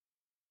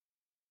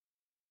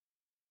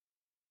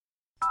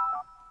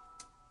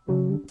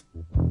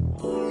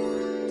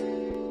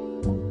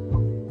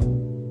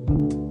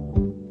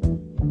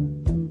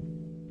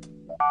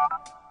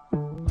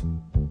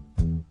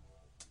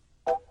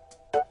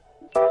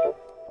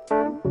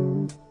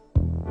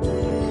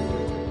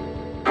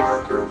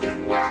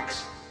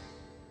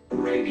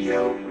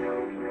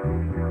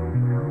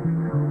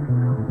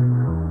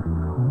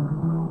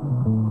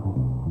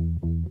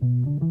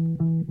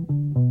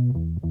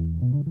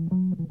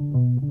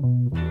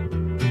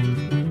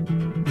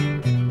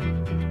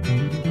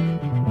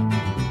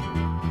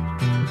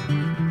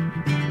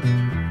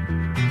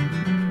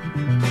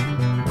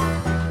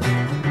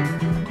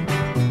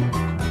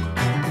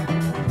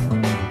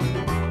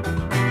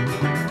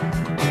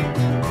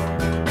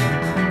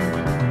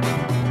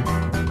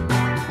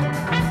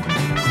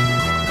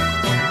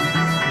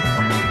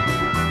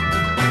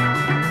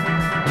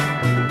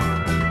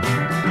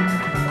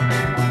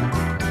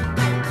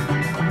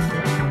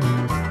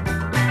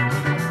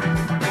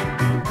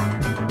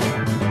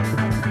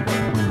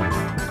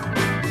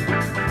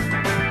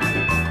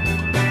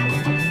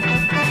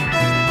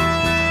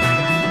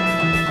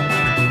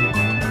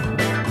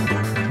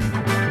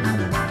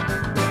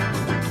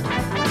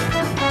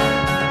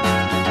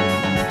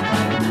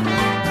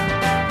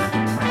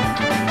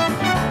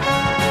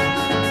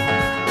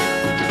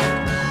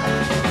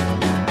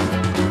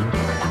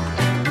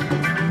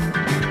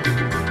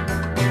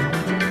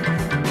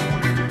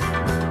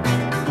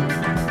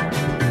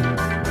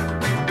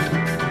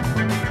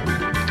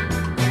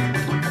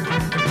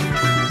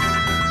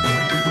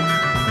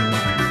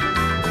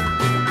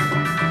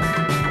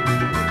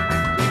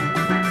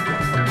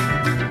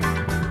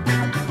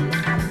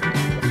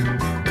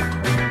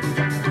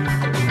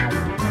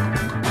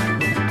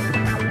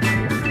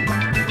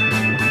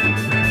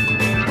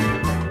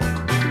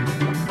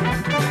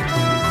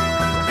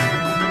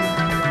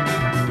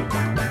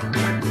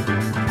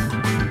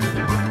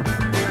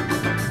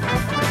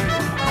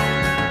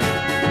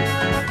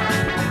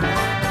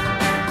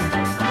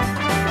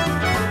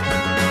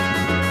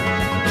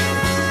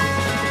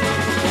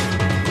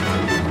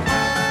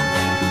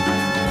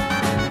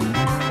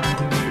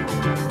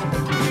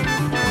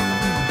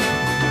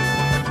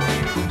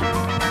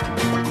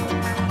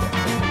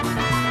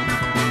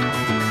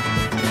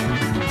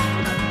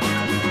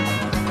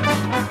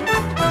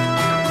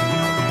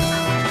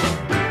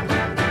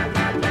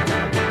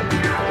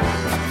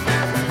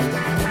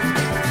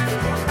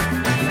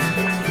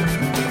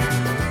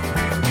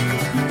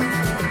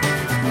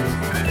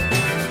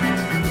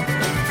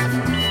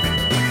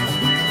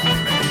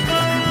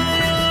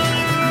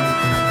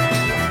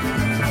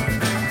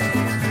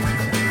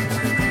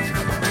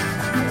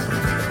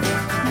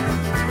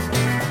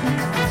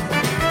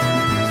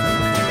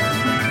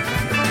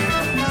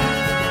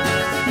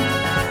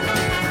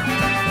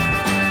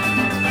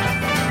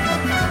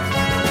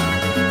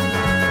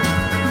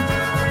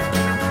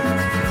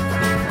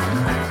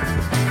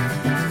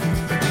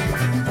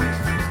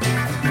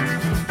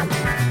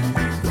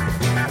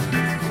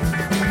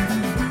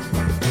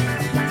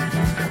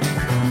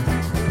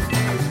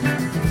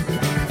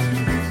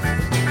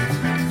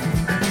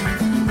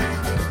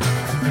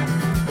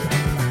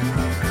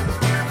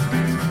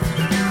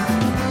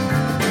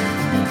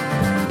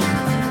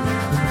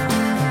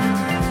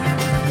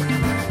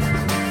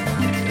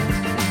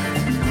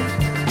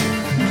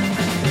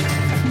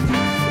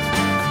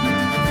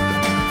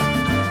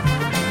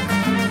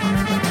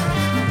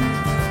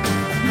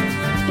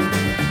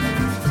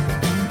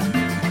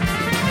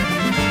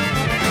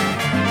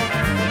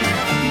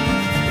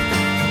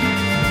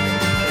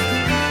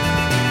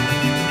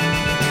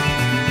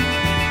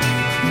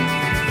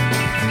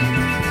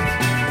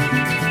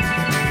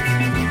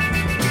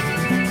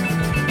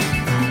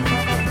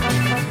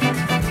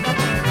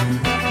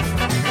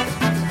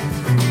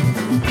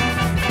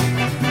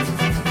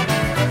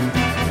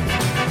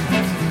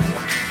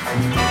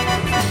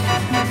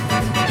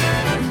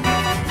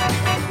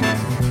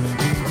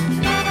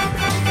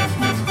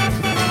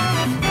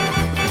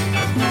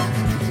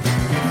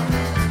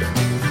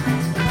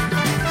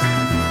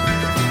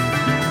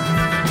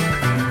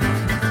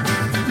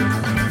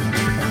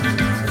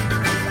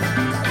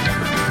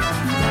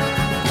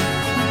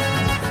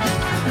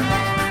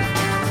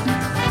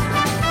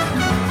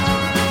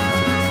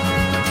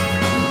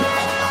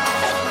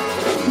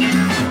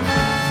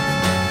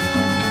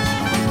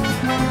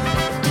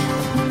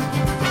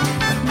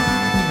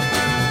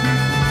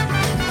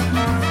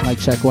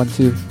Check 1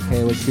 2.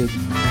 Hey, what's good?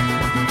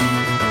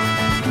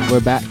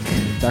 We're back.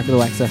 Darker the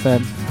Wax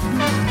FM.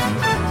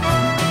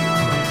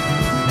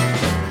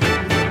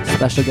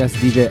 Special guest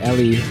DJ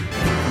Ellie.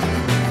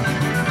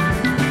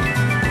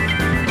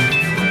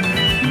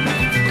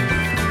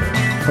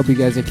 Hope you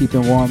guys are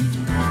keeping warm.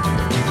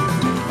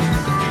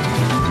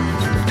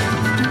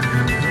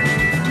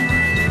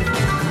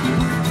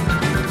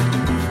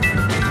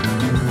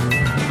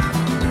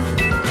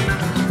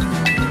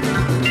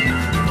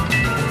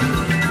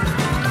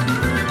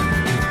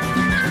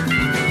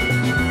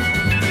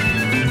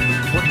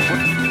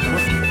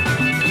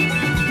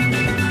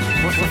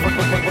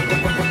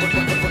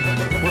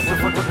 What's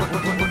the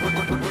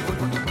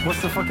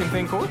What's the fucking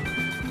thing called?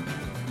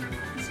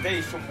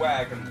 Station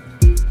wagon.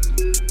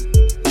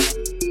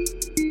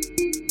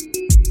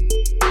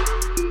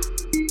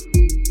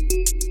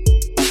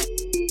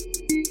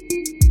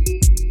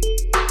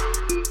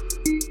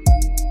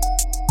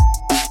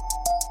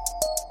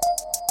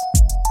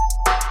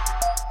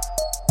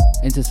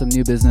 Into some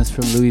new business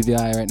from Louis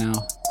VI right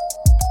now.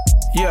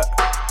 Yeah.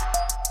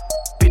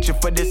 Picture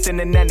for this in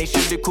the nanny.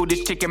 Shoulda called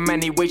this chicken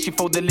Manny. Way she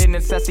fold the linen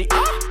sassy.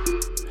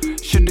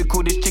 Shoulda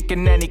called this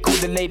chicken nanny. Call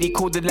the lady,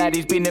 call the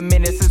laddie. Been a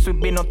minute since we've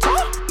been on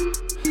top.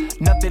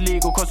 Nothing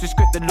legal cause we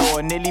script the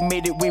law. Nearly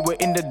made it, we were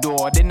in the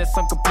door. Then the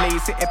sunken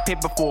place, hit a pit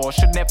before.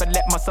 Should never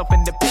let myself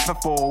in the pit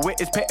before.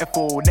 It is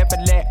pitiful, never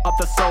let up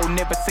the soul,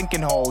 never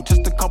sinking hole.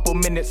 Just a couple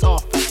minutes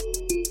off.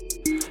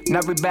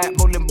 Now we back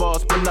rolling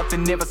balls, but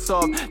nothing never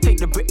solved. Take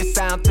the British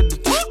sound to the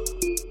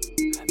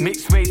top.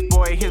 Mixed race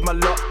boy, here's my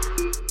lot.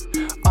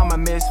 I'm a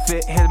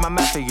misfit, here's my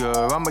mafia.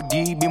 I'm a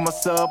geek, be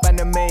myself,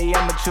 anime,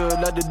 amateur,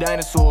 love the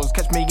dinosaurs.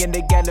 Catch me in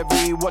the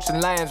gallery,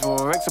 watching lions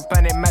roar.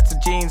 Exoplanet match the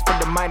genes for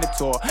the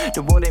Minotaur.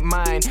 The world ain't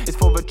mine, it's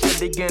for a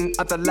trillion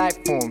other life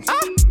forms.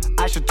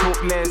 I should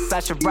talk less,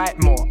 I should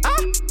write more.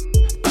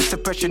 Push the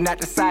pressure at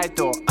the side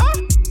door.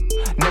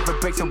 Never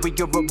breaks and we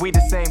give up, we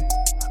the same.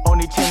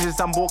 Only changes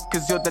I'm woke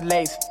cause you're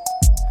delayed.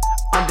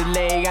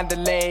 Underlay,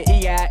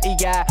 yeah.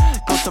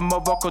 Go to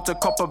Morocco to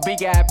Copa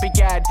Riga,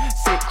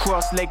 sit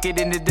cross-legged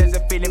in the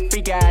desert feeling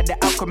free-eyed. The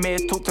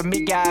alchemist talked to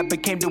me, guy,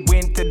 became the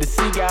wind to the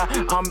sea, guy.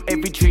 I'm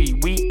every tree,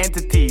 we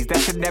entities that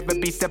should never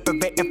be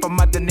separated from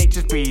Mother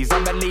Nature's breeze.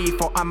 I'm a leaf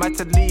or am I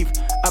to leave?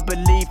 A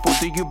belief or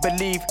do you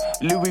believe?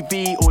 Louis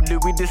V or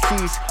Louis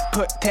deceased.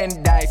 Put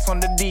 10 dice on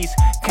the lease.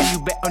 Can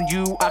you bet on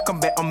you? I can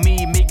bet on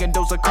me. Megan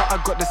Doza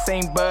Carter got the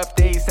same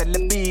birthday.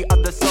 Celebrity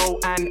of the soul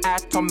and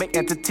atomic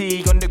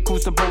entity. On the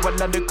crucible, I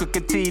love the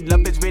cooking tea.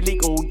 Love is really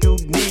all you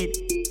need.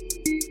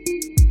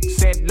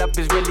 Said love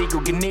is really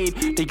all you need.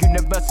 The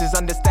universe is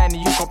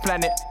understanding, you can't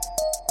plan it.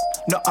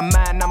 Not a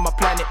man, I'm a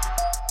planet.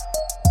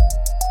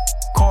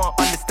 Can't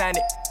understand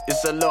it.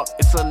 It's a lot,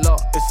 it's a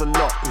lot, it's a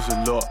lot, it's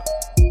a lot.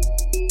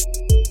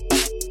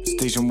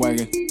 Station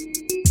wagon.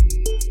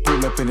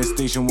 Pull up in the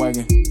station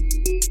wagon.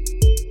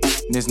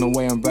 There's no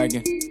way I'm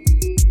bragging.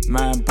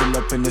 Man, pull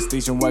up in the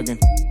station wagon.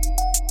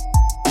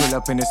 Pull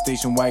up in the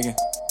station wagon.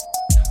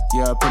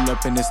 Yeah, pull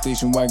up in the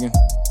station wagon.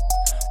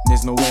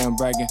 There's no way I'm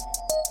bragging.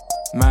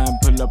 Man,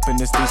 pull up in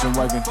the station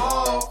wagon.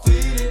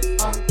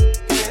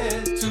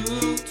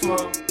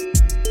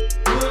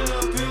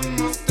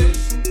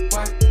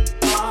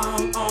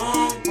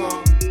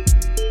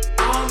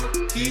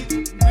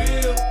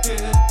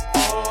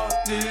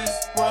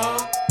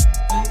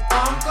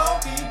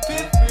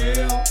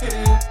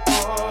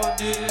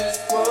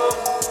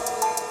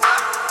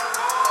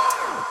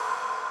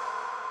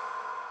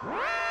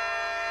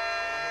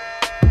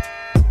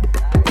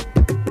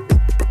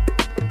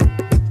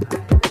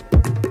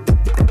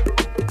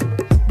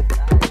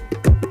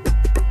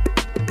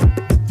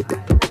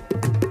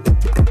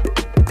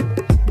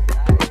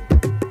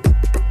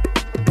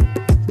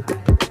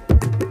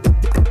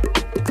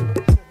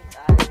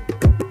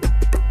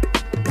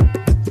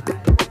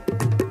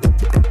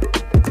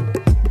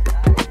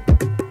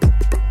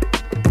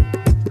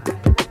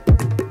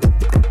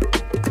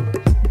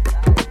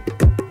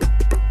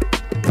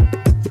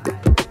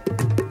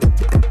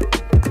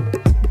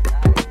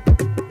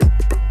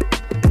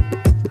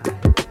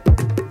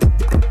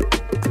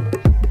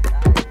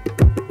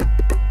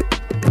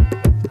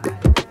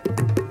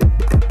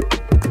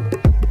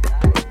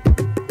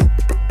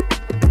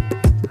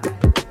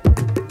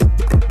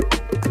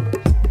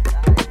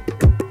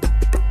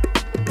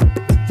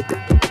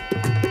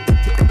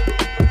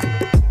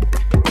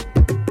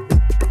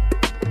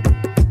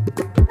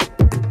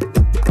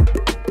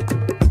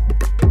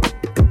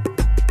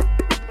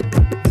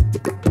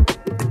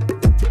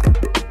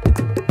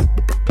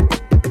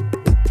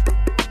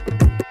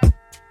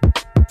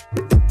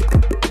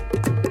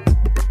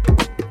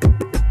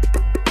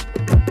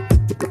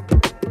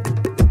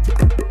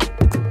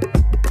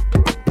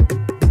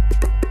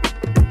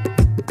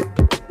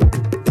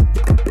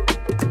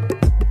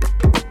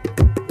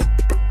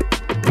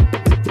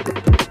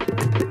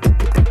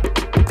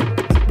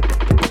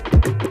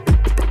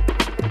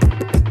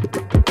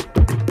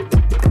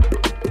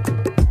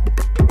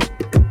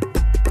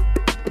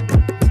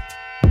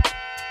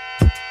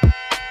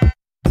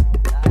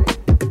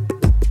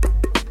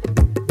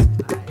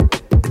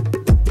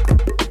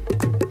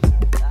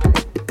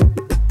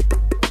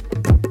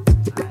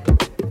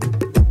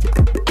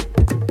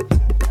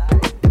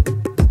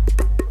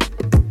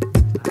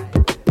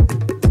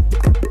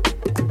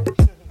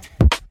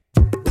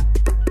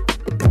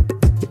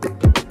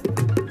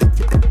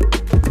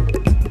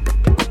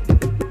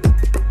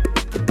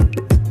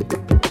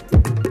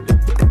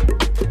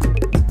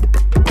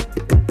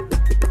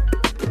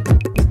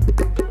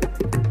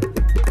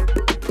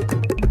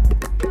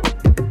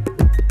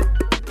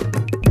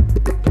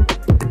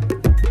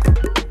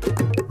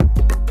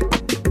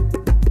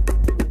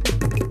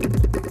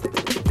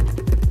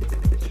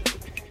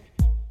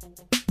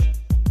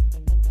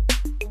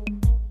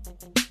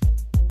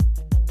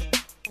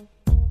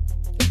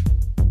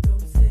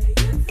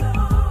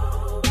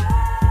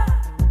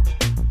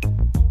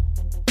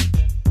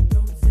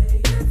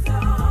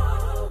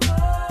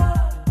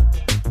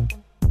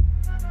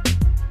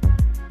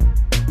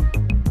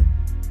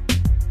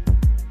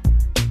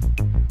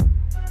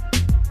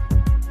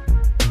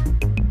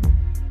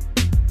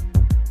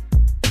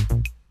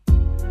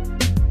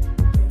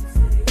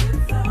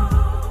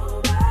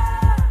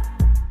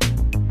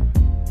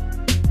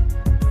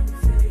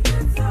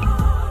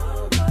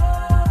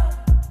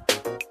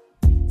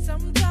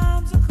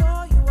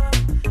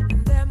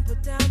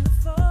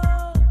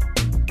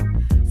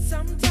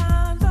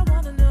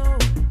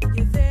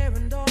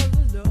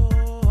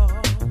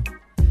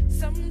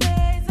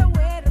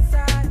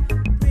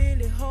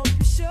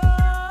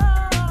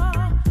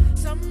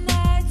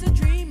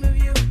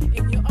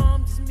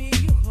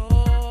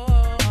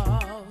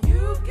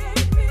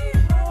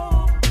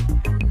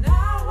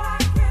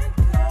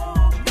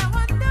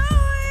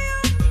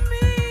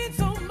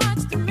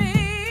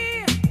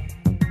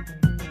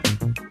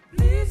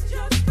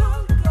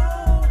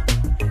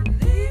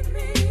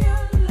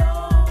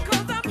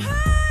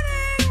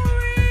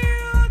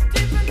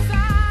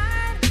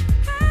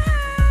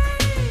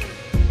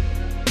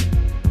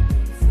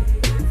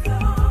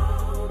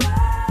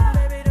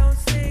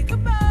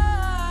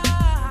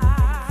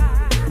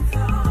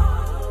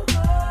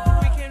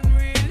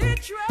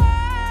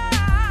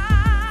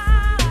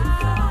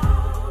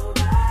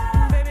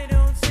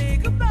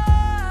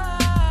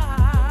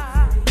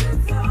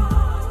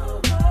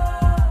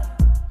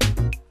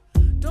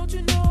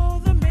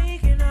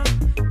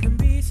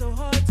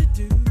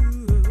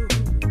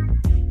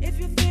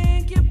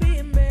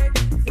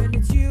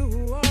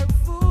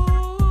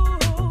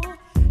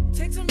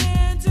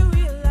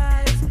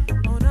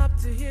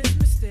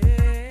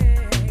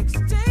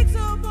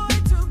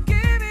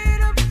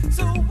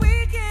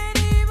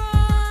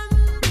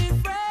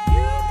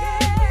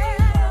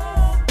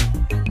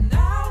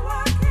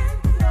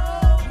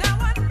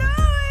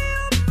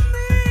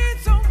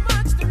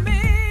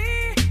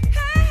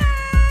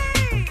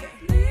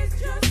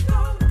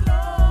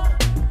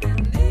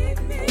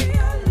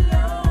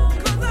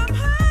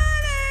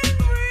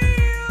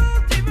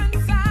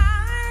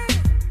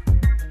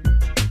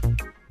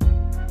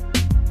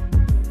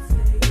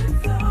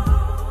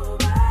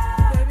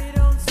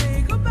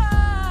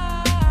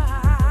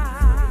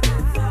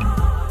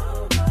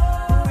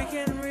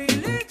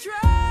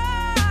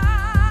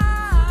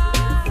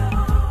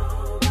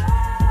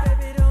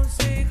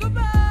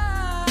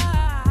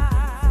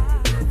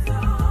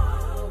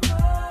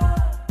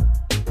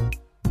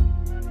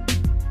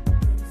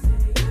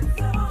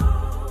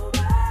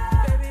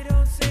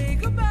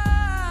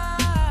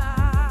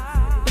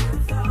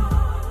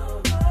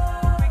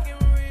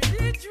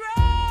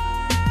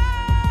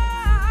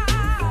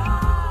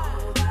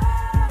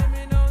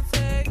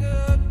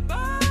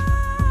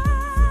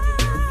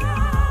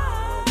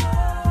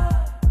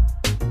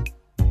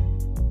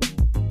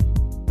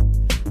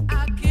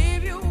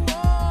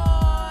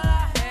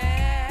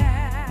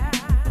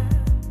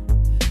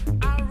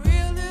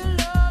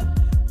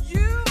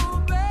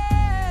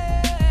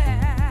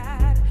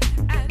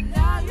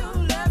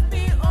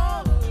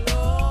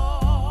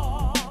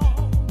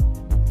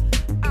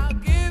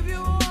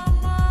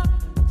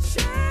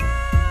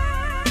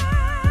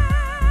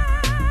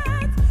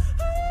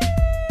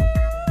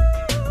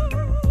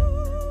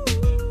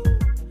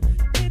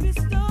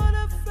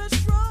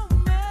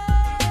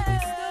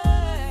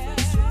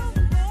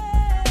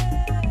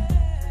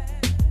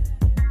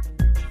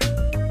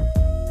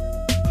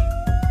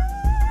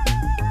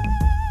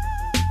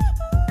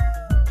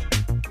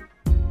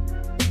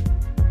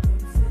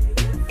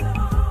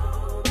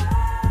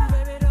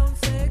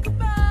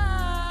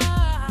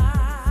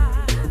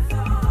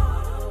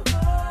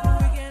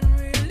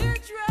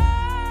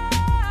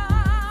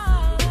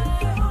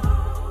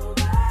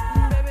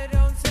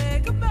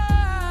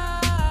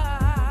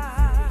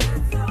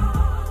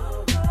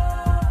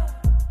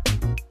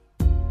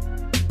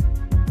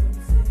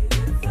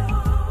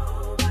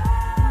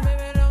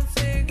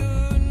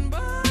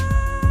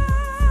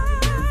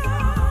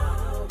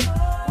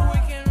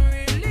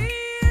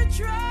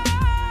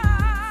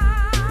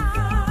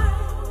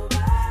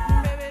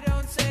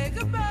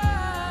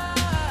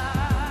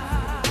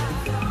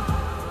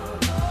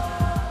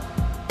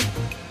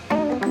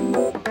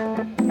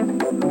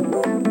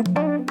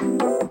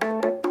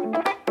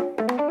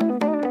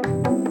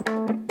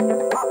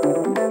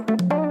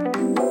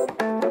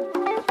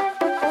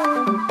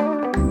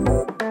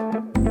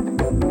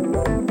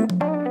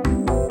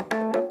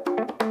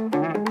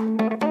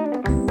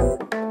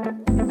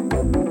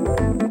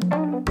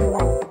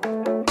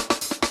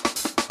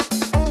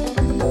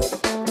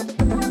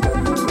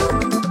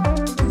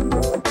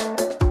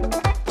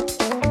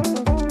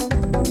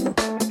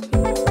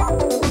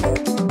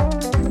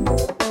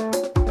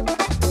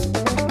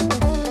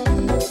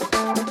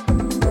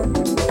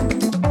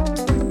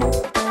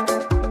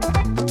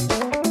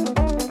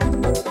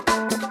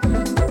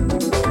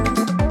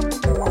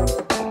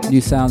 New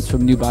sounds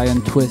from Nubai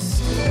and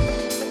Twist.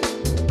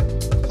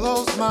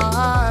 Close my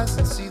eyes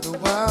and see the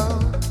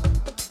world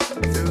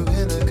through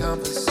inner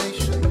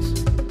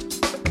conversations.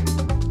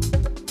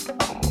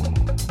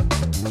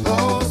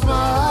 Close my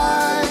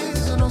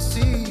eyes and I'll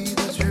see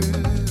the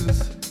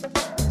truth.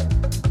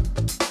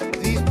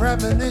 These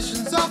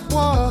premonitions of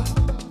war,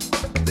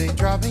 they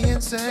drive me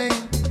insane.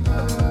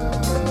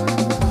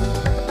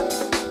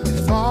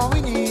 If all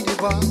we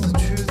needed was the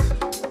truth.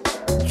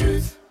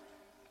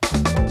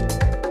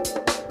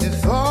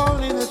 If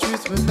only the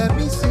truth would let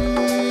me see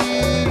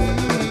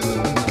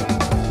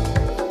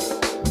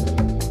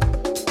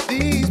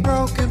these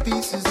broken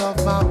pieces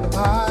of my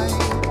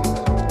mind,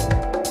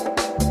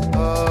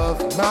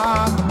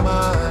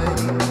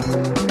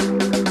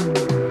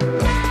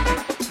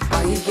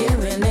 Are you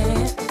hearing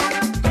it?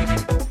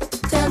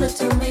 Tell it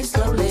to me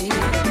slowly,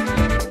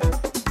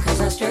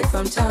 'cause I stray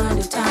from time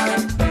to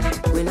time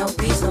with no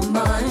peace of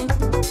mind.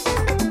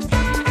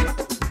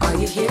 Are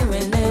you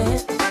hearing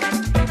it?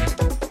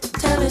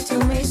 Tell it to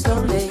me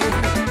slowly,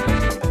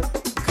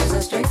 'cause I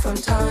stray from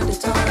time to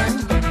time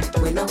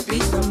with no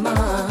peace of mind.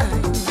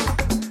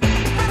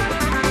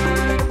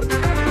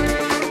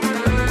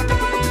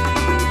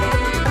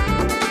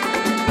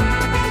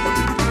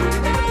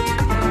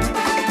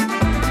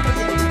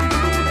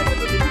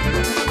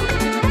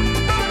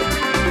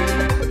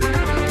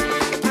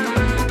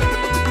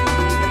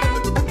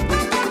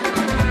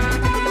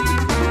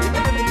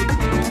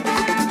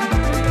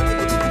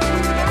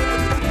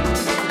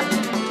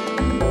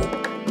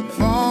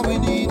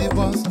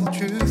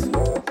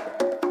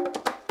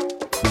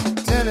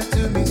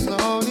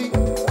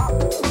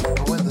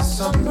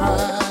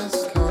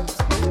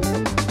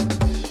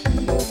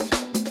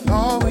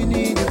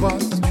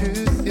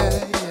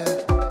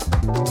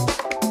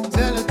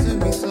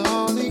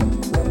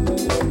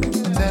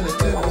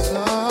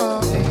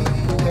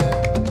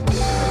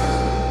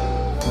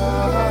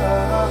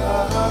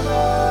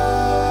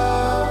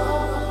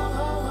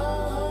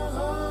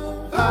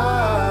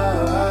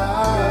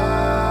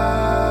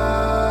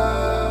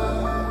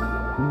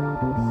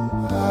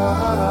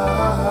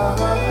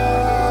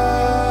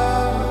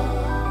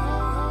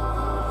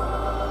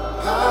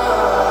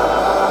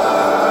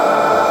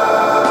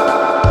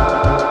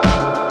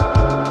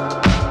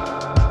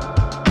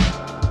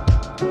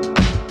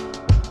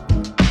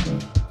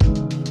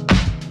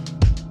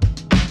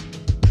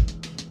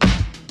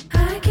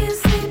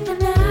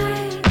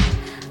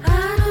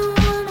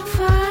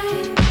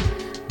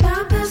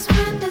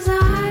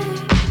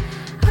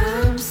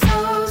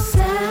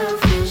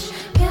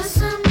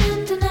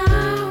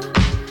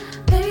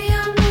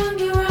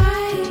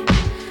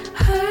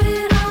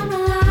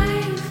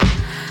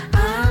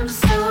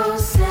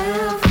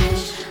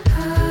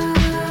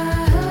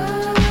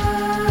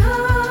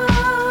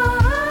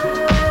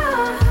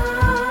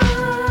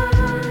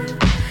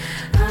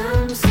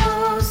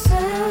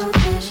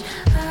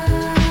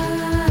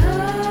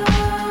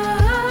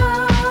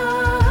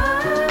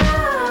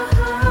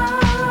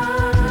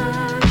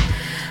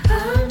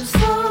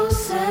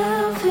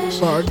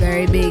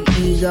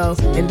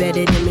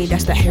 Embedded in me,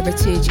 that's the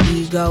heritage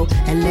ego.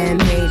 And them,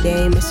 hey, they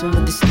ain't messing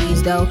with the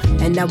steez though.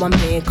 And now I'm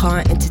here,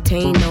 can't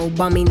entertain no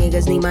bummy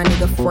niggas. Need my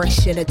nigga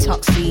fresh in a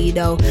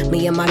tuxedo.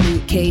 Me and my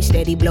Luke Cage,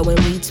 steady blowing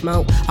weed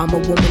smoke. I'm a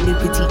woman who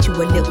can teach you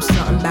a little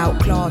something about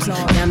class.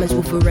 Diamonds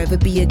will forever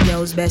be a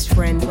girl's best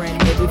friend.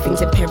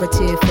 Everything's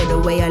imperative for the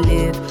way I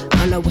live.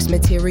 I know it's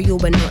material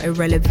but not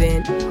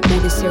irrelevant. All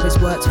this here is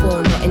worked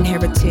for, not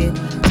inherited.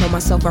 Told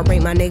myself I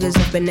rate my niggas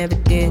up but never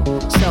did.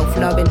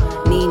 Self-loving,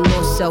 need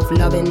more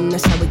self-loving.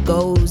 That's how it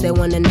goes. They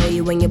wanna know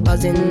you when you're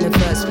buzzing. The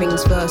first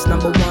things first,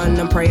 number one,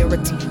 I'm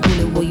priority. Call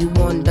it what you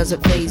want,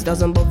 doesn't phase,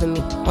 doesn't bother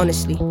me,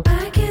 honestly.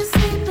 I can't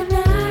sleep at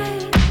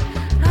night.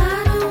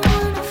 I don't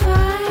wanna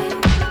fight.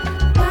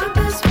 My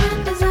best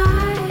friend is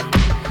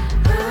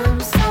I'm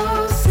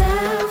so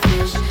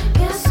selfish.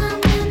 Yes,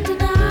 I'm in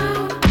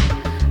denial.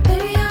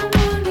 Baby, I'm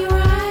on you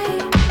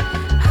right.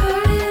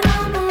 Heard it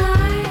all my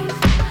life.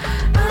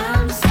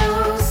 I'm so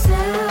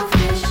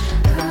selfish.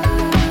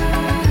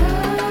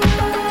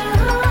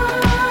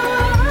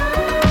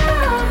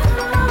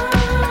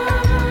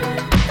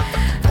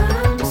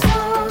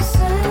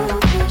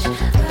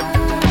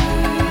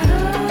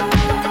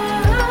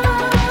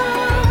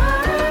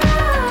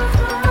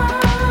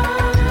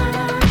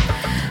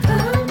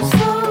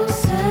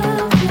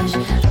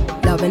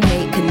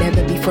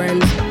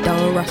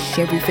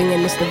 Everything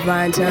in this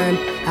divine time.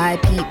 I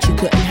peeped, you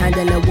couldn't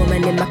handle a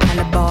woman in my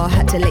caliber.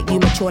 Had to let you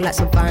mature like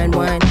some fine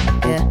wine.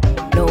 Yeah,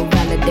 no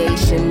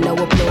validation, no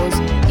applause.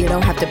 You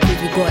don't have to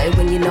prove you got it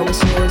when you know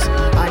it's yours.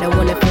 I don't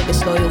wanna feel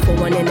disloyal for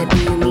wanting to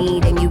do me.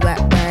 Then you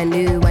act brand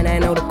new when I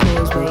know the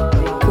cause. Wait,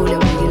 call it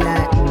what you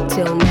like.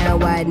 Till now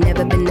I'd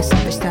never been the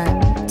selfish type.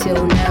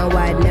 Till now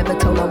I'd never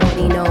told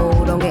nobody no.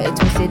 Don't get it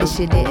twisted, this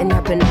shit didn't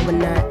happen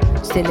overnight.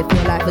 Still if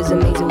your life is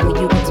amazing when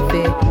you got to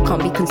fear.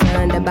 Can't be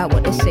concerned about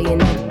what they're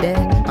saying out there.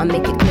 I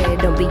make it clear,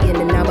 don't be in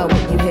and out about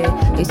what you hear.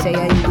 They say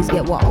I always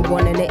get what I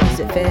want and it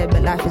isn't fair,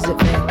 but life isn't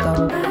fair,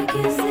 go. I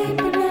can't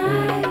sleep at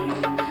night.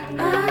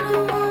 I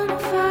don't wanna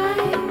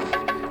fight.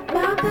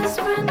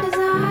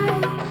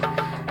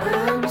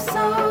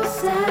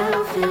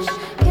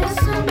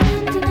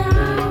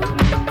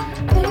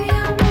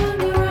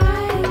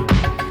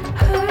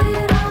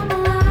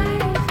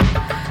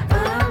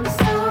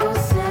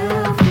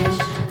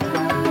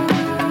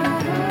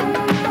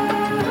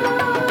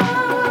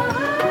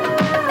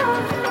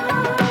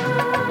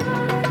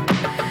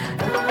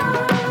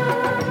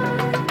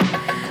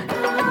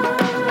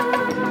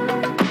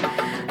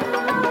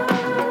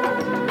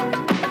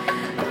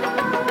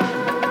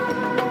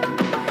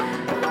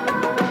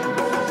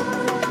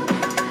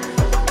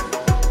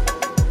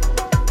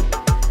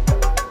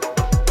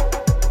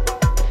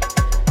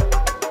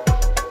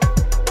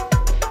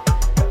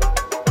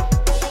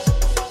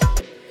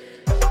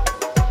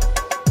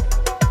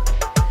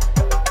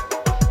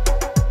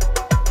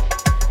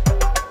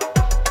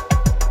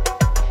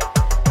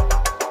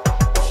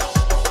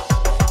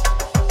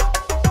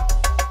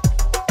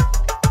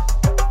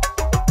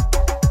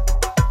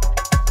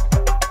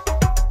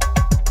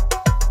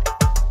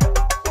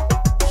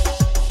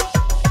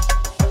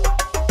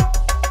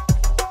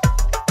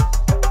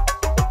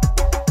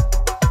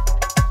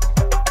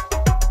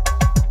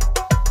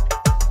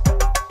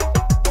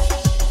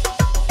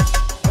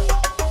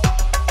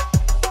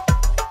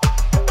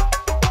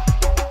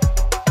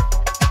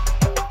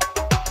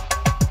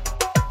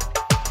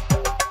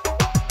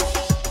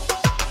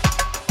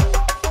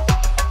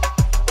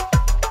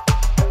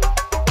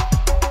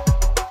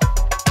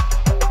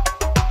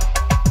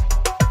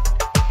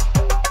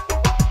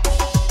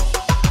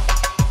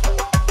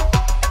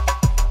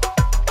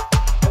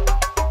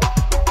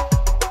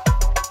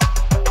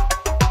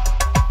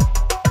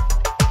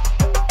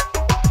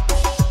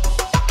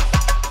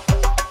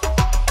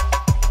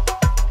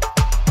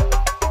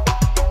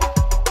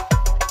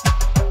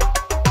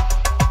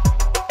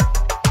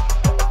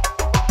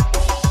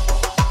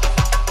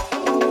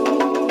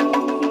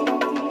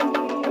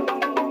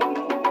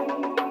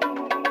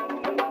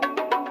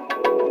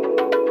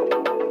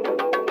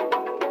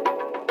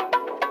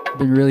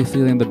 Been really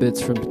feeling the bits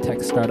from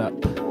Tech Startup.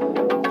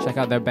 Check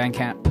out their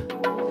Bandcamp.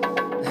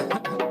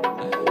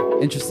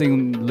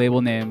 Interesting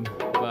label name,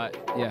 but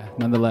yeah,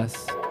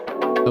 nonetheless,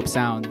 dope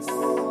sounds.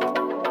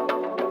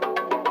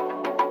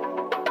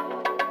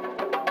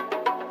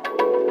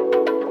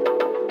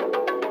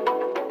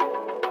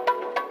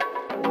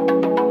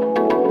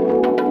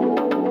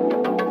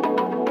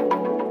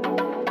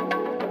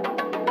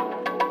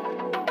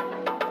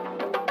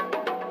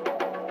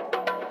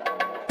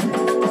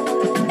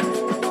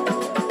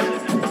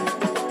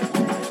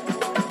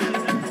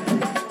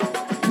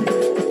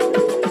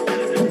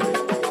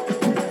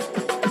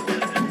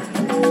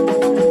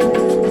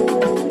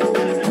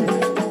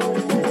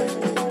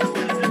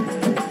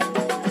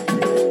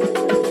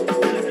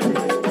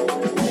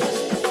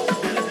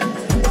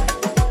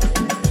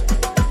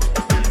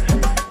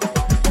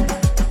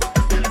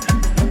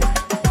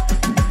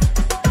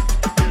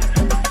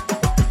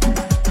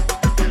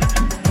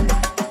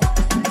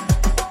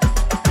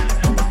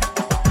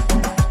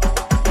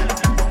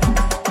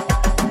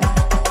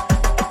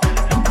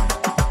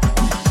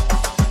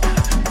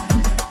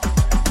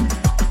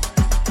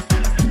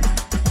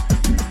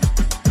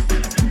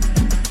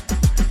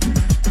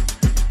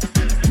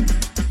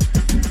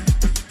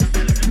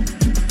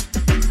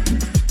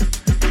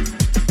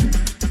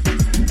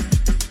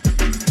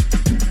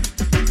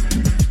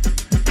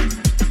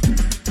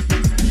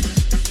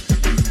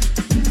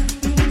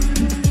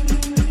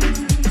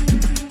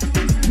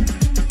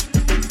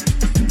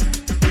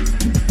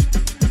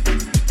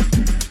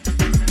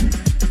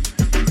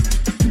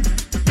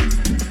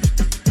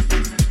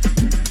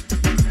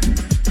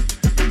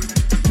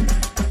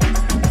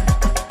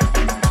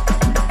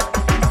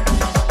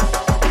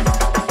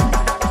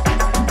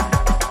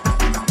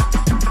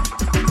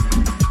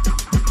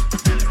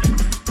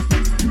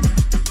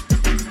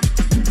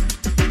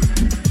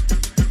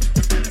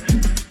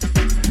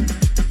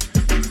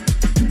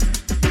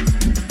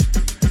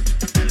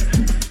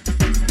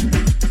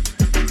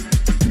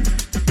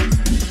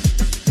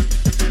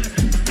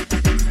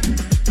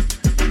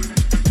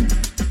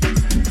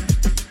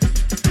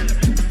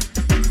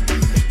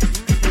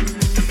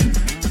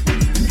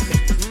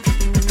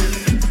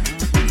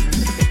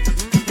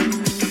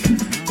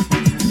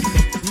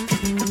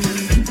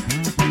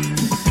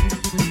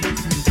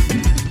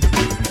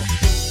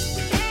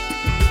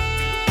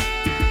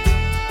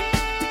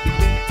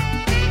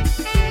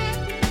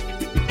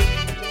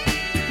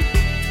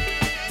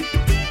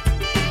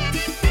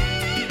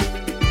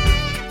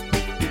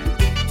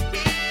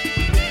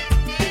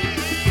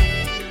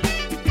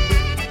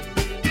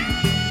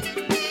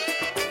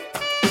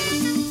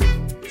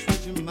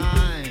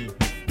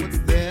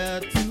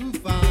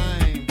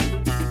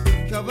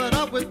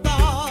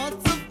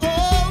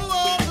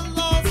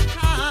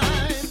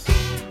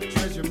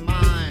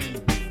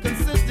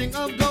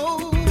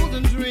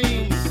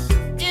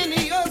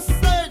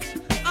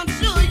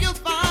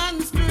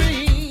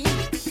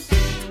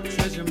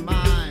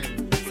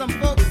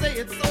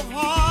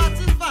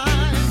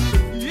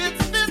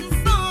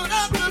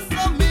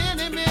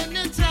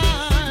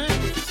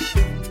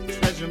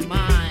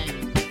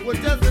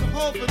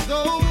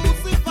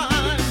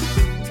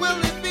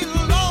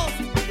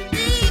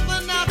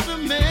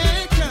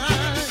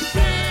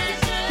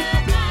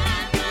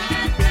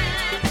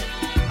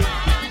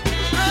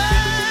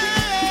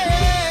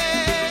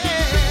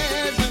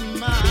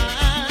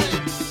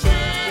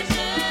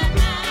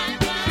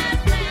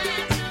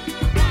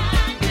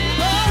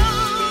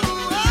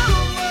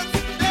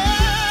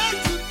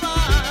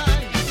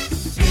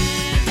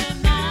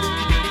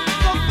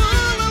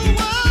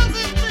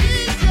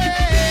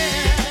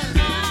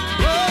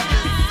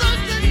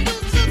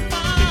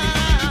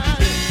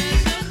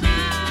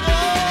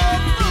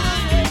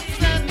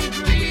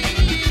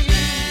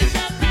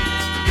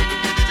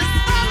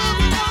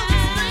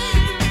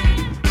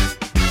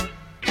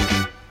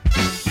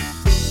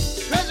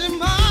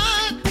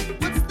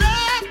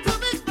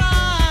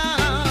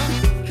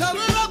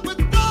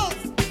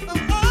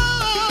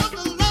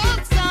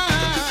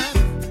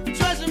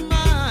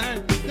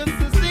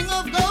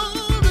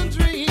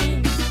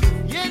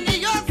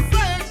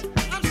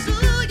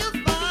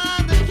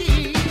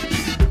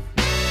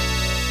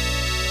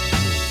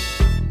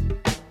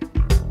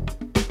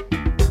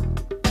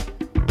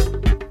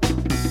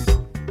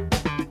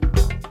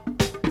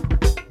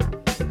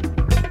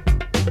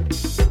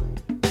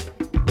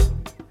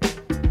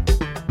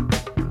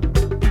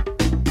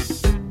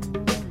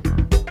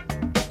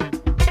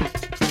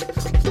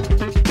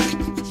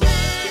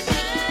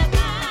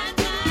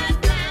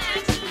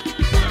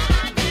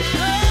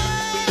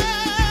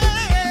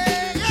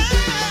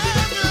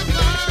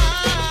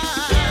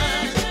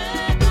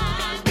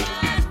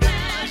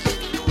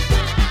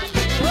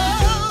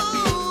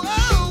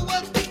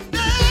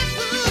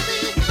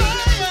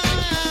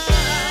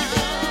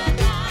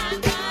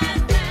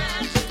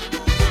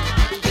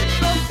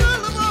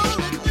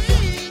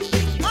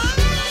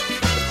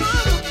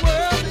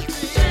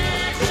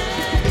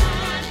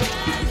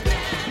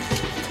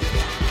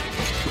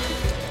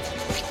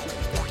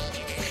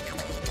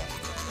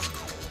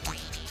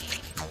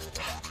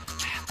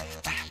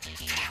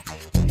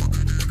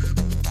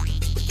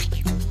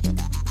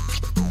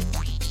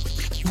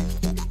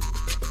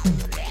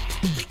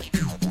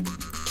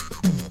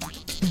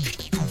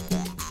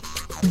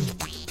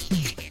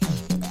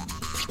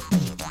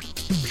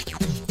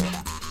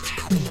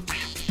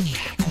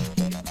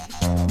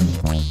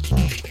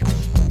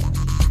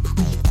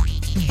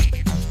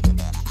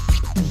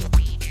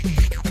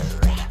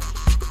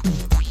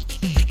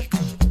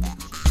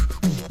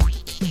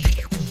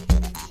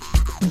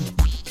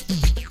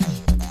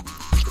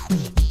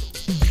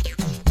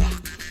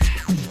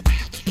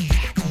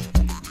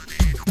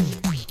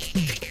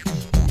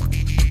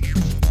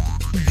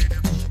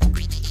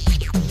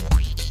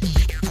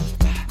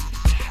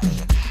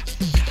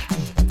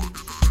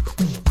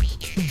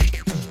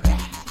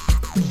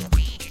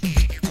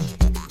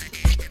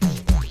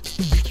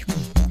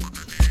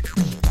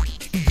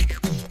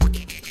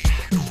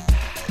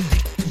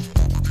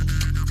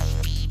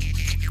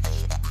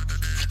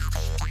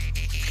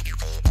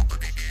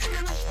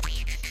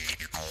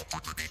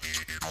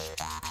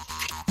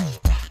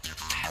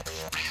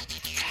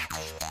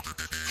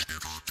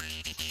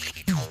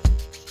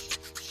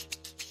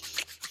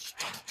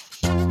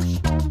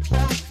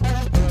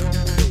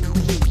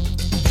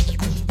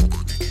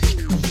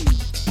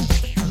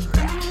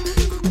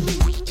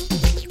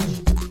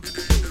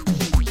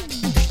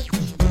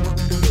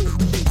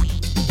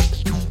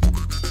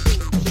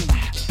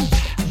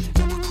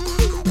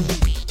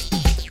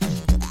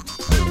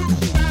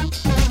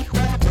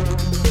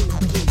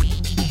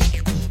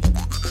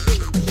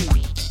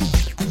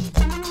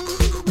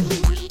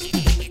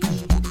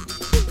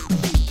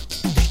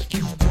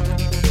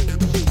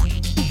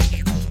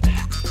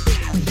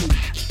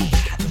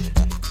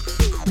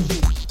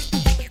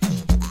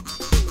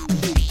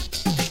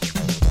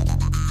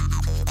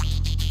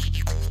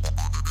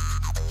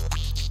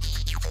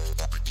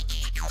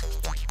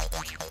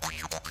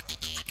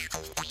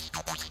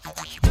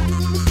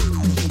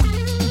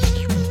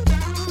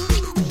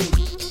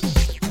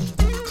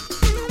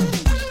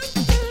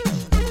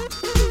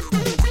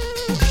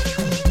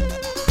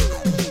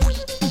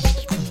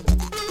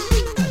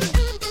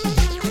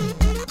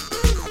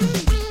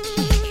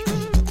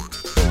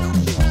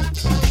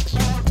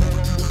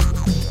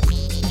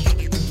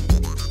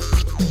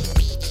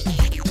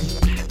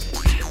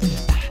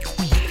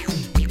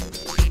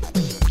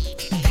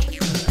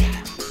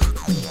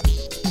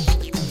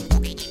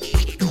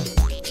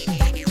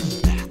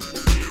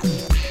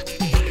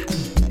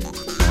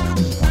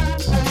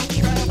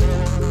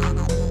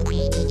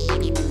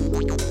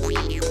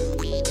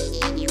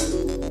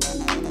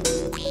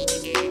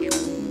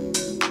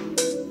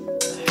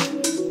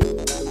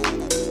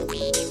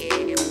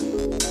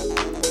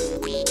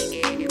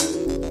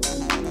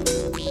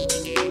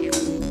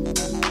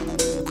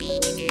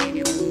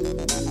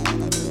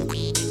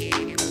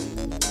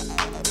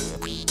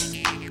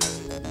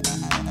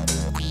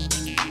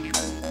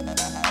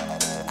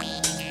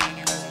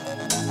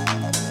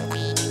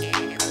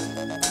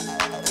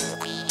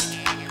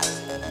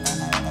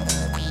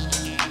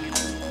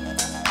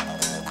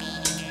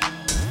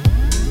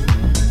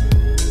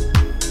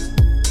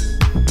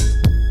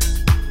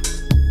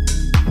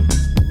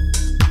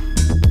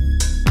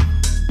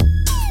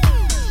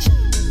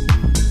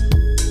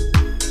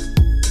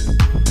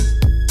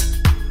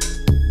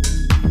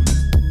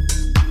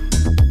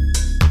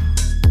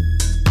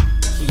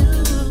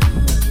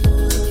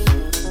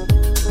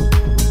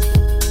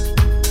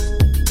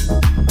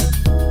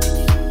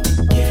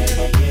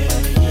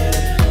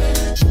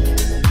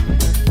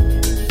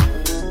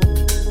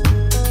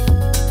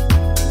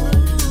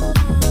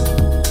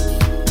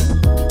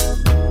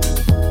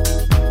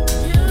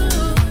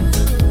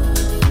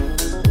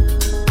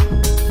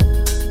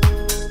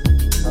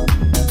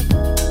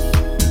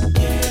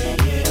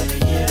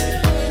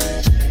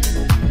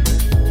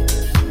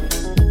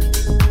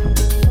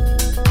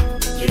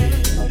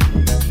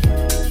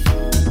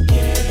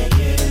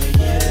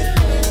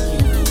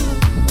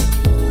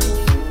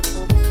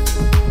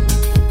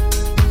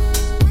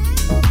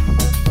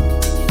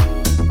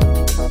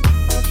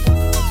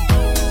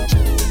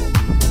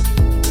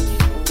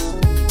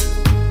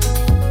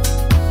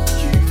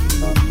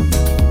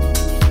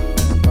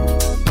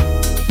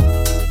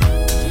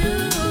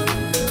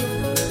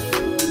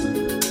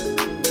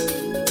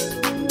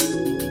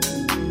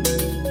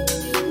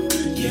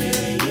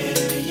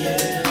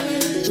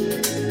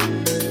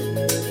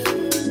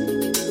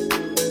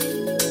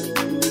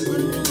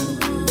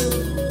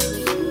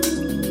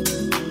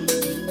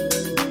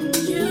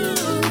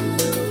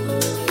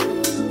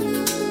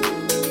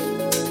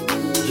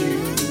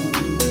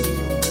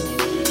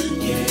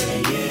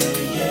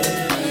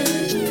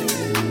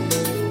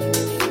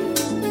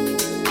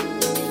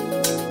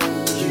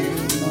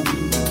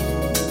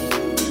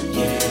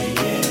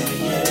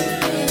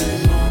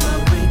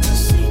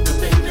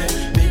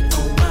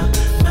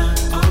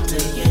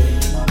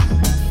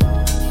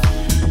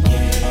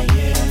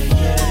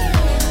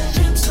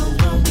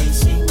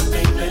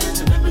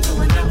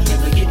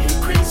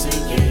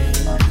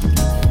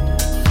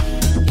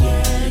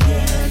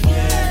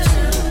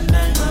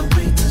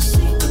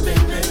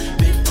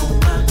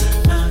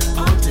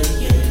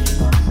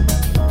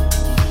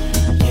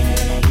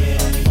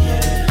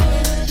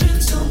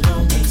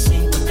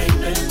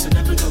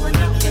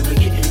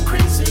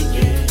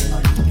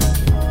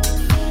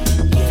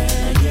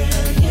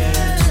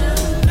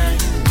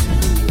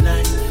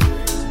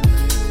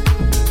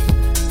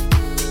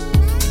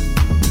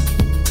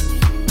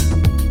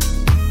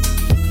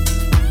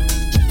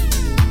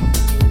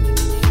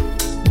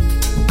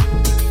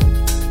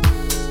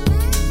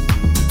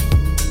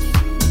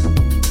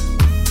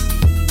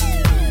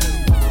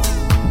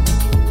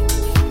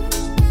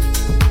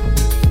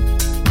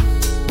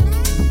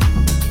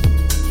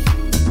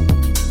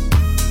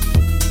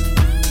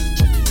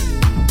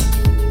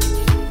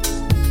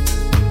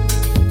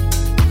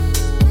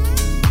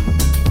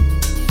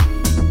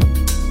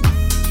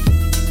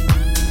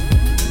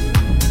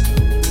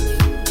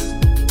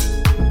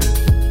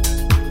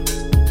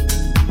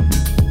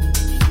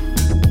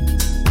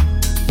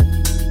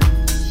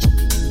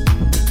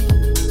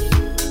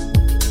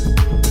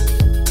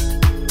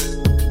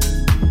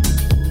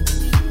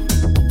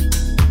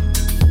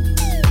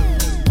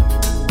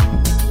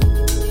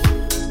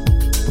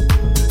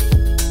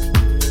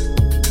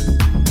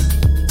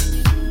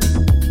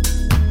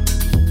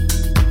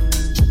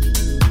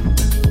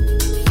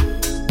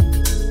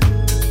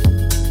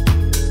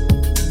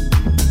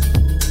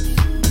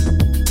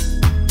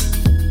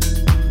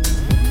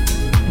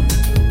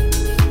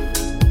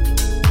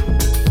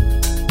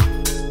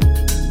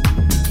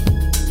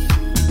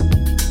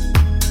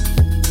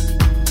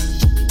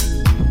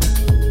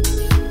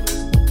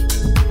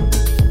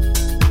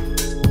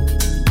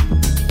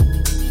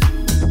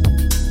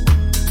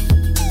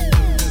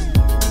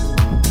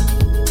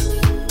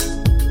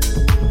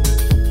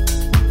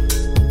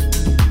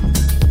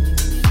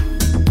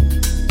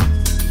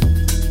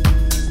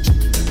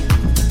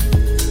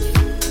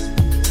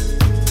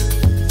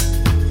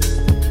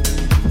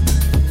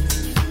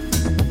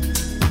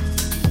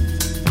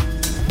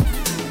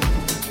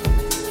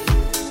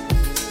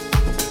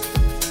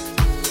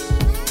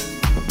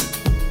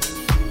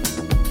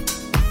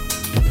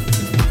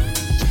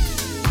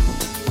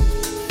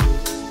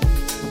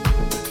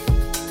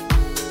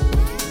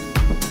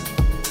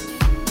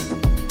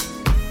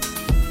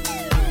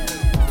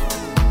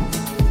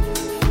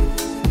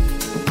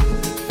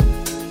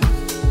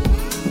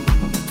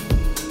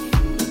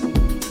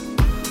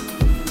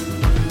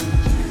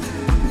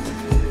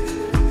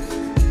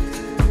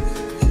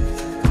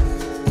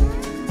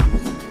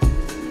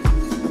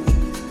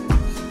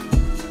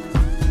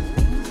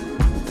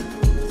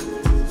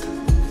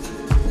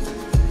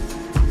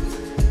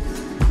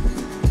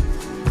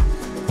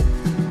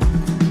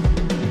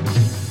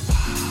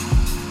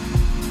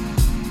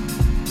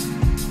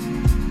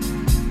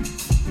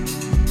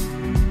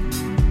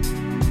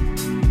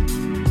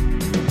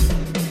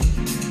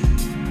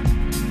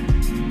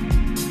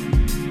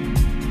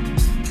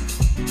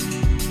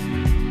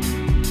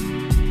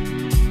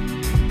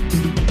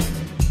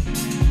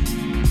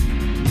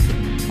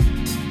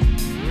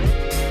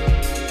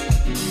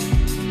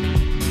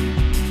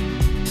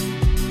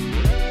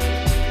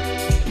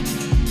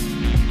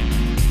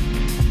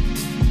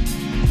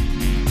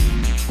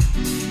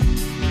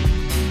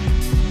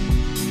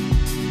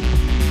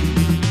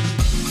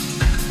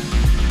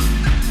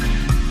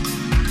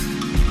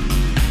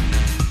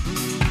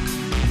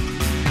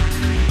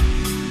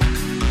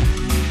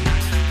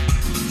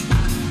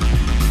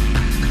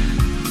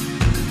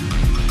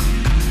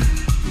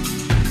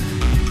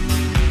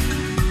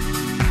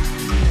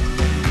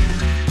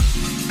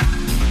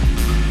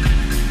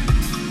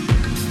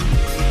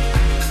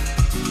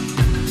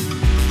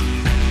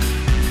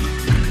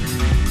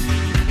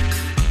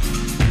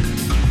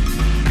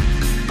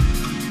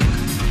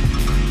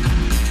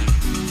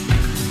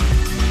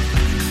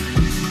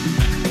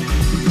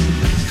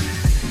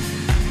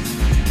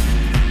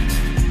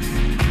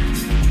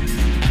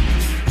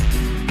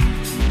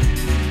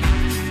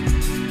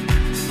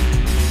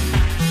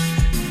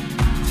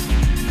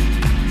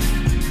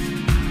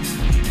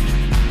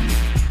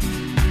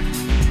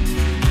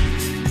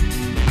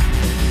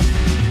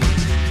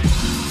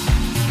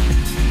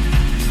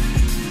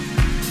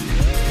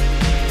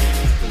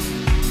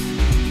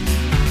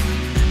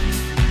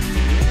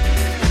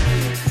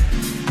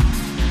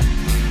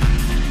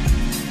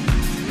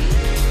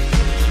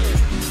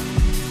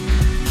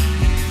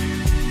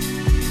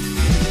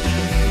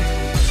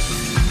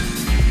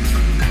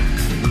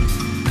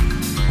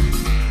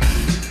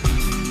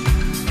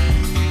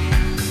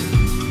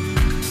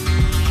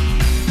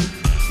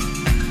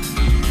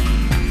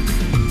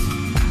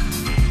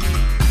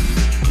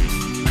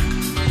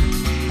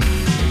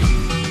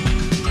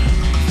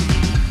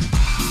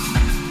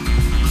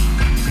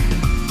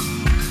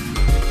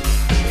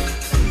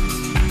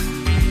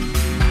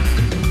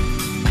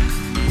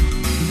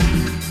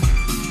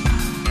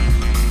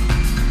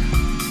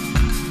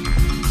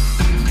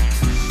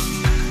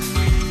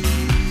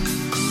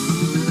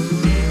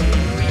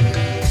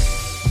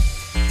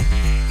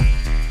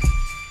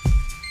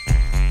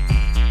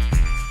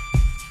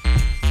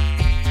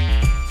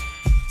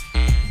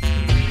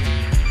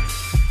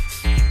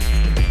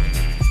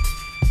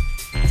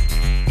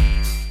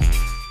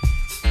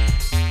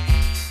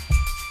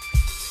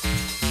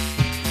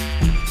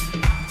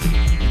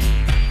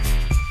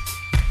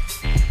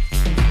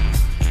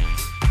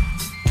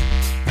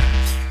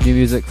 new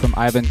music from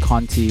Ivan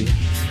Conti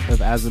of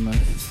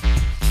Azimuth.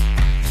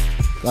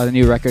 Got a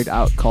new record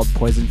out called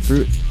Poison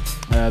Fruit.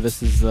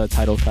 This is the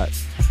title cut.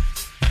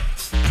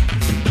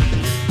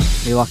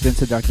 You're locked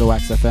into Dark the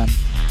Wax FM.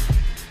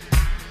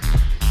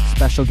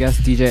 Special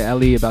guest DJ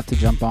Ellie about to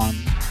jump on.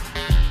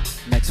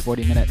 Next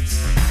 40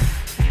 minutes.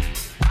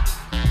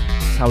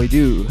 That's how we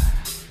do.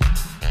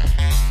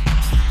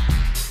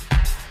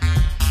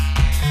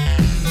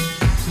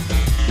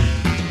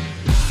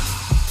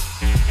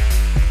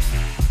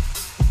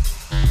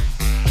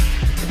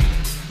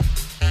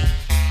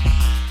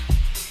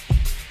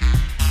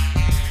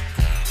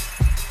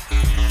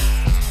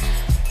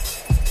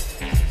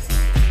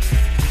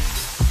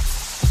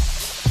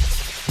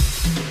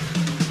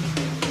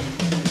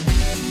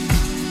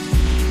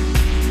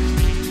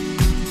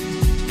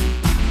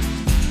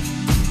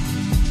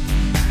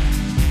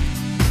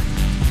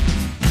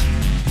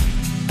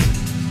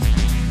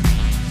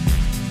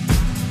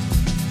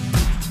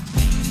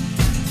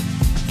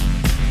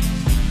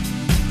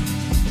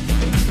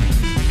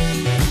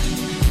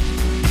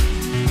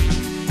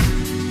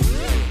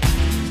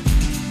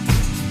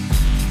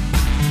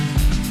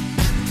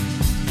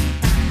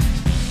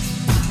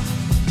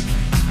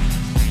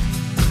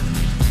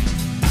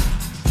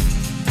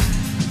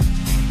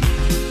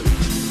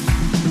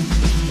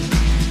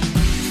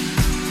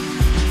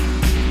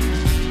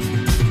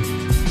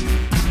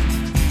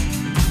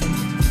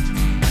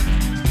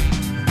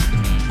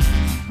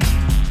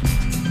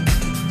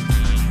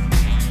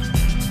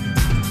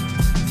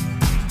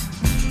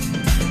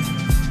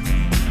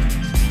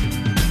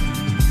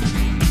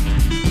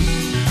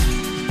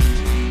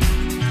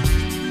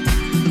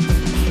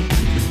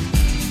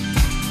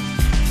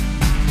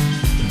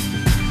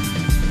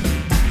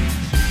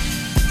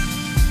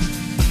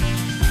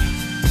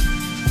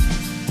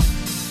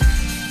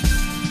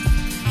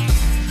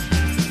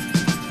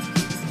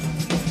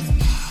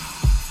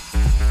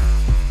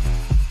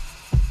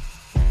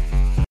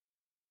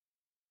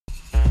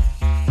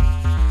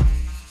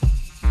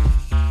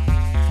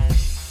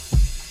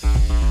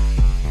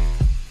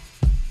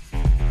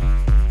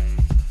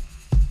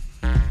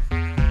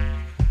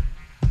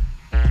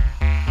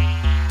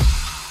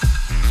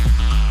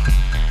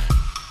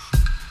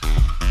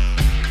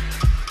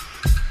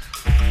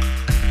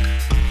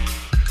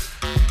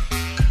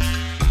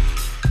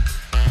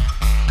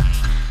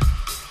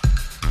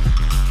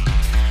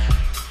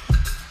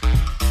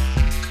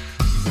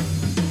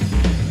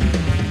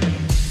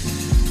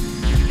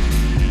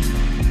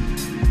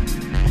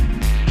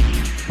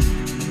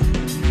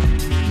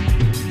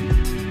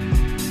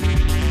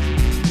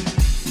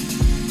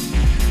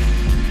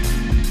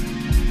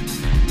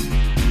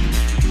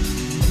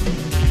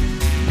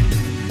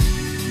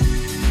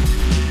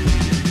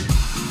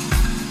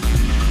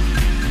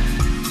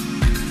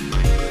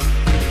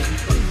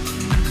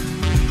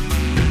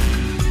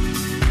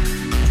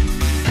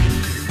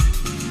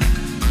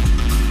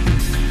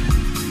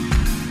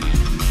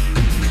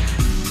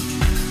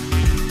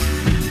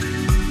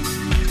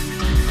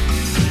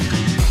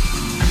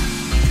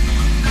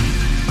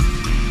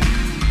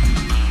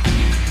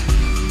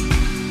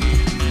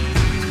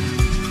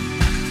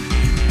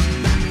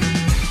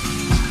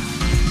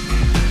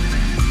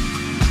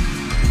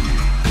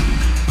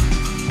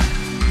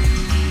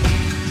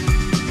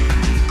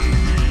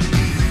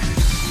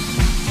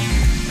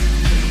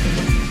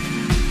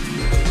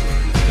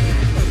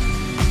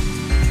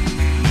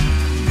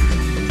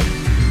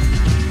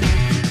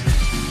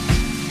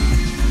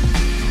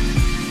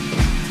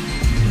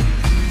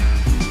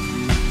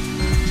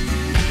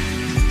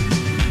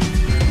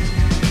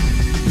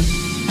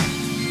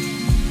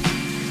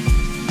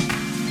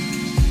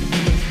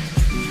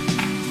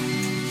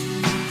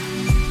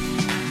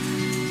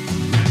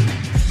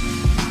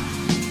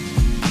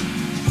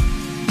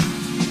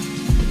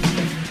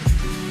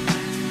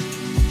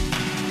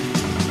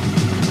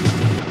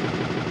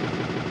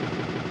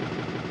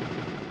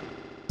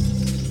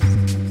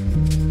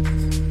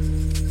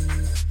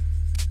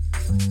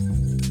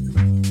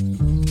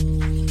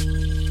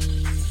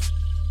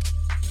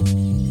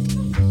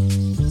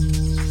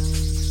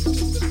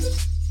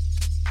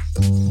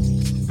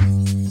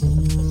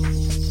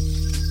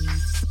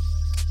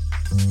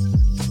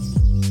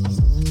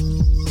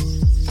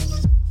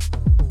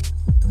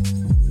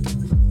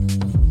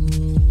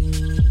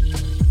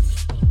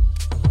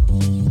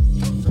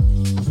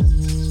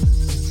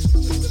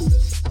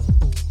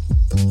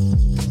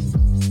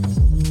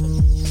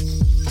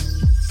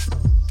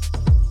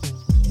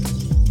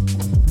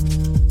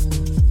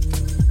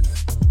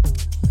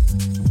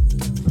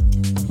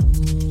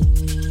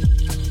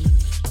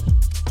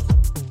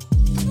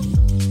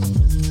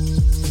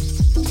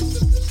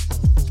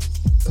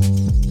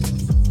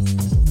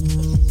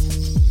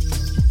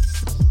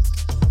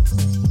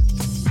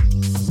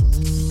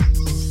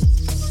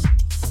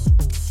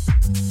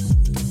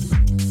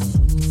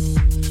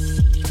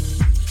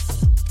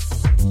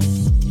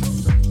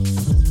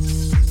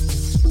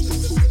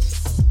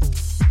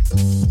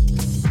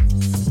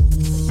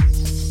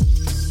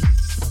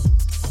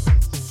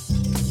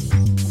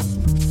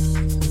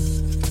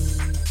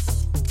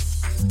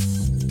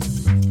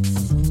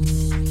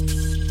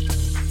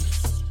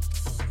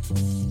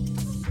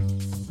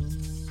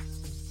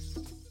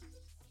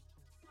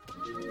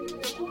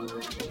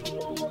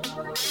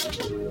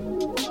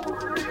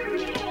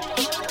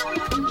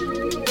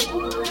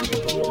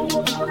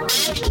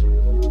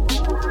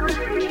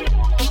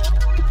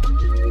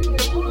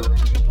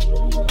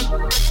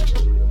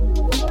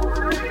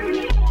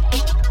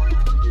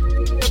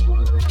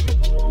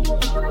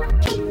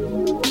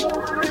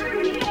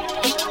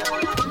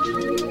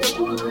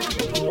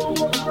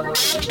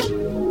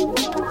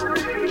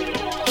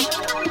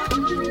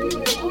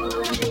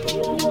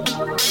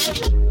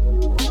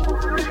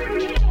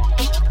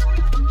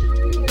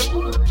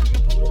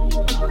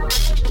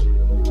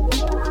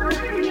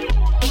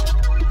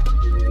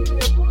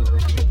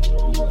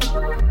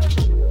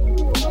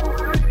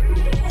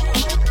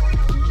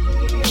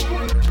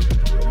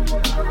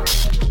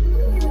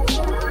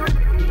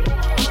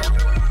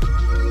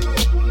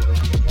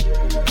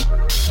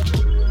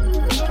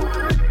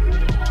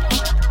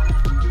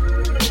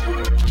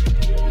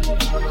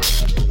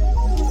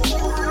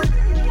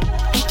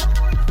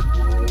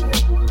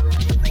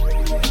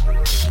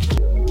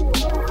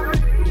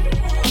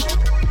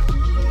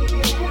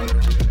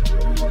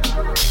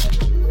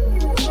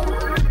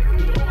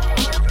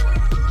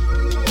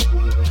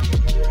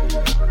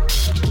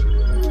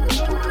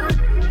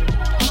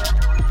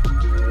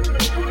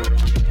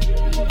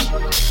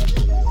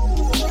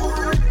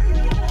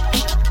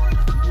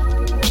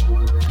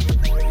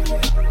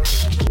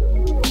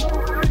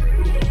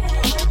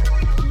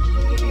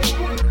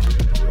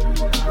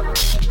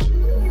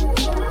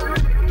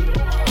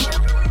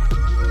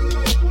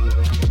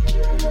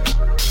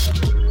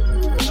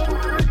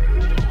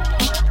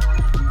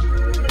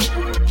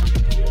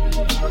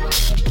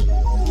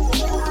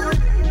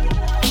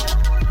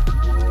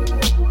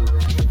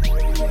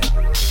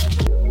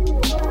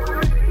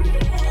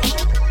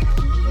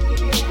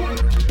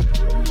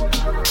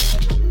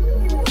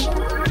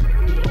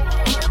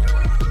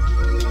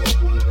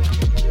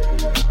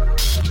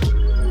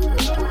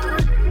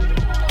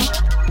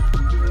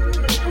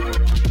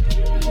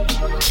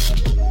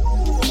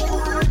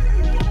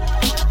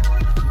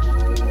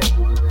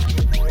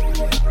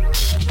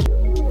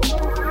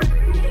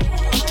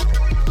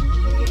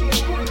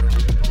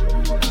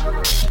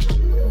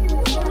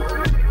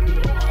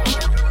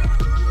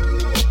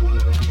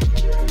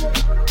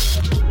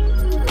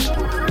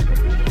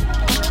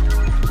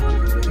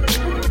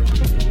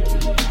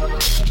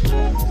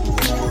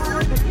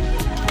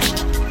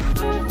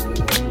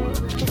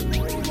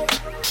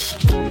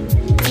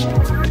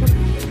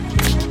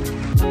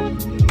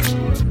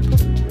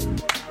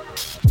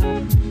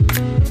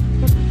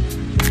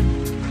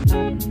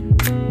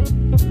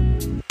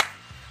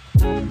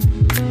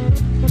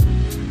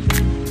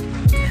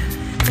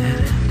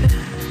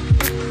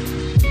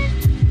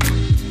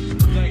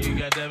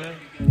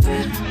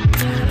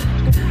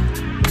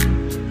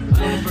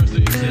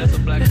 lots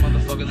of black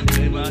motherfuckers that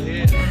came out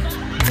here.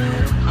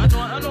 I know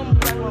I'm a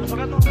black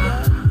motherfucker, I know I'm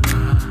black.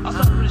 I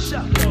started really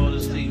shocked y'all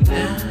this evening.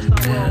 It's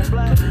not we're all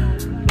black.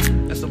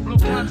 That's some blue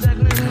contact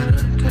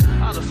lenses.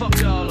 How the fuck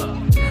y'all up?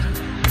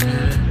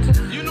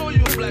 You know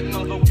you a black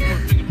motherfucker with your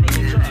fingerprint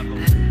on top of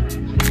it.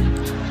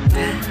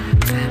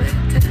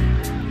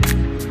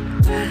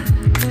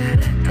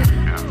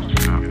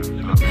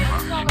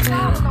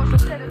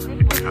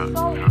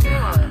 So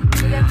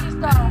good that she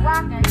started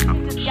rocking, she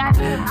just got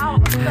to it all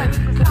of a sudden. She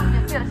just come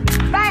just hit us,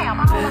 bam,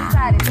 all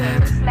upside his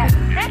head, just slap.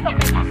 That can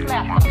make you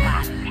slap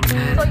somebody.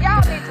 So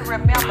y'all need to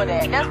remember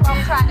that. That's what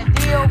I'm trying to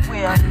deal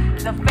with,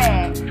 the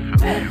fact.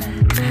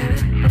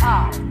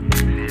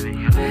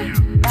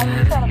 Like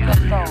you tell them your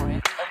story,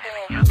 and then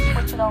you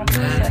switch it on to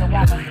a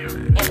woman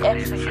in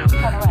extra shoes,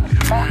 turn around and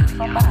slap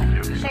somebody.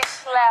 She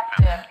slapped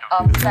him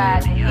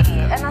upside the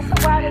head. And I said,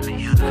 why did you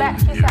slap?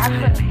 She said, I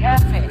couldn't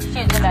help it. She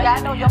just like, I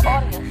know your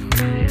audience.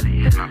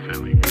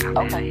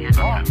 Okay,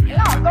 go on.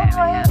 No, go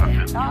ahead.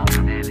 No.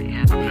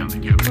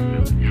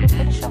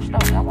 Finish your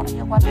story. I want to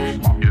hear what you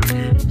slapped.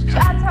 I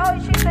told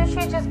you, she said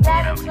she just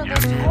got into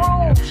this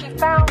groove. She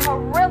found her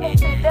rhythm.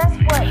 See, that's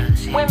what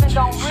women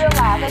don't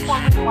realize. That's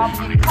one reason why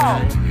we get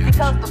caught.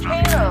 Because the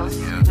penis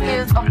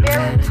is a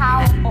very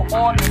powerful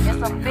organ.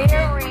 It's a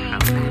very,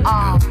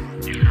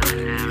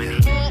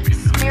 deep,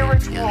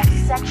 spiritual,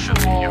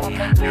 sexual,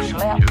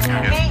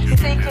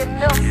 heat-seeking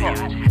missile.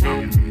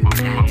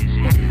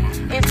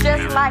 It's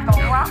just like a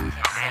rocket.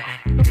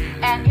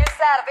 And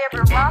inside of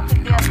every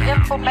rocket, there's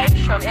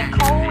information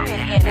encoded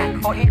in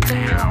it for it to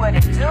do what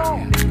it do.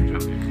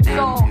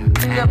 So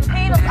the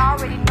penis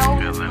already knows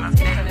its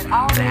position. It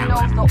already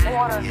knows the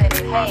order that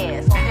it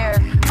has. So there's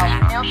a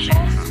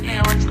mental,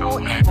 spiritual,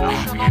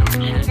 emotional,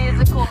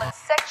 physical, and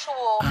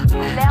sexual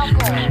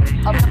level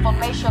of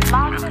information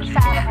locked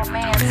inside of a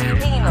man's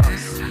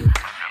penis.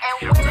 And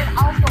women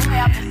also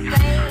have the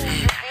same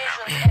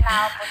divisions in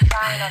our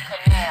vagina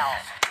canal.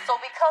 So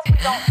because we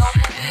don't know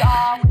who we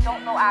are, we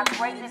don't know our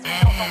greatness, we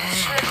don't know the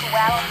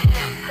spirituality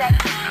and sex,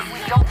 we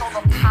don't know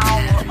the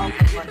power of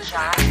the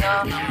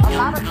vagina. A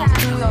lot of times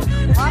we'll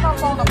run up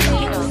on the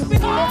penis and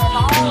there's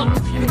all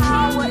this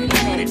power in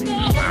it. The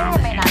man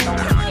may not know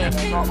what it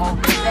is or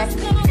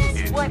exactly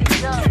what it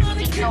does.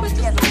 You know, it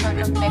has a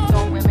certain effect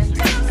on women's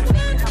taste.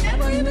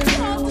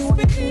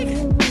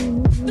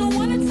 Don't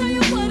wanna tell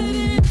you what it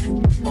is.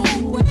 Oh,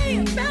 wait,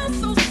 it felt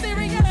so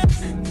serious.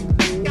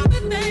 Got me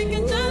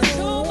thinking just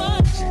too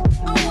much.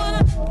 I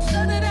wanna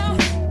shut it out.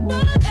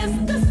 But it's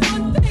this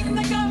one thing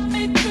that got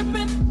me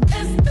tripping.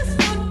 It's this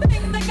one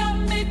thing that got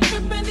me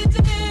tripping. It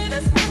did.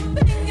 This one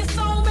thing your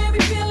soul made me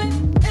feel it.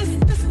 It's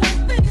this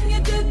one thing you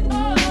did.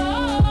 Oh,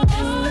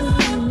 it's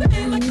this one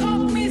thing that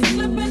caught me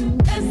slipping.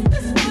 It's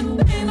this one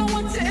thing I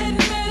want to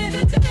admit it.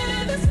 It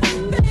did. This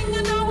one thing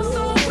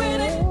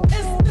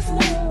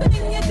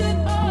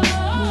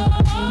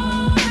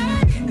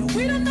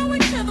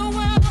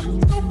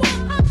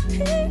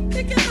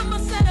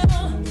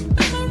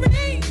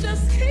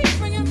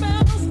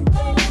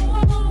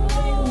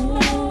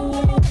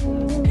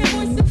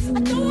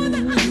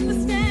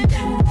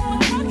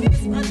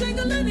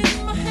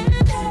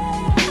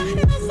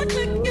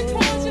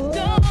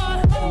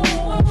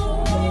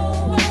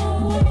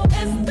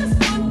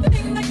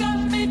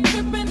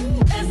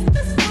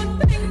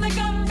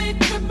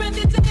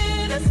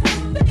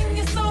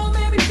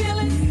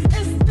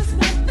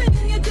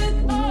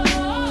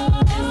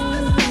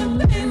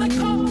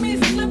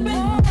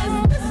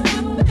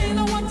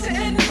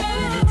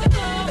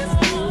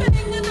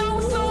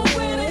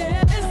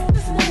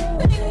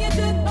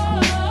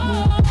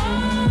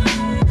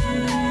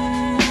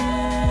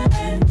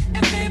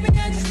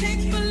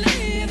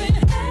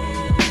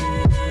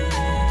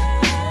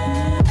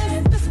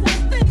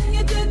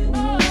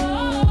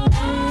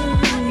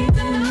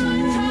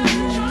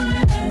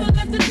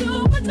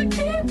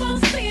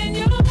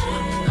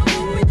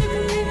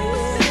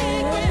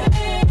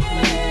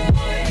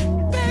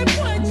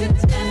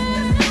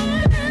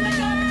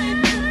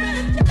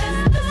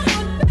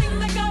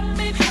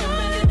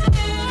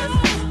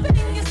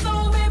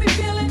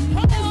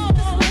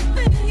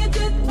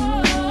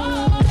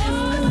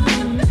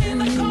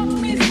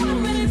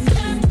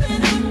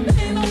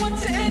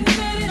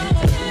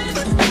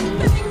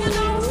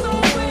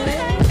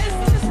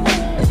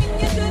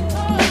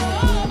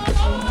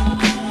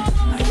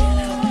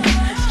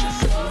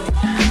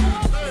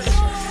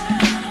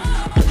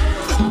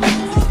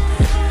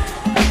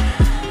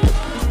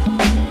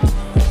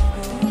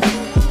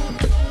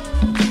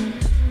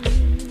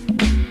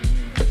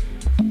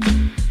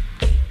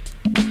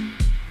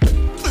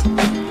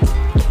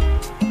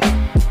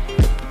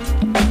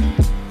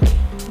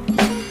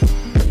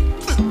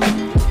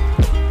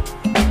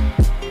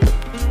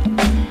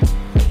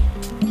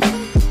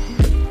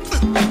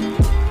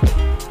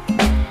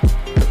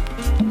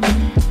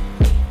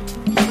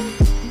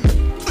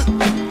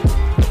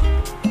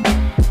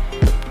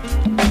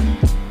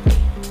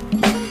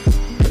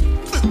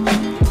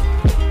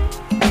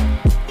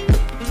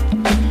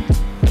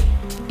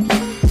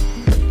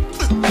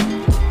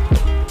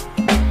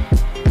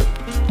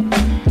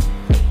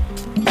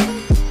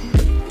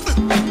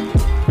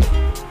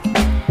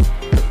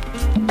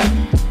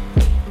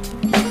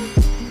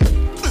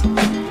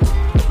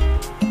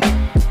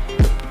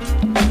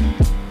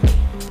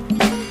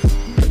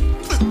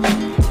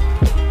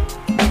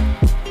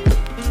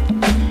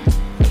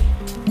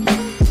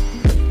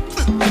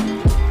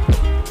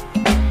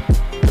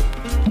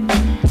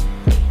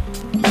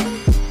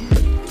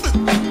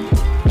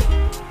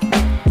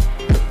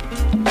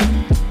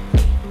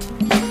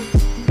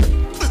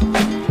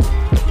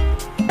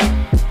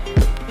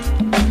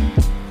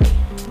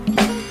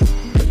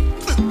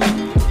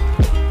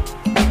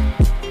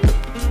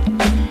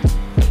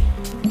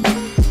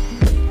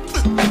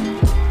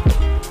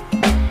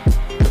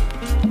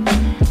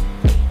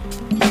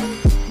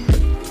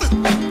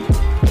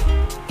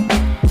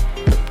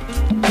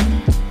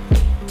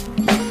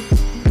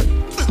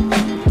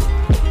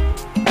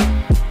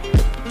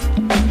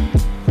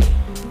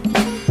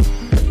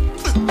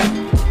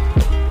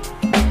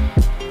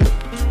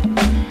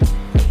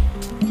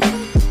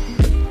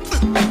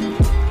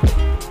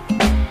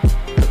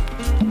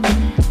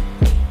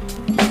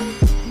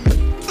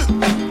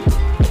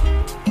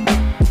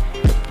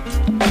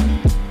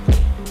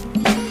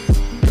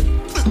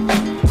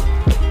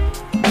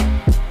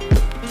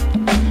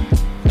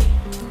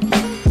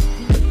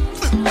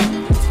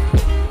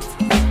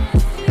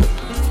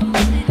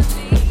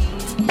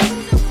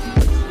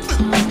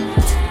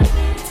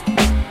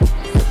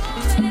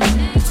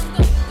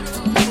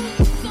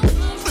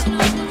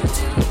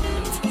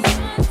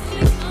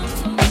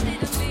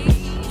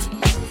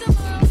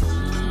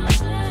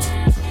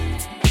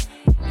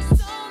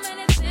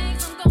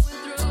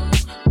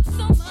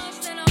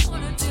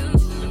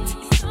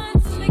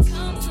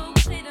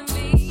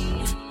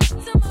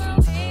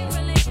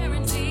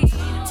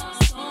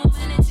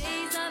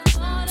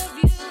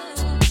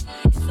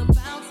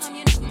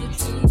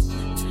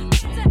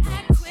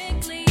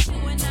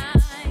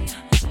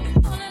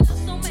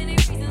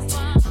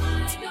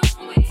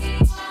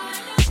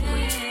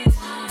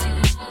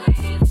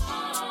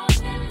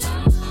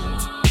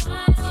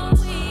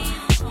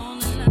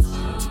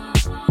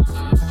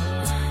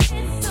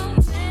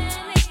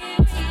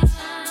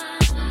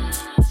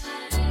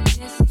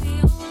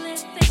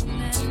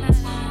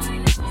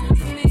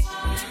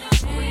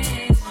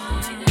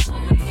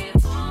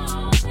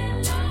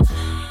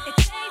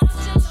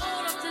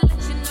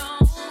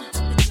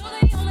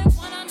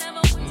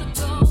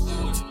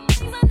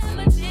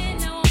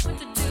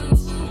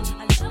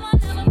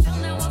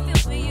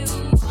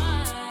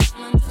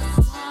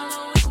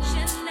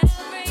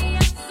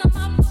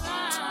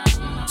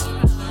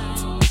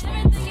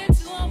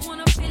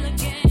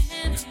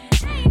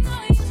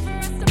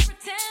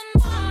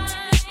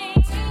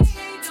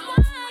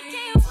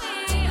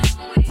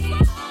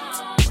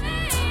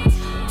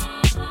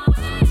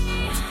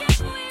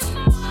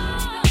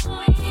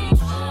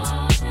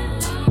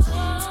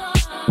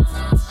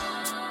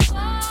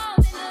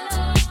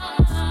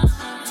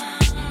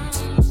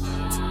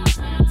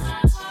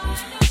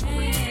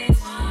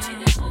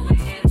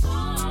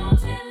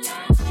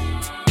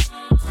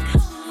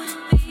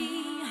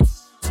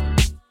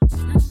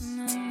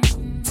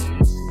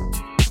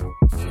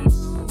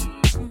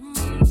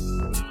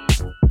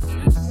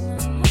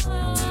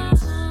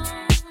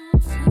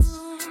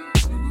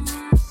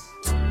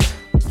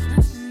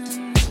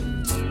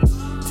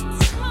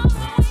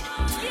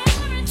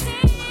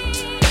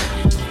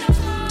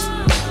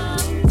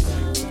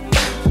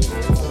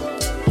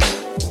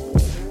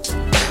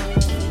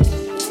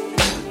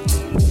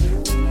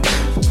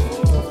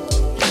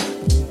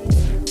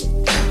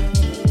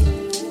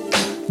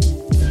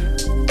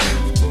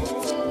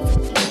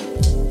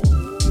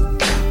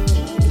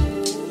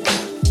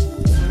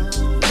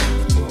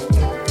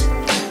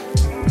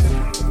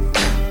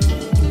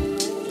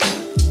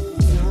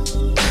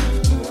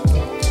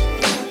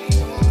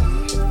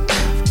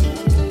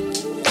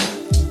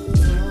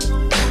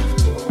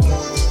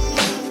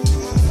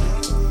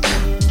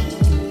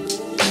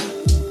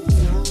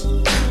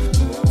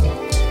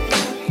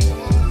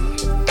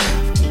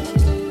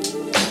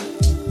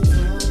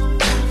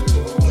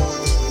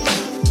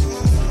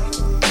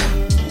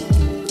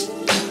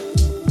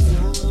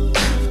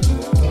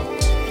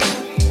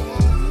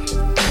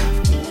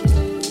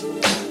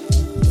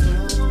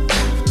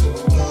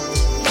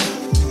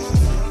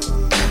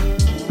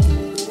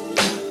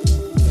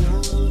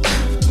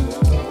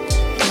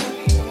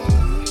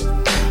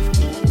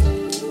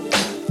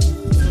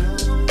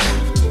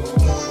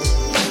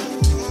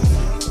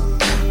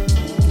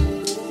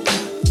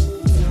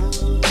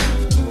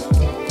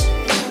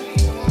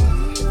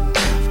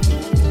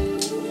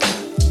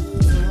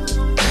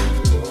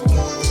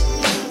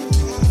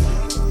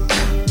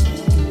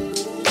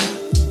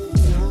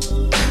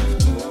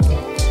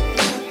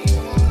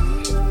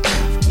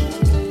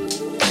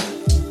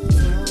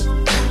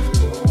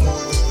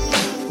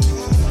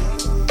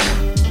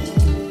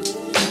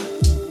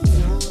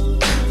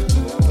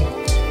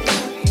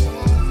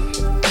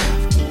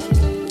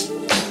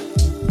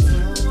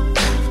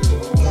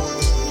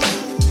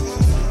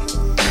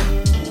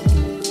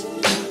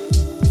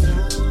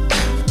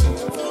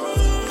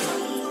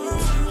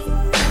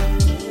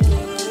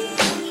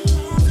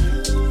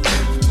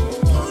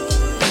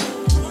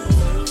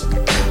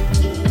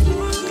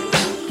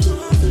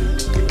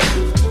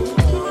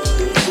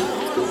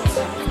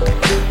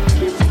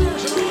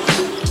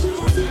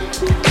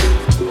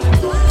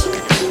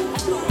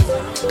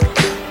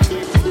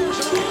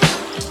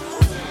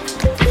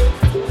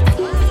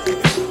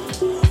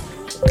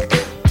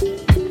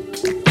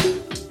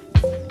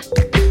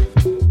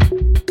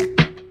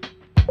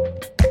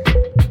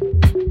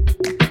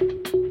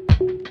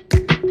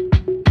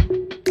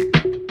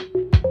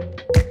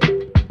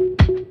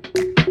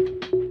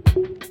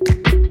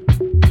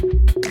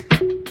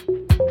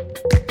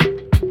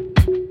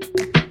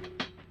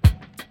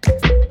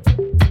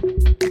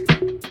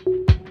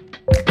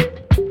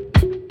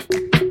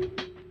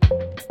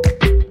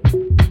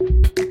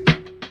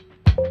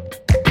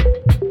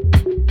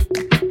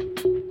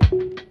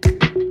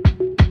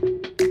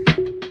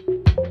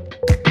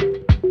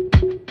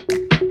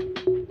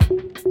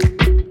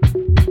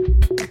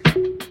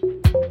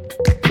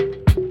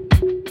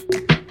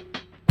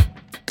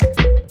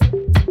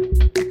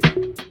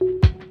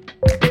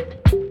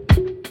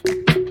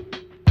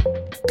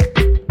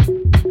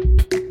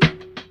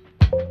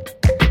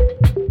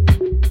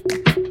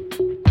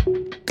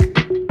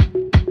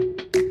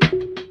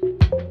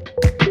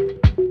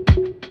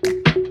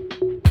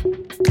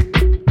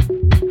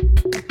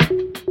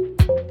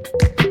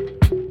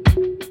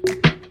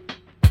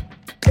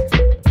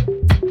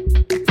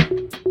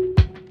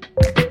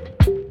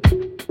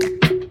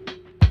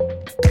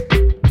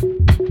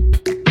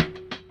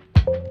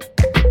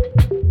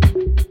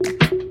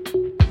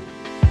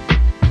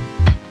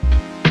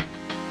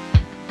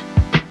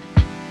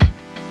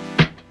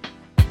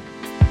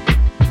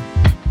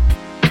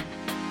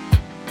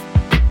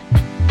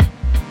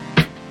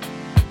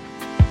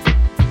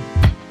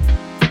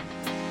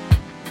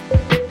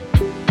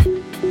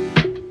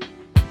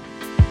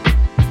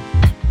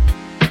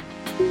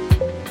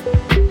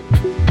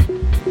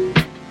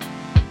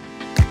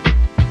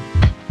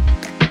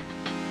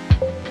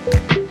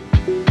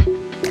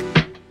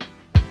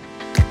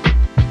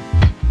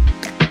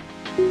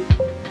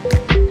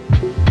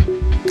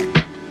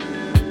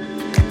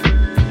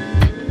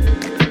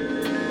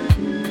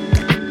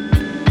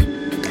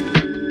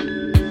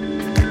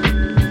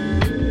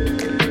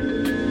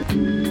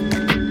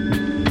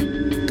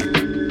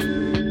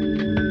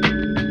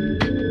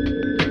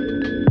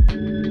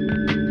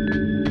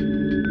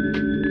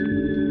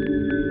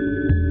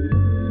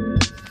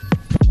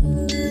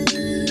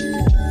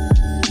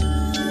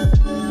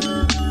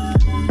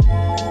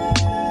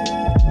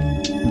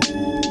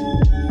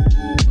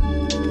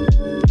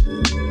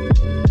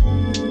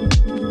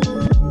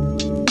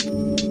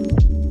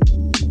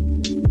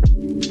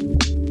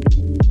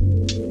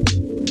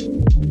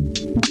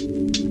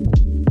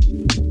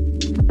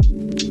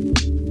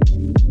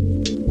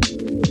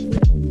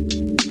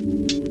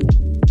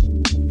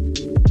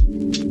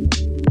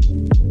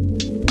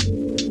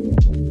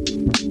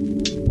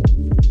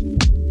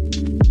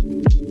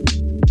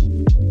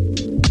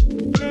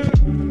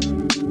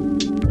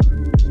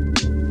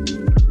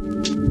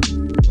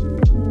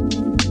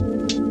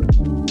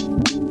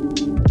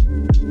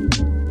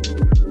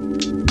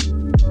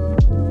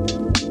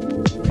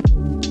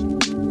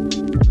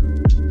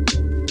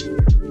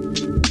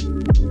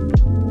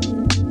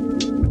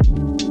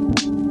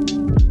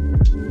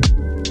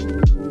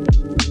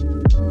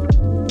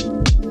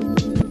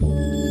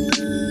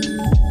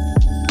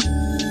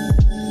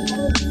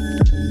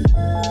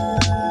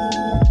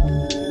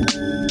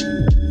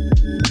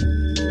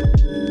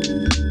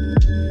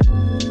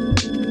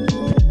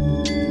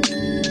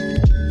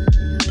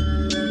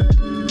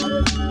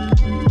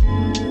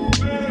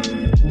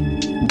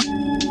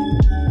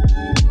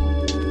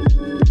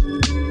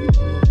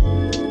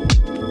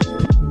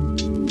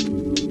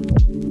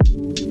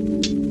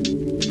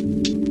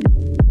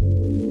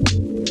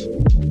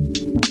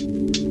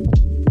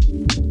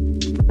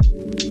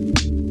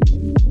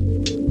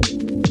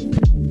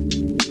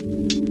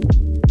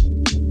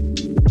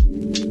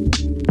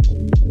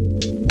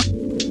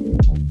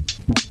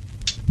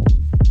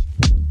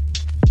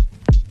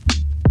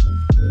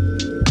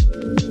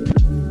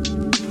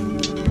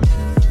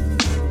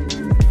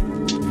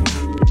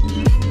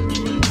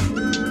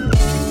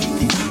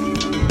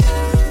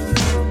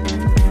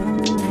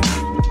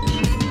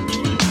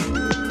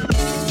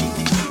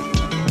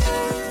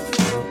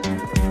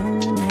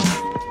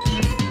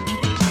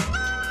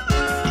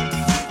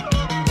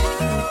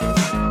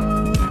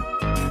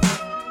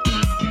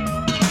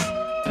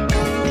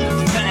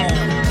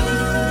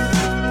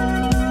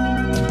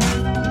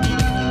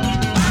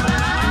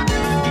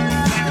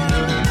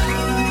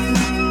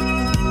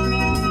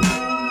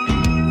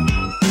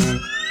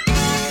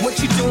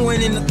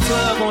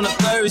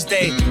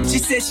Thursday. She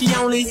said she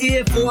only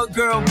here for a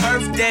girl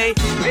birthday.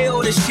 They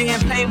order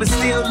champagne but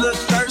still look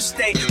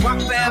thirsty. Rock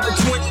forever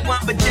 21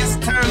 but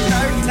just turned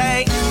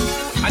 30.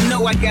 I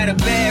know I got a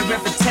bad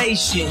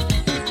reputation.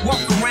 Walk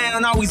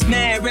around always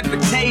mad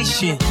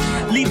reputation.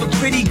 Leave a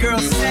pretty girl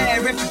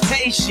sad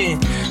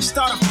reputation.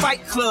 Start a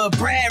fight club,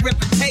 Brad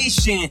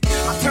reputation.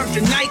 I turned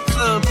the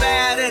nightclub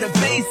bad at a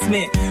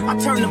basement. I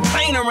turn the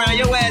plane around,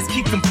 your ass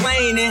keep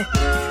complaining.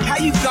 How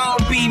you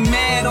gon' be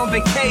mad on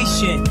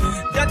vacation?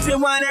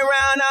 Dutton running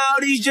around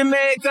all these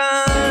Jamaicans.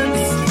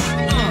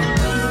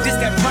 This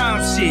that prom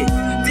shit.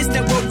 This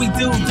that what we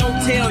do,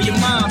 don't tell your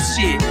mom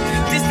shit.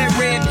 This that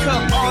red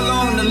cup all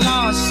on the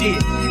lawn shit.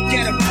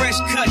 Get a fresh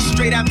cut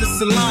straight out the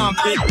salon,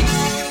 bitch.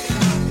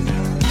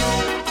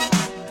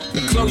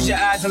 Close your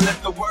eyes and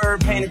let the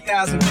word paint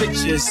 1,000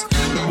 pictures.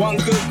 One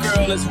good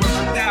girl is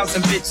worth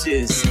 1,000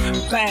 bitches.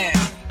 Bam.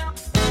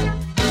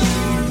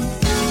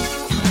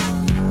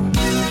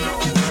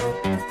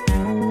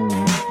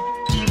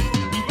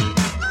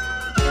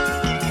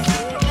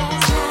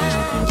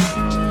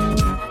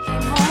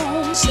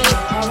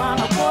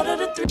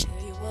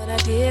 I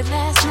did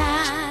last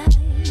night.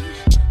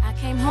 I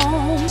came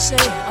home, say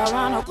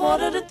around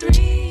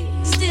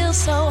 2:45. Still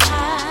so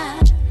high,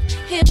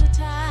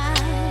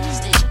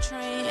 hypnotized in a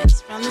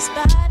trance from this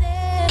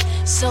body,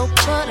 so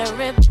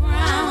buttery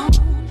brown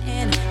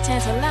and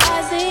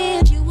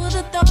tantalizing. You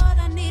would've thought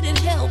I needed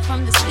help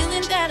from this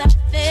feeling that I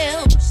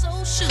felt. So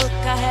shook,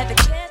 I had to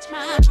catch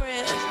my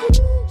breath.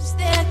 Oops,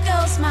 there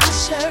goes my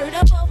shirt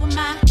up over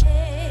my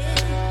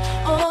head.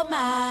 Oh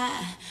my.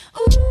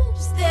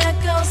 Oops, there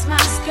goes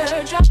my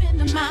skirt dropping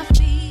to my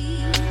feet.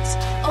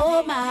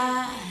 Oh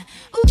my.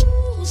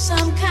 Ooh,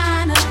 some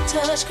kind of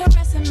touch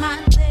caressing my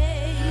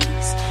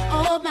legs.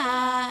 Oh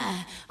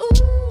my.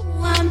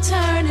 Ooh, I'm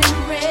turning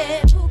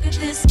red. Who could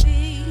this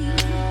be?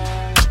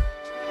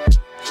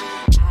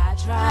 I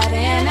tried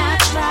and I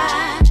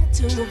tried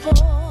to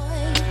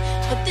avoid,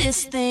 but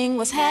this thing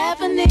was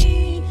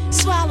happening.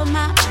 Swallow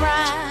my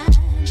pride,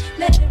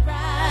 let it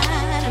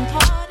ride and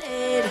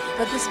parted.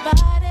 But this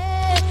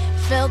body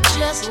felt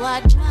just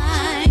like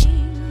mine.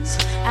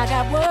 I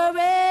got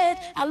worried.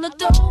 I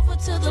looked over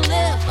to the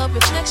left, a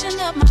reflection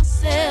of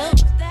myself.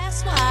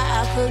 That's why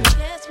I couldn't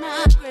catch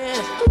my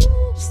breath.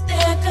 Oops,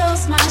 there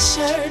goes my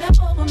shirt up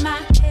over my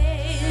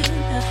head.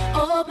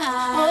 Oh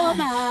my, oh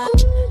my.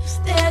 Oops,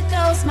 there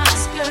goes my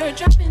skirt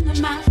dropping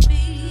to my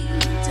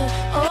feet.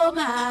 Oh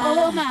my,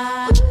 oh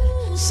my.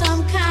 Ooh,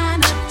 some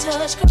kind of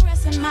touch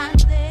caressing my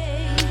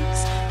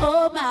legs.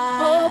 Oh my,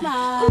 oh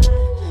my.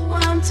 Ooh,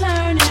 I'm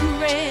turning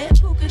red.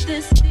 Who could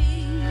this be?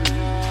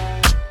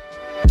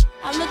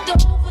 I looked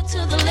over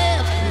to the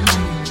left.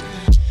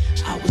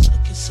 I was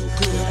looking so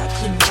good I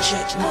couldn't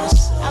reject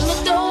myself. I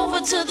looked over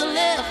to the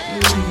left.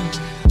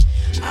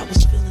 I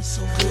was feeling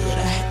so good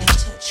I had to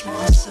touch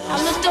myself. I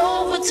looked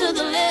over to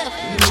the left.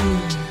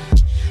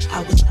 I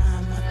was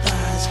eyeing my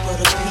thighs, but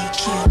a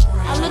pecan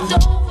brown. I looked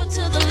over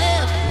to the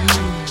left.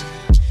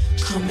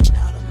 Coming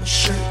out of my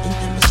shirt and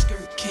then my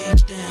skirt came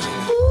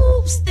down.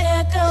 Oops,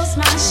 there goes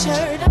my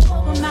shirt up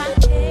over my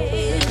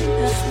head.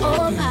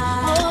 Oh my,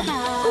 oh my.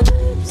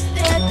 Oops,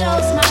 there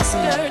goes my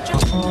skirt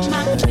dropping to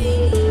my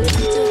feet.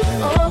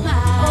 Oh my,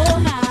 oh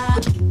my.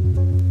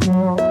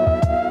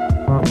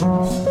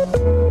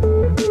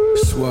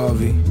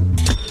 Suave.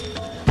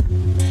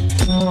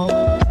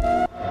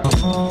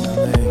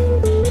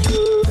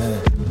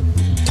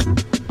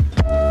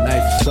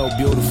 Life is so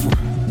beautiful,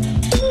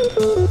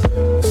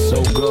 so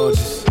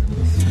gorgeous.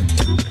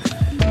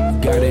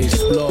 Gotta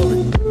explore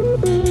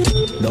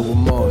it, no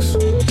remorse.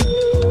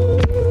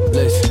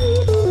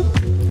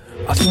 Listen,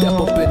 I step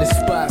up in the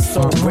spot,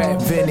 so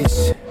rap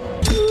vintage.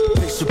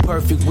 Picture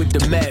perfect with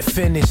the matte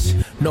finish.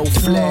 No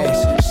flash,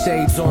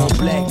 shades on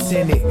black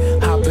tinted.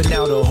 Hopping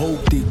out a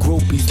hoopty,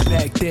 groupies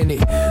packed in it.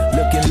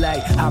 Looking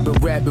like I've been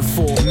rapping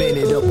for a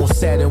minute. Up on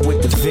Saturn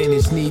with the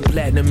vintage. Need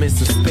platinum and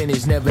some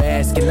spinach. Never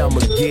asking,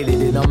 I'ma get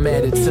it. And I'm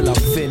at it till I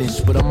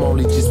finish. But I'm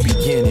only just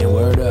beginning,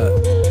 word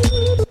up.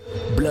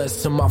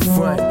 Bloods to my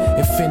front,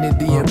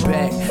 infinity and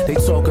back. They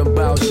talking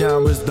about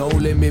genres, don't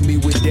limit me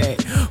with that.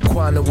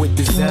 Quantum with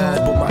design,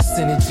 but my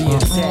synergy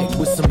intact.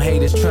 With some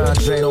haters trying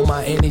to drain on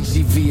my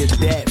energy via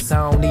daps.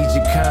 I don't need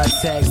your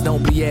contacts,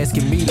 don't be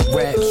asking me to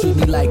rap. Treat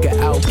me like an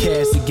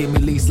outcast and give me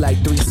at least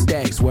like 3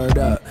 stacks, word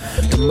up.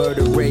 The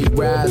murder rate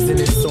rising,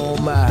 it's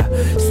on my.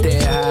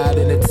 Staying high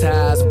in the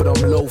ties, but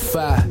I'm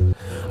low-fi.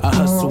 I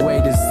hustle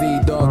A to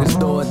Z, dog, it's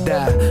do or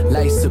die.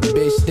 Life's a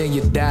bitch, then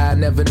you die,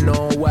 never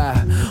know why.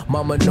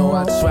 Mama know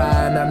I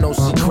try, and I know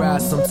she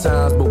cries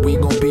sometimes, but we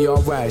gon' be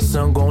alright,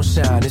 sun gon'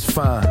 shine, it's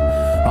fine.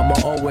 I'ma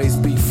always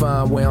be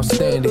fine where I'm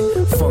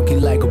standing. Funky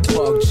like a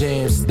park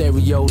jam,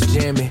 stereos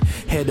jamming.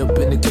 Head up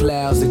in the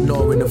clouds,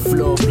 ignoring the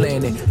floor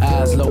planning.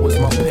 Eyes low as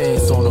my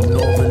pants on them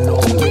northern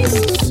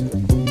North.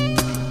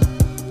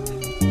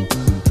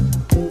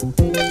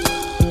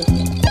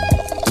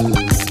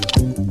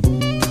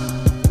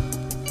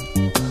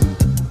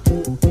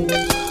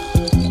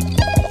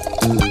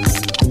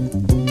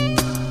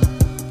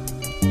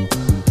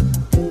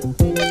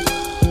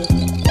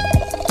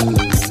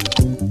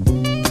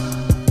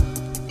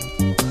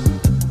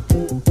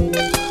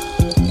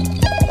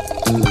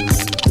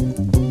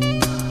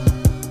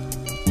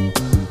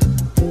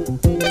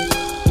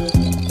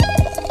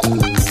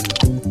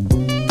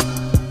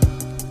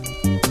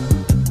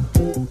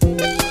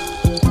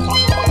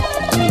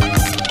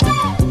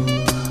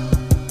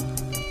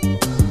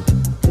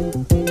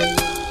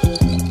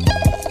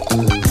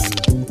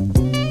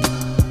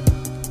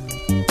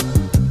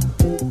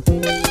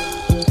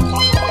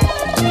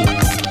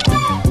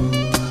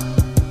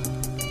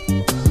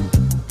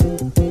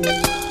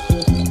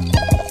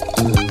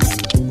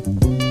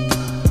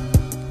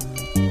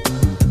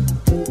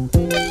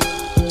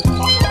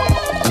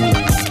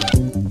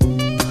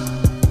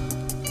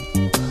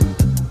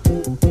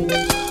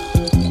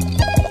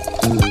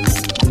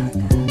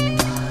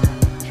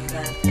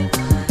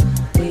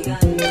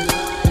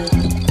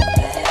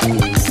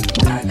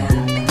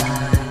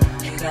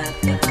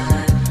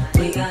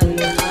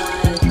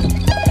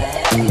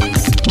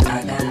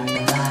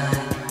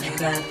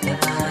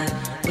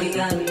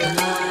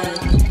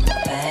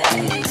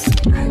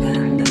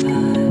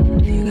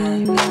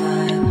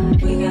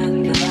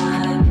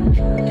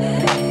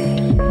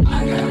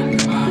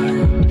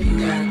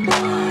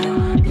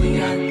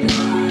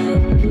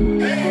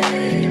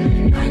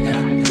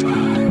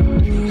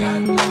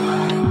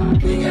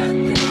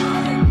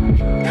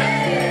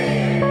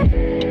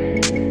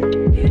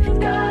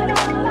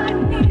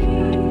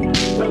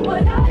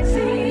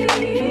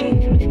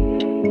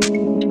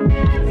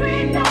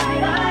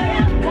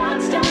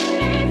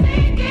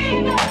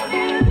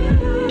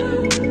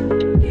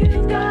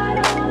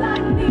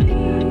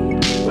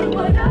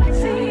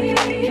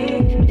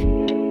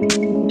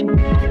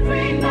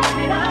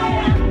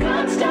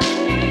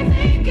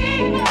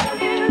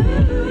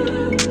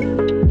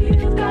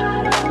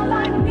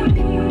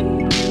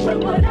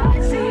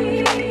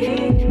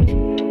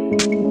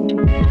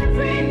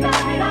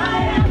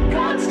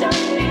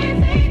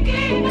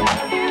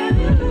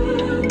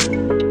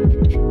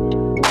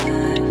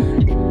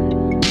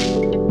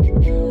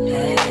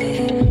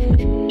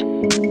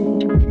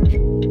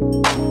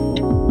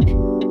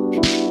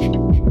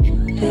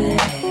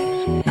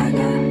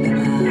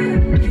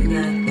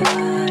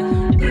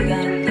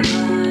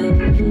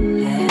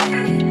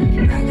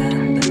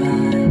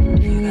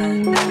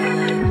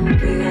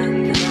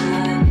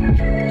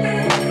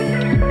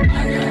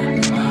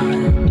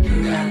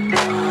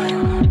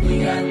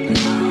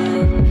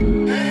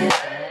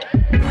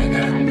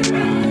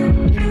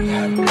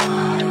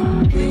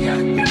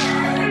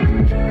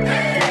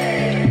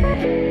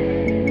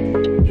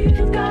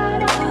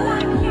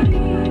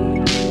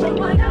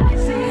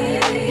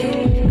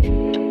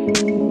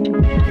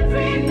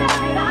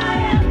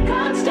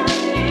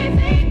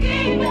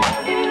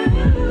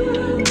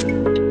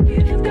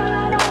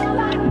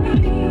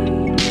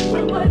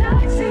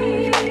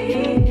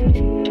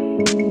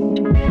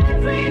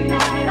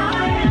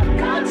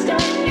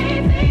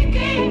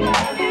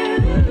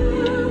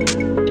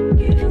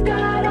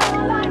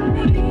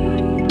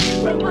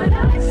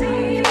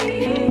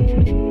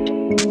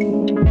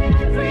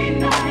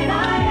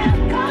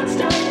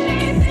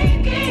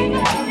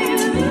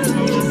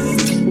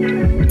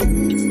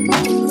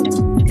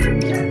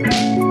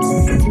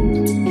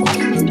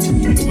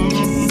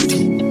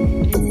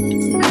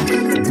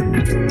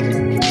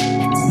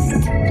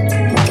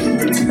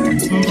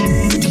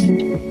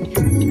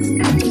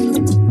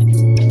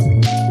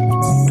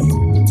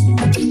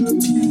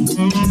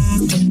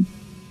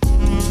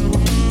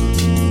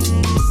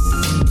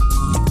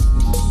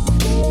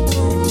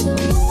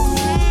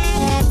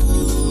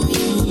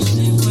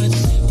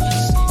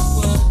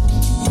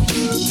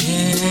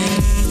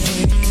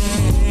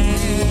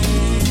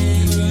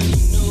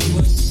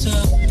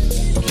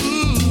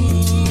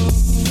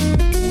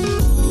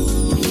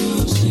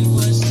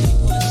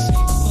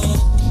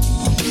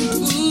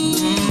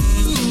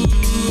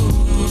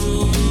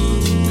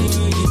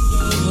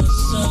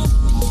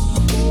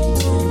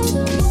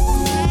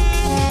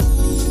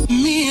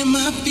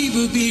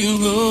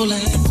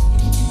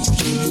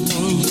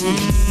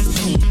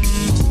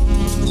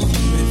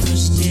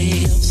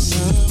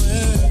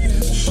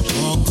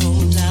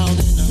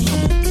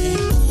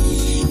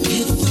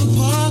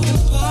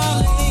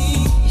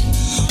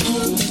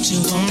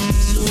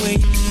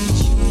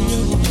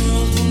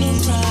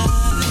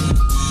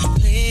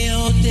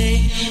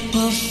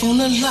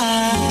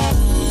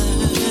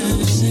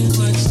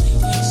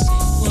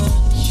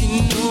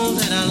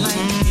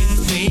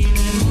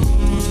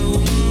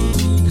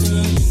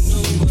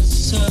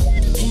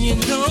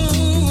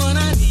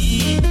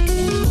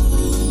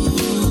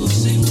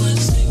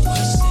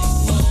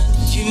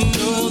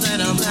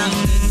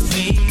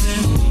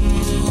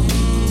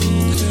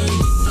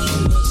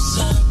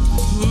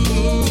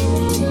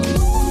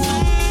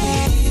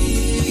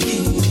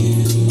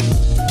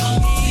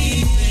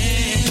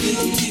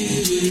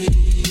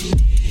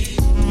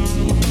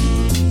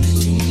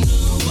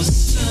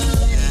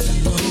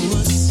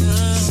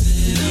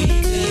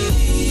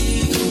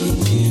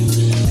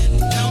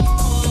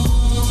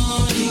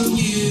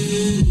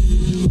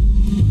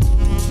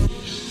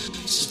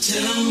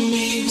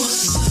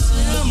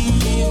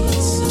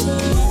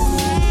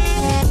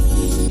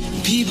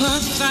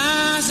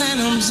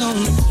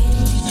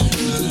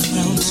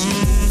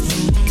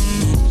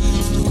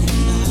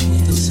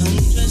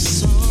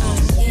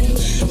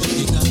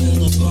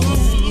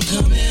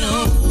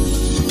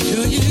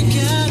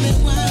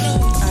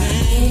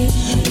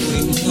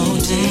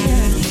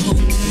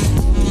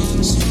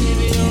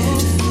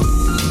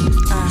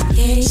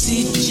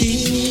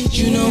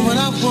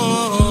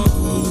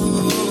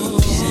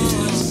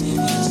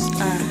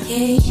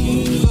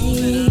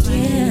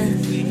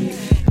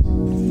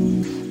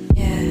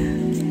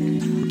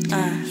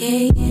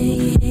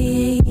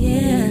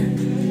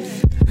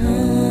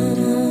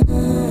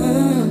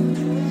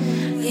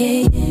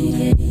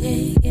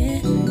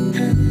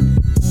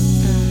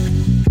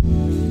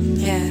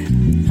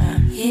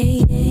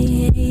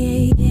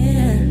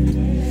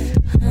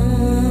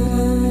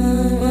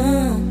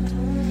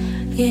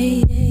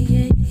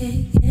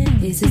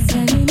 Is it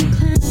 7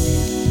 o'clock?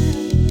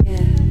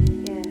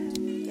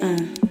 Yeah.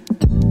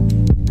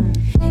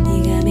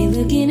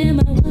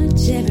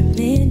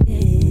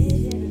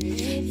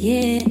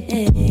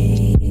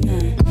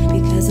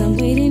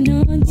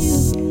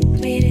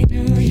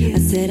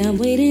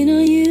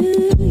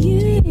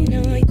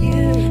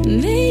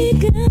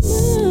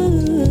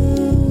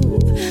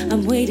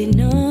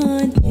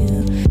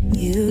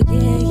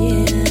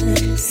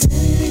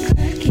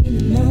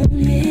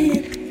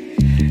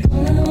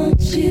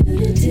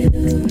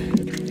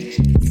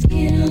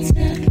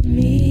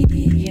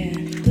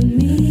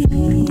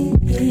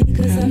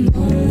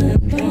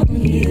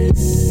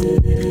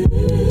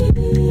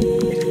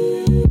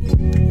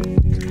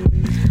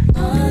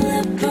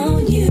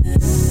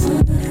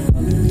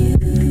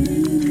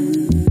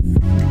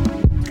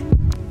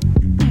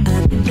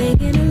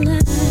 thinking a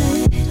lot,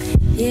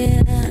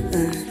 yeah.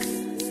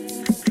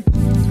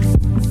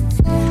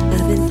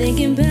 I've been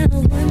thinking about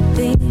one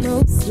thing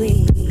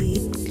mostly,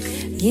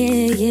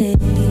 yeah.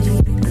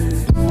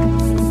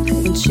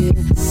 Want you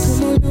to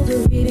come on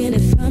over even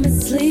if I'm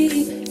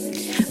asleep.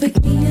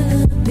 Wake me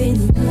up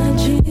in my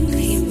dream.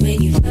 When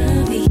you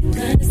find me, you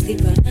find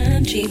asleep while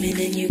I'm dreaming,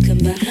 and you come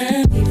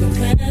behind me,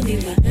 remind me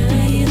why I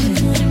am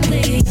the one to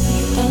play.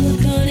 All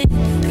up on it,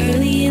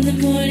 early in the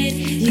morning.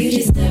 You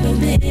disturb a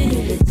man,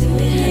 but do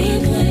it how you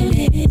want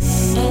it.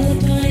 All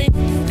up on it,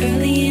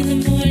 early in the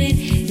morning.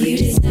 You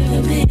disturb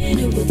a man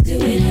who will do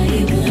it how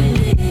you want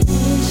it.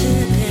 Want you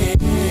now,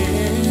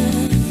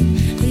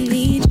 I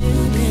need you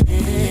now.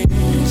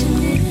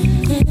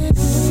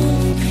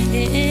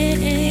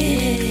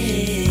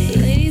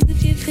 Ladies, if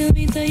you feel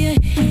me, throw your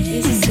hands.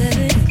 Is it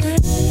 7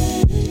 o'clock?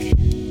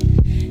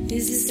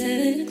 Is it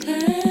 7 o'clock?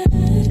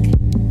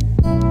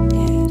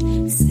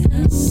 Yeah, say I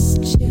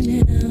want you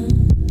now.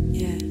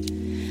 Yeah,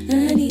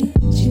 I need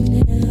you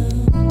now.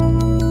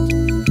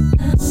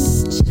 I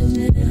want you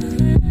now.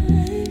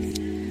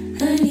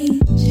 I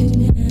need you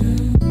now.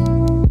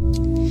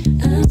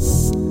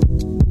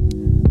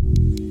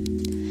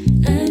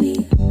 I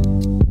need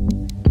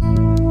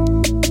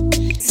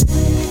 7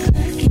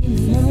 o'clock in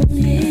the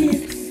morning.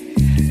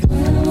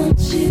 All I want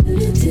you to do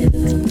is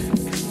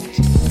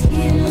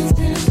get on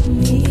time for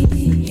me,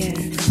 yeah,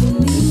 for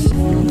me,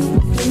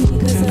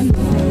 because I'm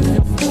all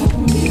up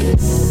on you.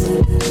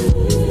 All up on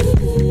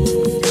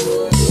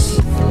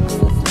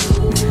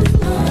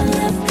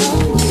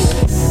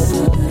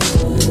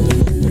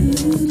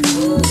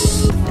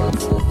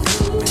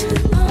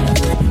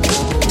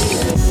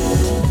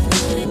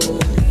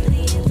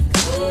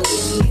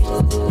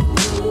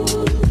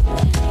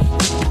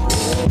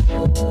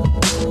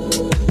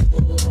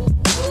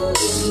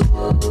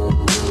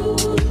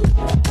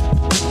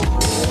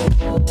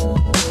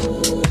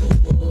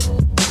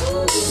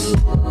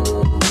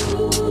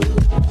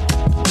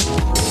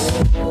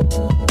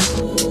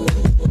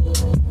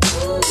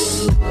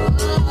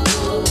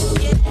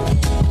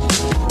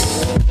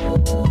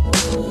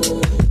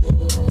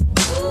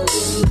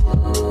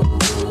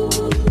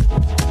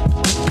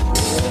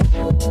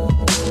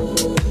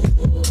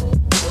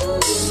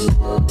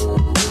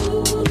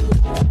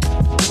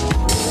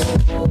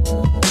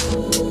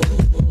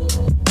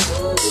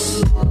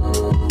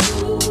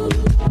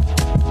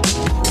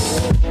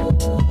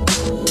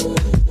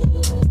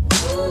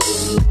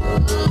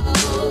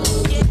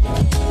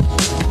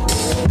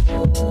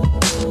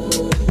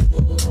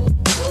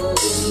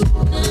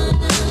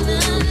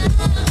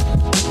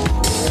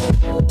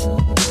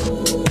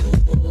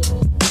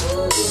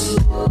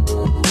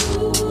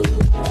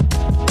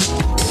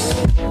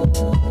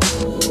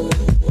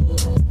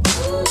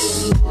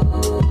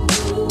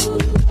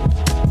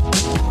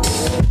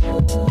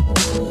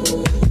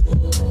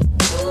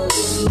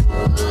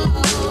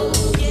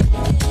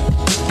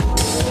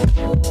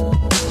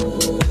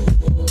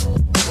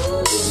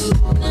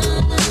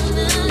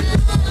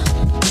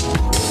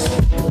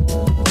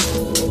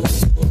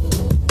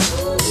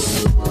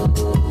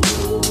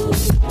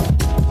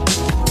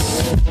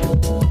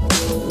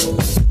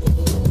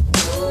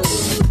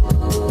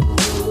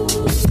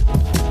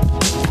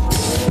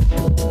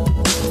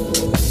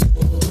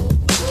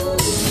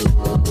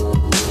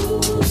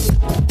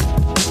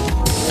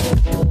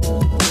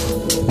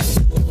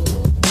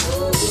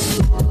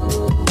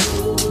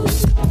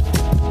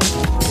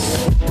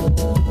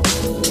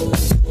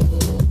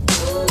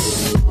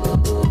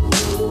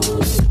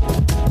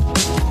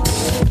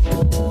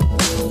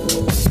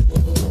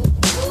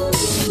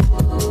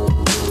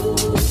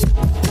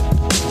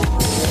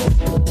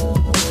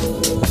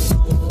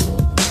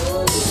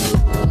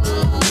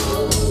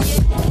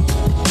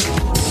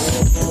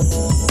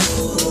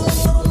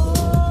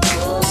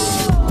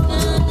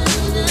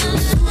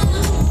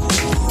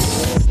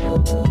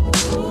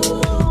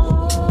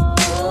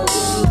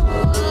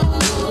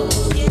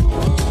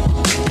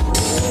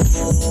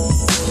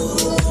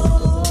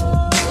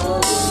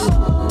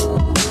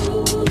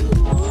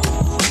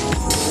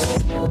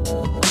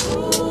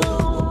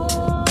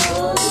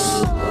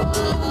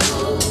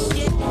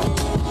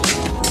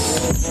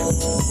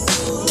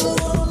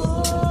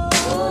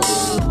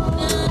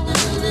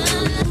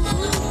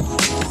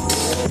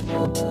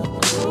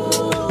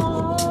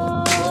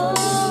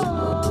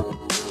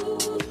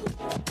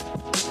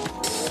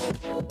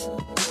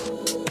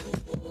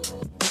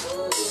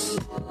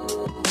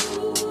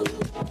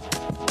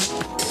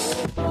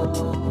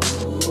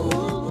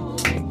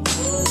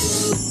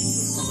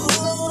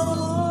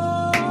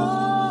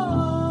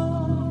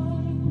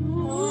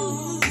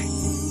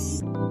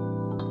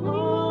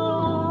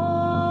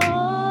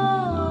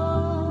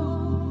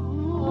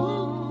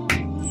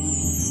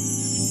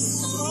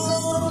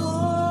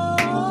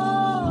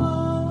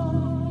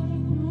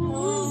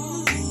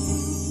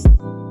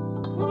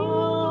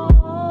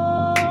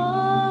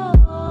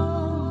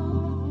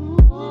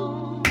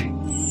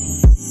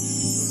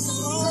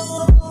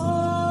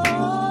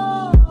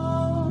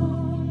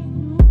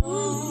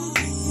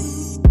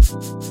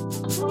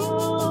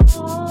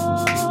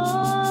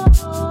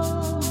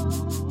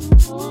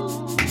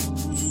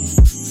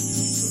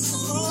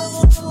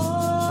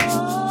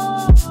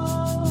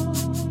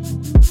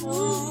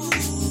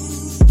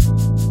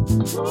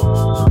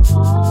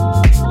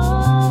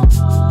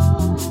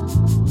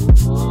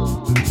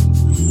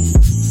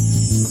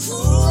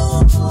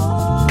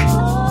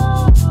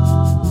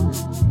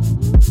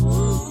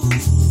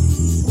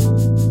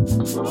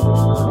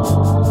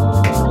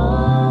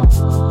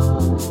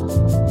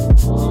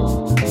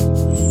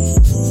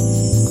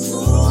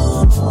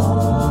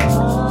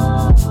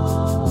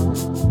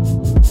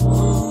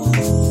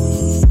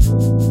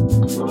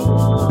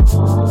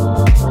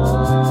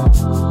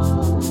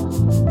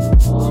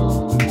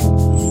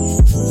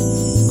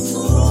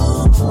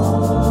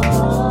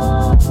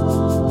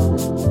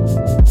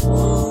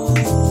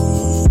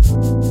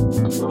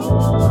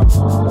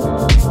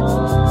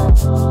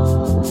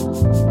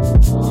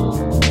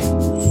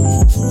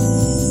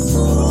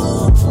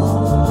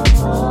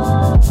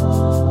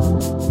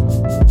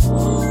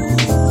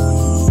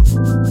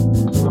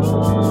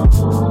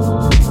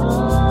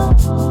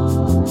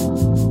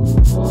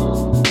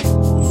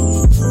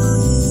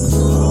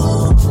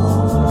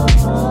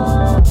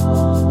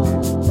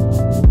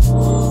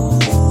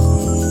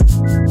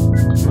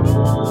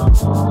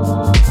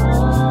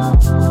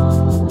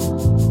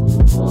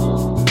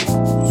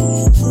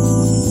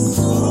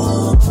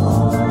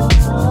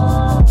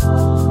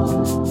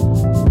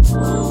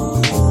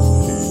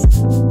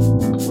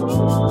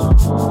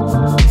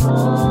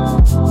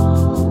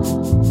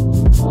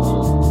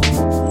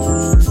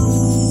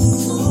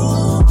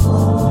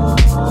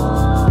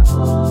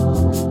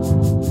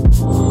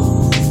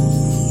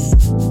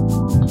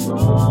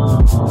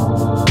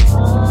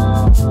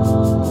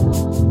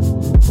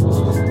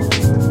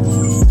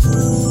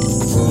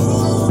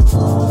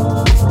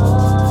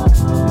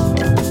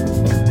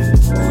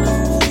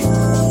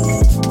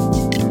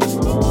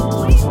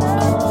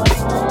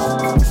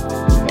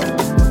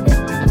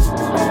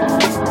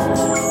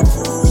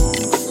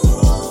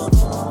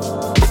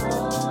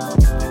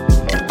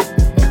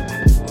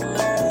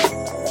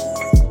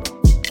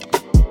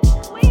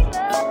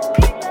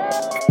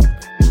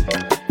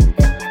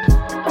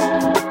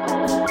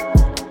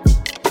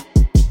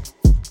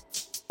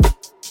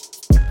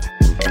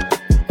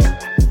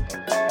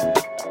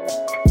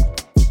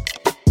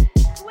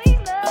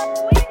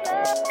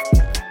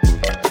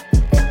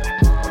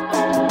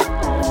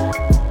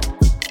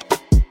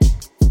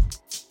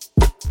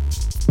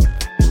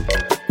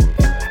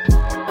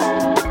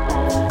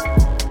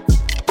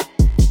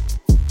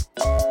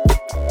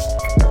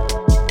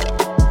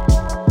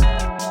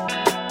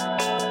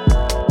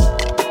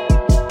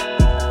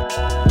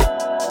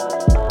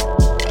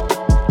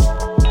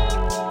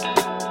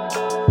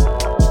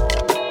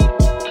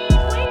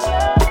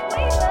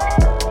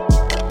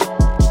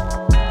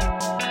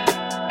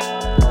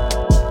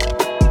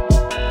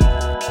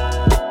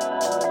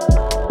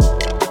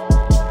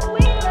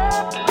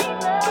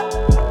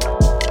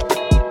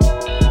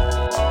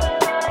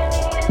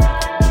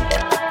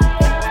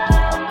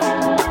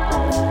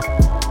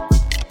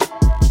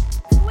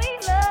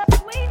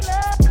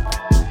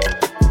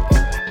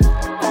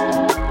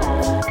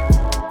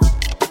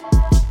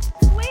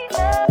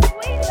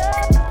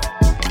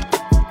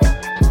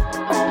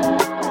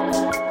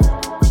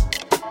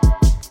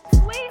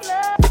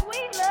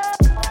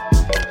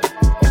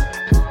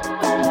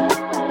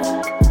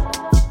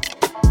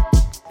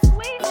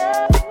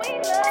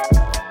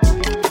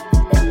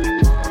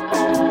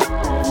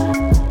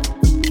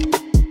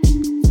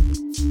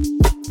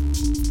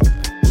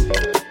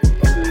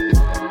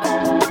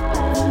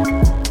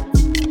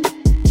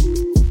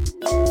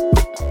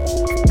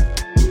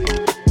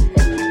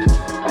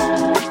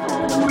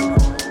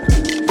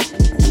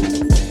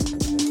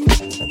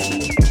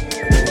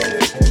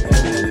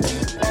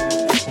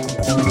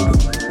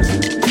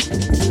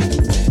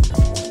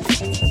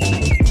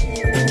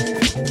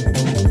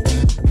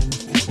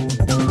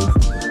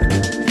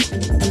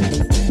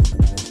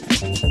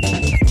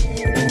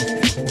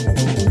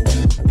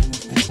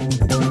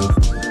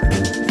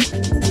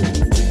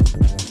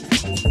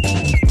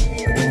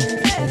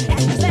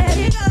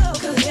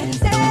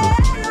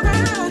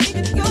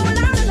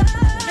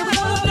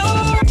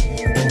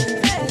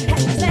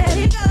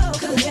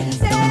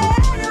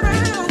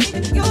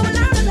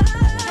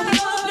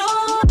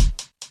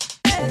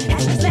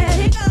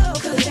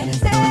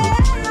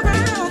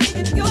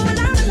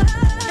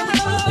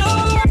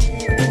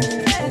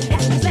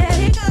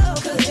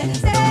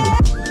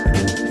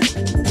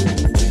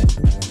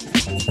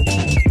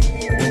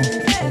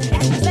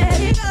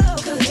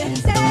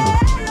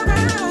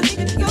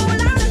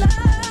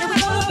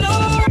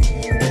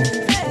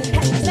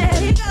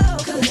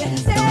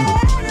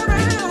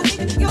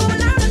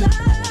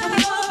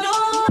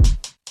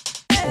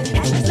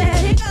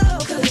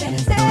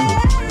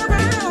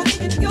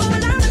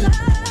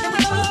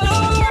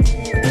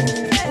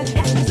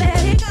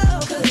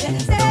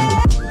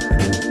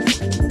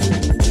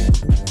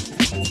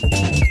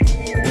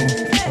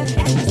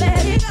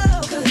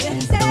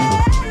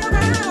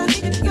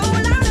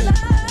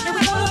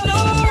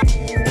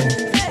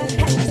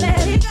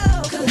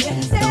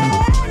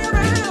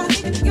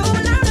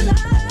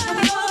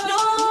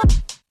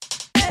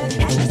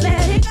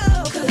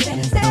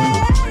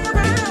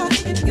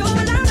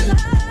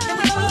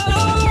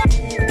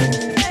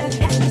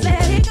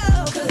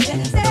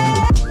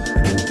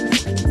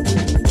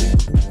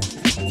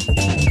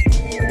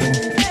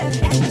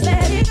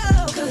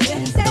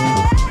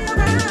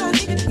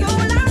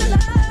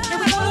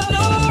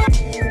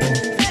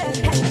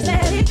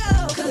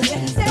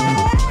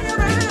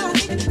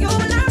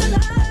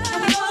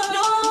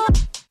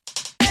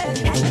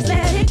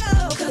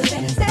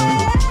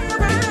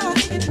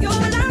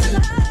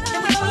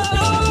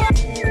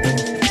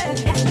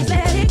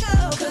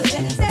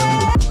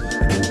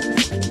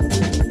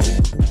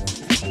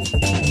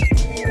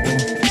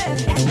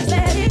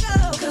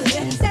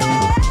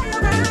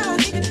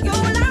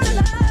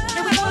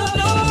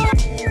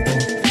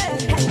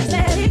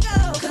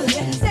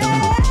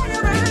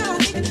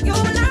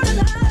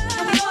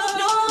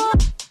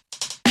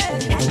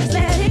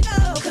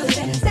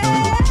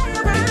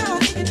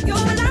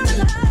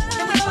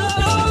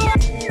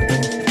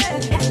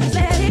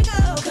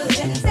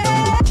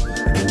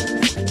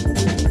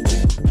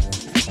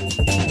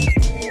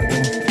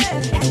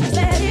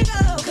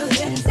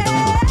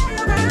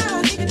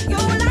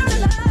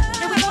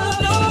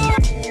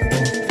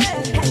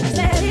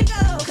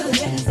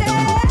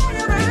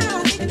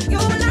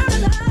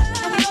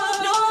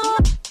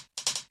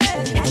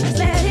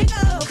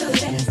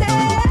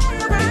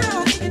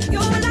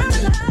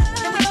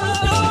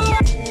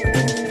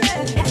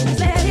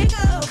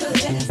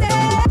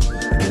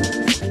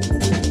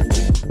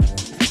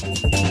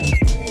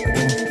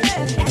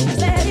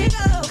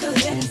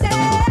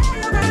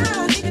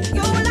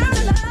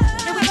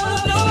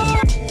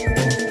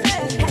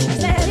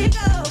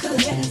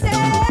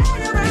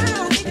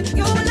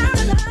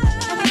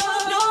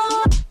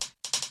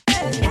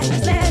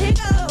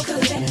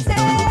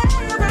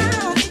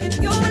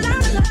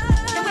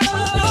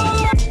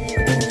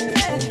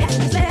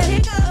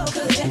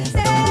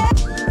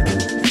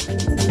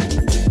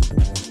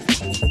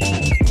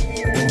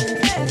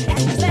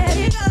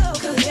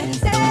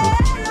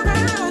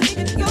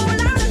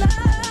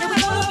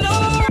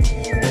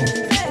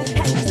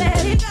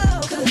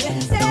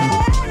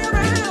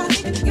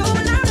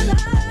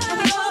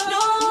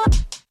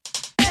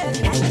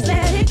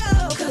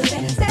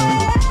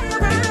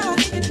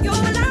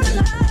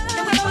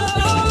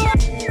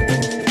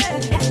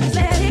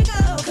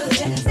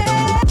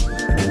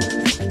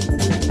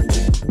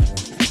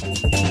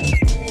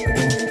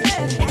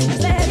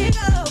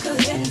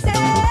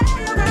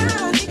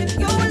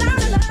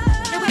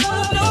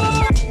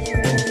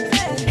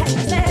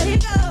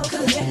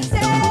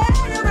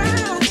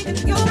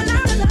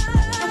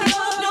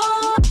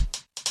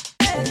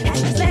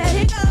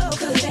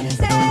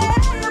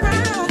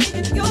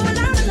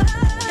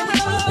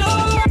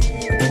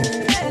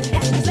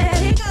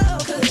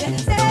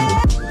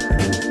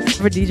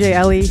for DJ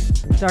Ellie,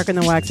 Dark in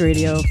the Wax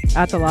Radio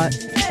at the lot.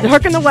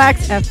 Dark in the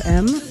Wax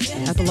FM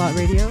at the lot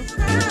radio.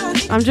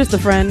 I'm just a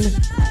friend.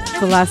 It's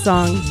the last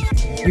song.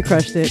 You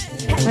crushed it.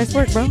 Nice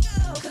work, bro.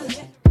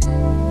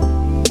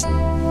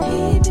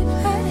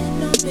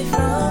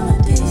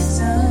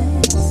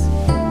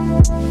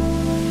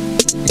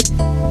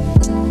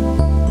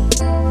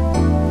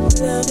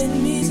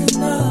 Loving me's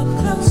an up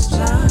close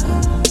job.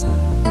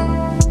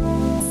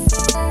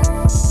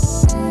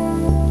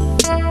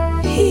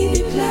 He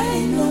be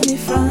playing on me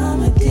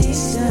from a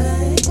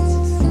distance.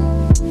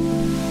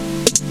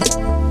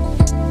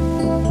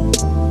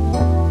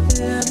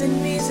 Loving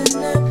me's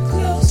an up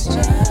close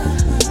job.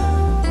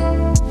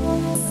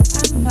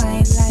 I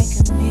might like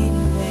him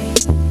anyway.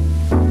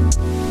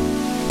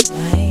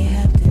 Might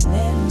have to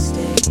let him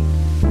stay.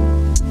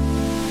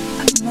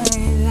 I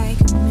might like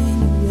him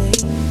anyway.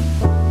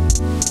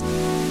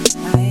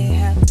 I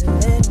have to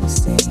let him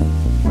stay.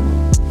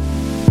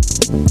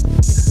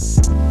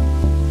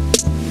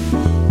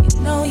 You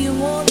know you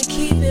wanna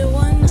keep it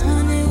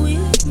 100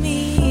 with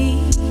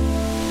me.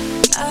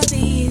 I'll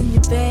be in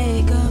your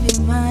bag of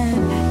your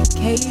mind like a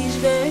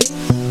cage bird.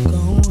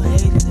 Go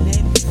ahead and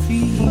let me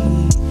free.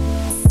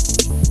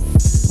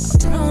 I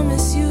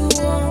promise you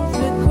won't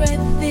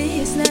regret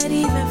this, not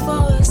even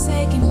for a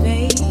second,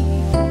 babe.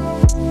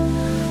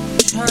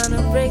 Trying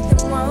to break the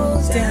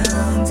walls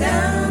down,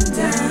 down,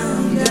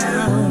 down,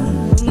 down.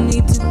 No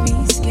need to be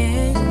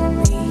scared of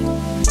me.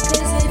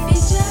 'Cause if you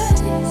just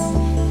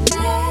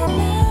let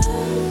love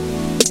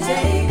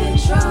take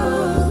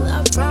control, I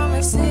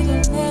promise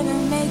it'll never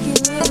make you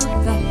look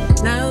like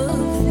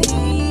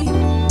lovely.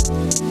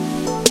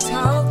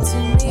 Talk to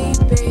me,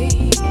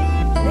 babe.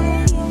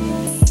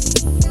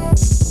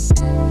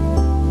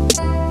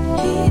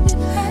 Keep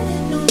it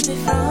hiding on me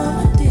from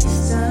a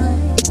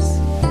distance.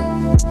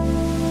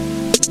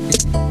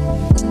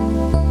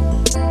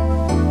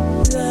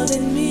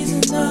 Loving me's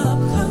an up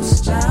close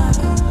job.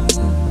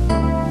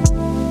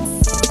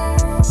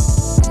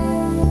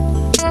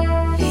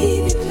 He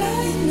be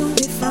playing on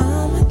me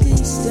from a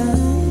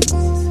distance.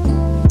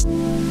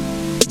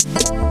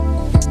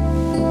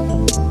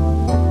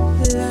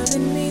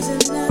 Loving me's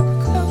an up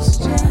close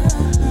job.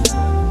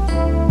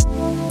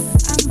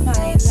 I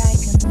might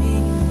like him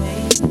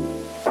anyway.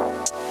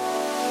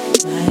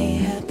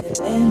 Might have to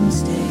let him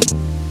stay.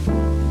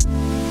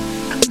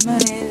 I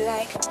might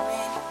like him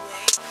anyway.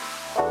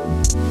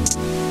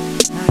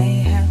 I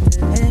have to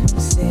let him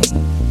stay.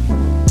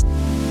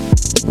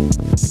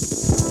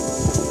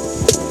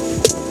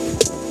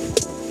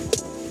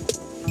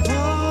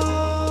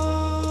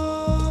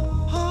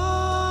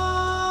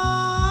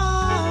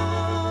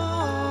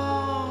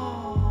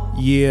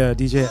 Yeah,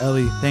 DJ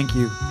Ellie, thank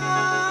you.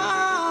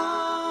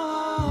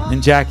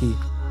 And Jackie.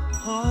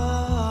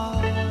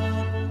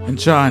 And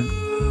Sean.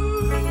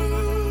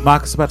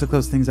 Mark's about to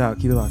close things out.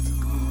 Keep it locked.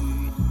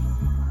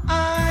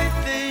 I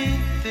think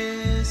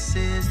this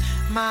is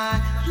my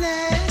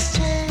last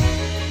chance.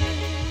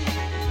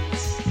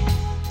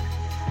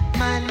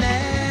 My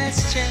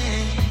last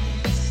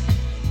chance.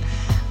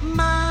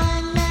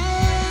 My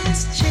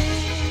last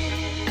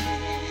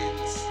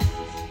chance.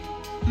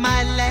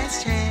 My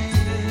last chance.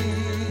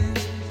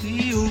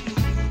 You.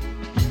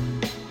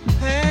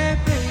 Hey,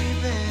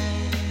 baby.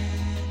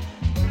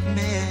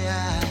 May I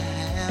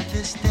have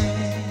this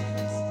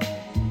dance?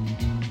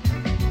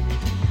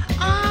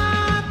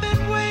 I've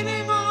been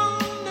waiting all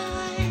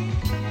night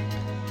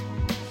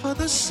for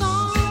the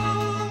song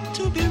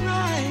to be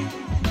right.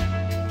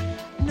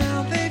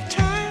 Now they've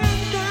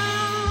turned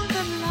down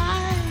the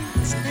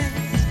lights.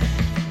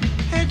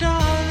 Hey,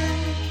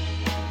 darling,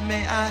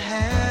 may I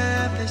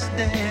have this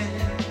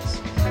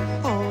dance?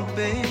 Oh,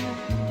 babe.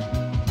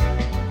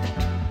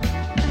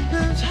 And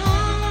that's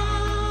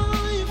how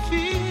you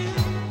feel.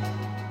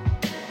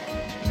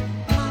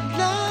 My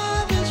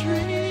love is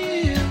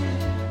real.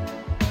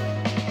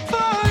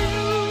 For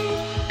you,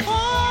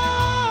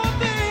 oh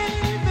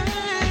baby,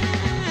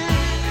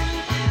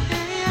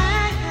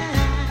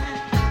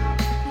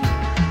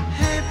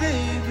 hey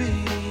baby,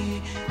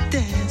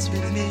 dance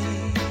with me,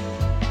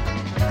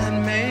 and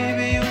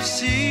maybe you'll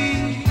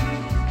see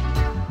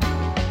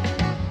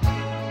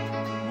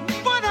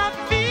what I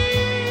feel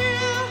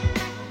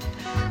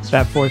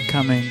That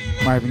forthcoming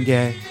Marvin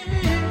Gaye.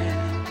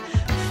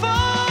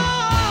 for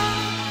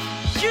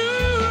you.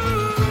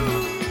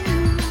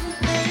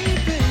 Hey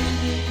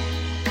baby,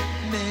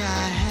 may I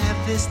have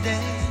this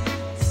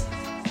dance?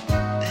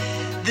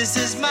 This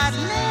is my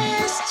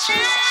last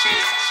chance.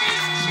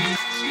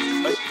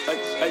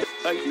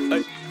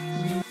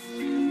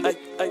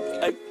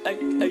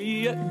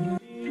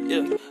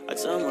 Yeah, I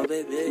tell my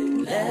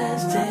baby,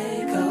 let's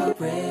take a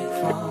break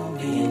from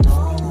being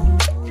home.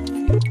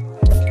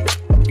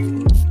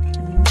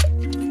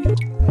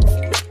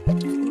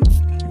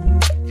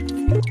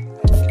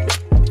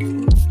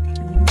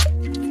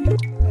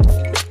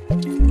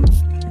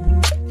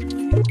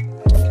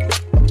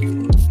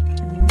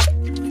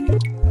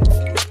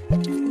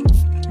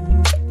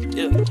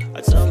 Yeah,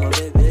 I tell my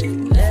baby,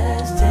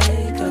 let's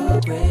take a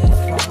break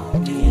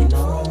from being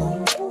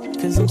home.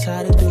 'Cause I'm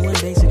tired of doing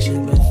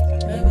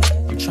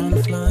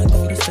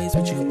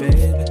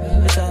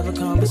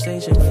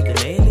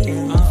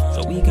aliens.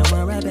 So we can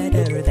run right back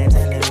to Earth and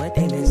tell them what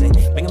they missing.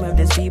 Bring them up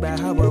to speed by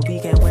how well we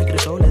can went through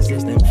the solar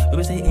system. We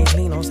was hitting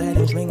clean on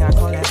Saturn's ring, I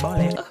call that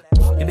ballin'.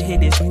 If it hit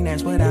this ring,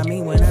 that's what I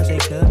mean when I say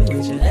clubbing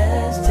with you.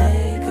 Let's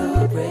take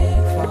a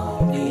break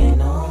from being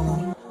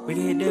normal. We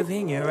can hit the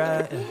vineyard,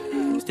 right?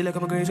 Still a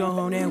couple grades on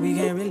home, and we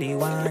can't really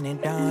wine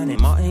and dine.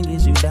 And Martin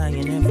gets you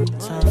dying every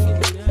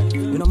time.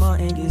 We know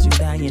Martin gets you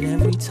dying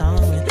every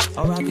time. And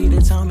R.I.P.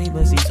 to Tommy,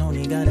 but see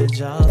Tony got a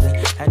job.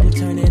 And had to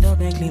turn it up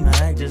and clean my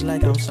act just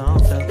like I'm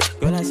Seinfeld.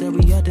 Girl, I said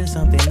we up to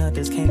something,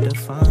 others can't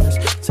define us.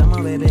 Tell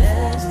my baby,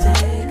 let's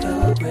take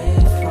a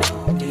break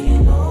from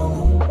being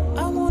normal.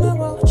 I wanna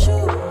roll with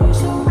you.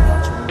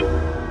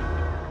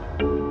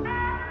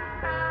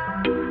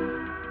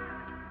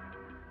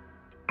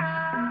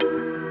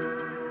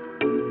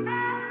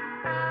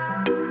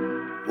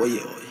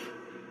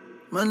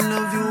 Man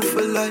love you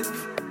for life.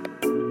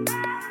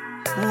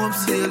 Hope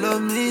say you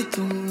love me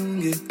too,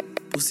 yeah.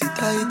 Pussy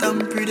tight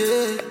and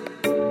pretty.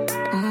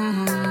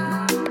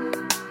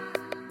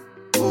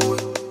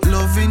 Oh,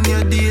 loving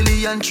you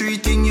daily and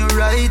treating you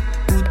right.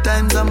 Good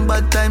times and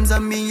bad times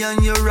and me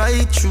and you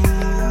right true,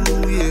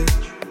 yeah.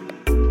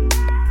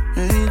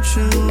 Ain't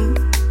true.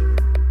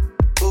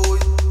 Oh,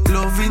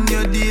 loving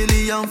you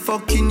daily and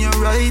fucking you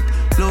right.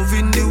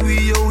 Loving the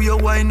way you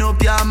wind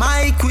up, you're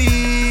my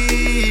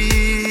queen.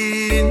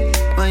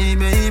 My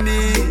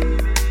baby.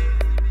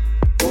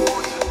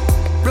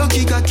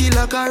 Rocky cocky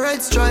like a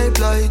red stripe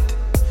light.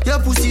 Your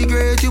pussy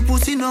great, your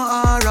pussy not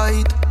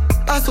alright.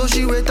 I saw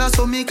she wet, I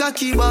saw me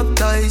cocky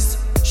baptized.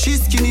 She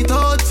skin it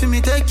out for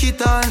me, take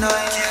it all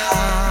night,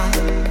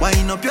 yeah.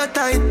 Wind up your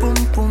tight pum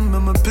pum,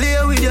 I'ma play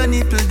with your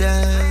nipple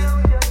there.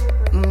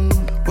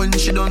 When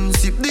she done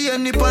sip the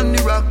honey on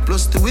the rock,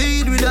 plus the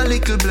weed with a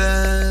little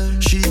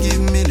blend. She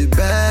give me the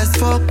best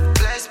fuck.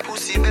 Best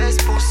pussy, best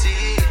pussy.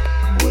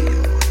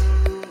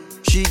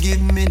 She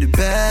give me the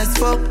best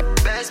fuck.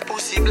 Best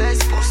pussy,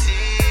 best pussy.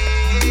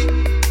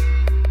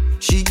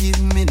 She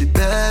give me the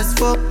best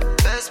fuck.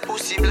 Best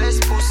pussy,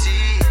 best pussy.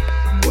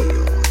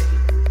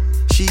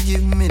 She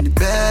give me the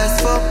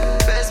best fuck.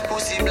 Best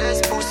pussy,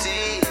 best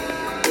pussy.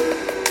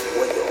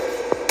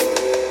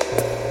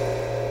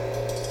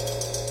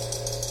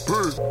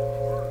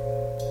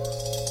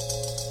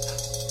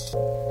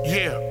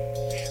 Yeah.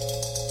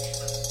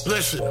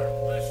 Listen.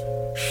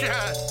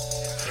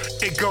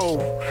 It go,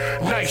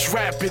 nice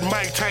rapping,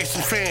 Mike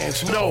Tyson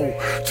fans. No,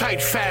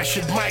 tight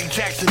fashion, Mike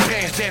Jackson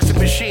pants, dancing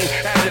machine,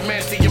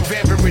 adamantium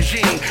vampire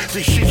regime.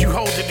 The shit you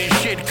hold in this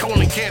shit,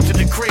 colon cancer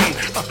the cream.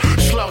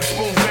 Slugs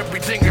move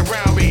everything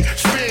around me,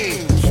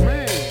 spin.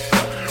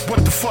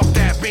 What the fuck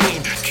that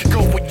mean? Can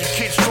go with your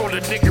kids, throw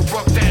the nigga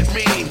rock that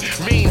mean.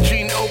 Mean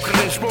Gene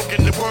Oakland,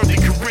 smoking the worthy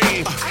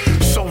Kareem.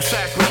 So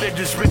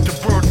sacrilegious with the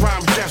bird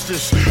rhyme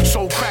justice.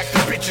 So crack the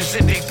bitches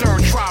in their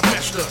third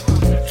trimester.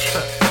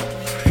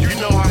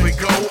 You know how it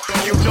go,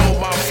 you know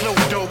my flow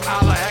dope,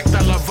 a la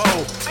Hector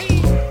Lavoe.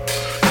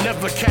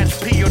 Never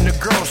catch P on the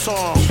girl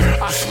song.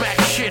 I smack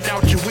shit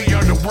out you, we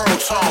are the world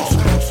song.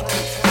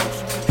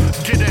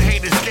 Get a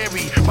hater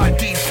scary, my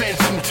defense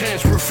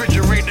intense,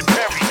 refrigerated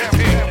Perry.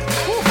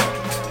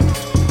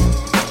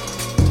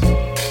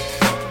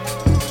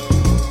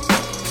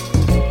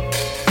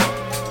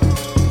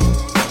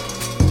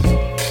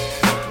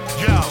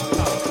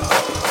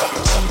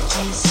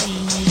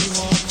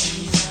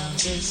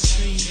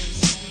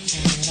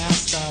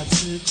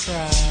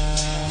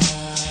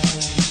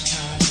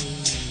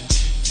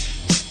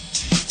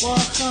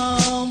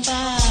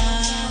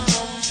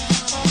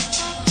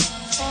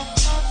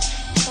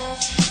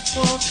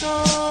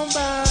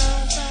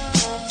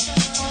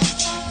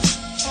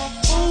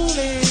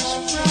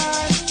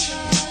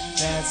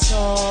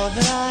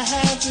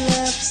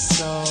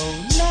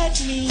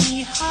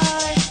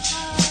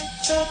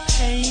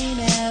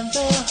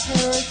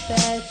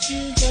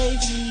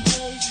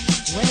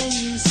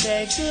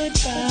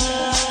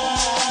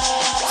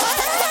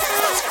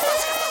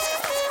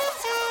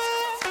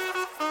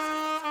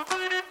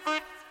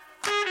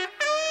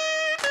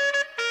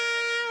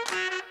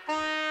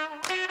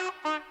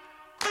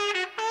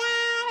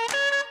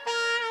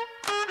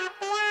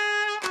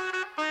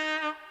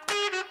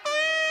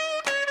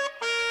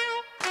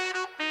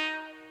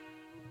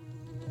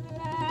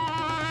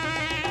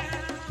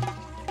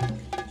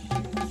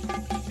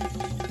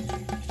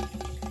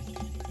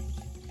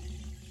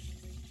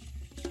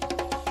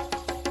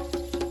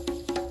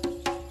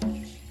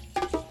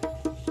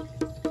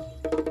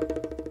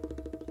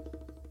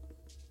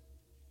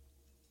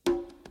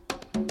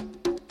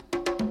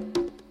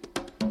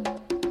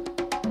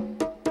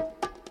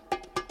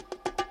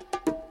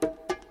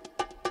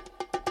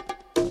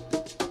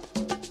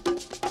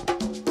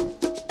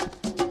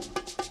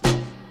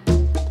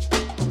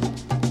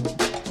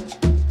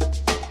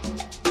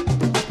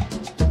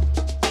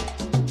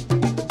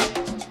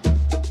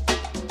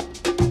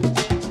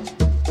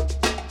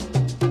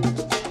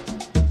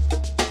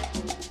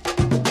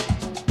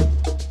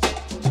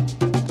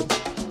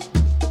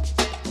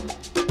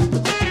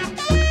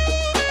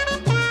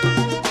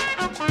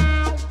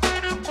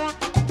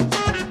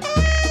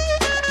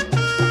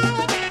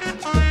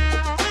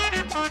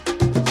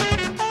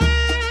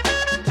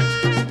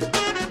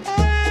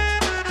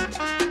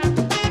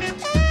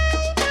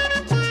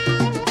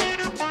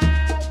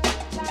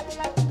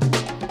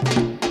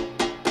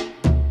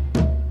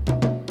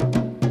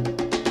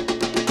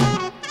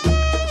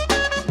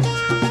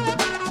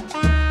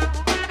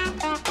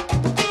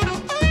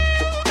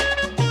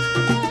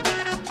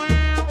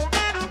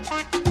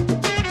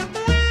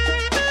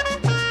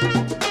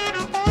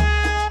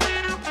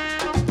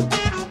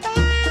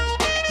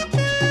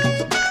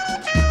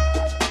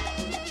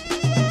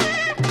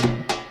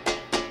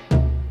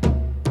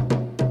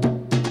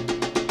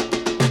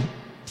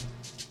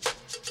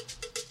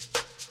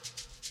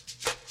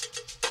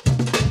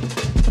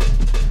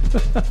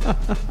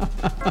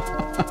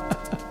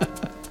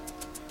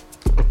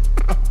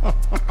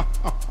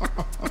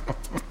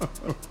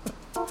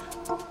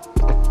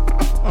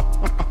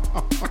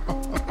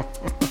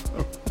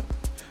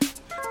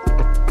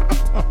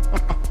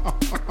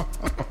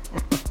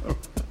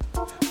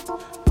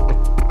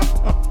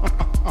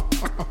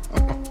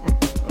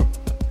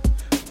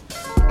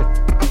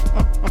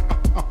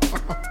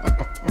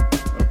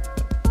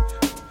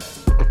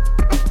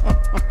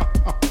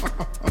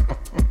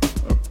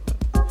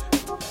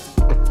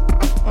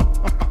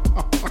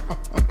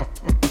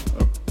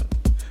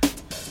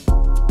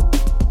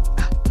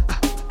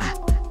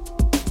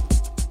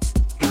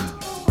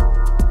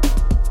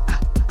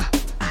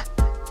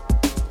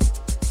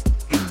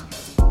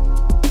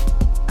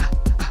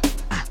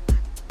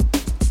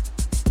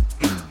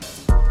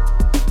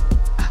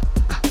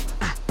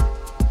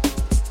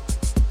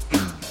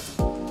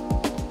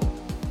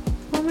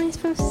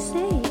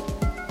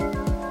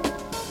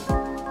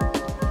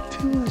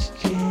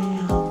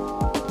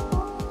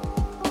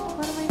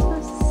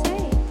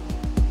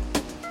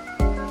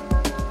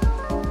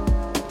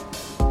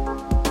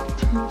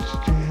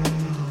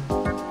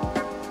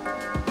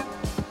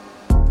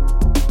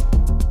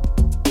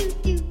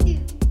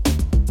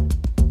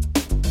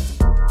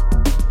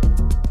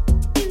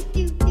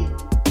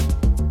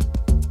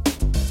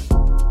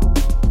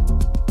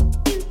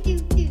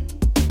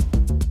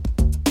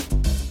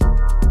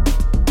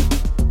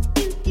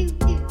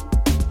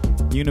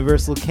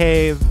 Universal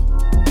Cave.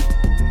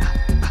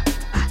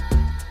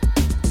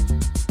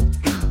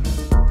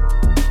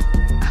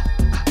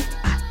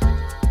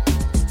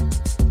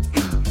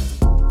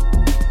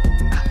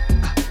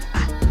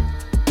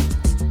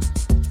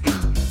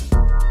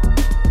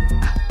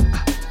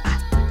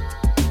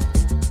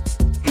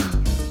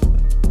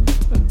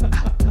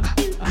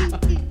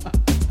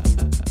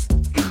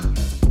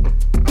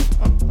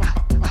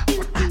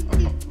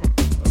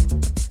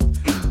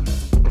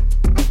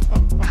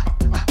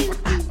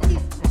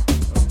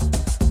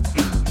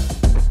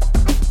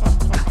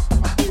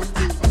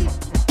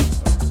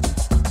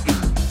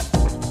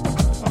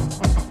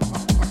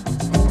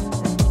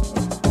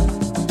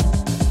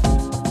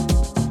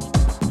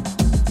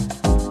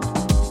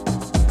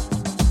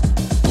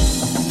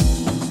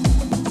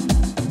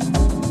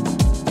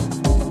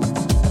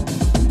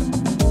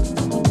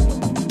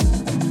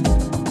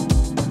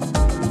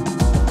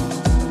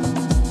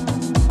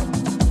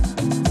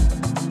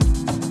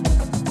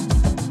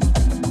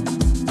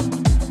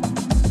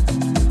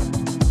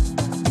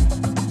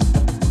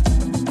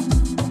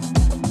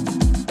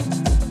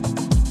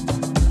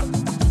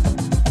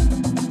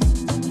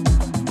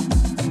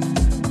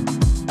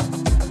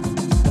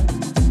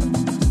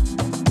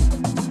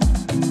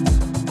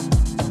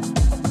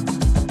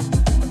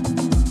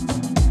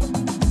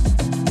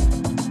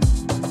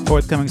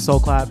 Forthcoming Soul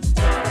Clap.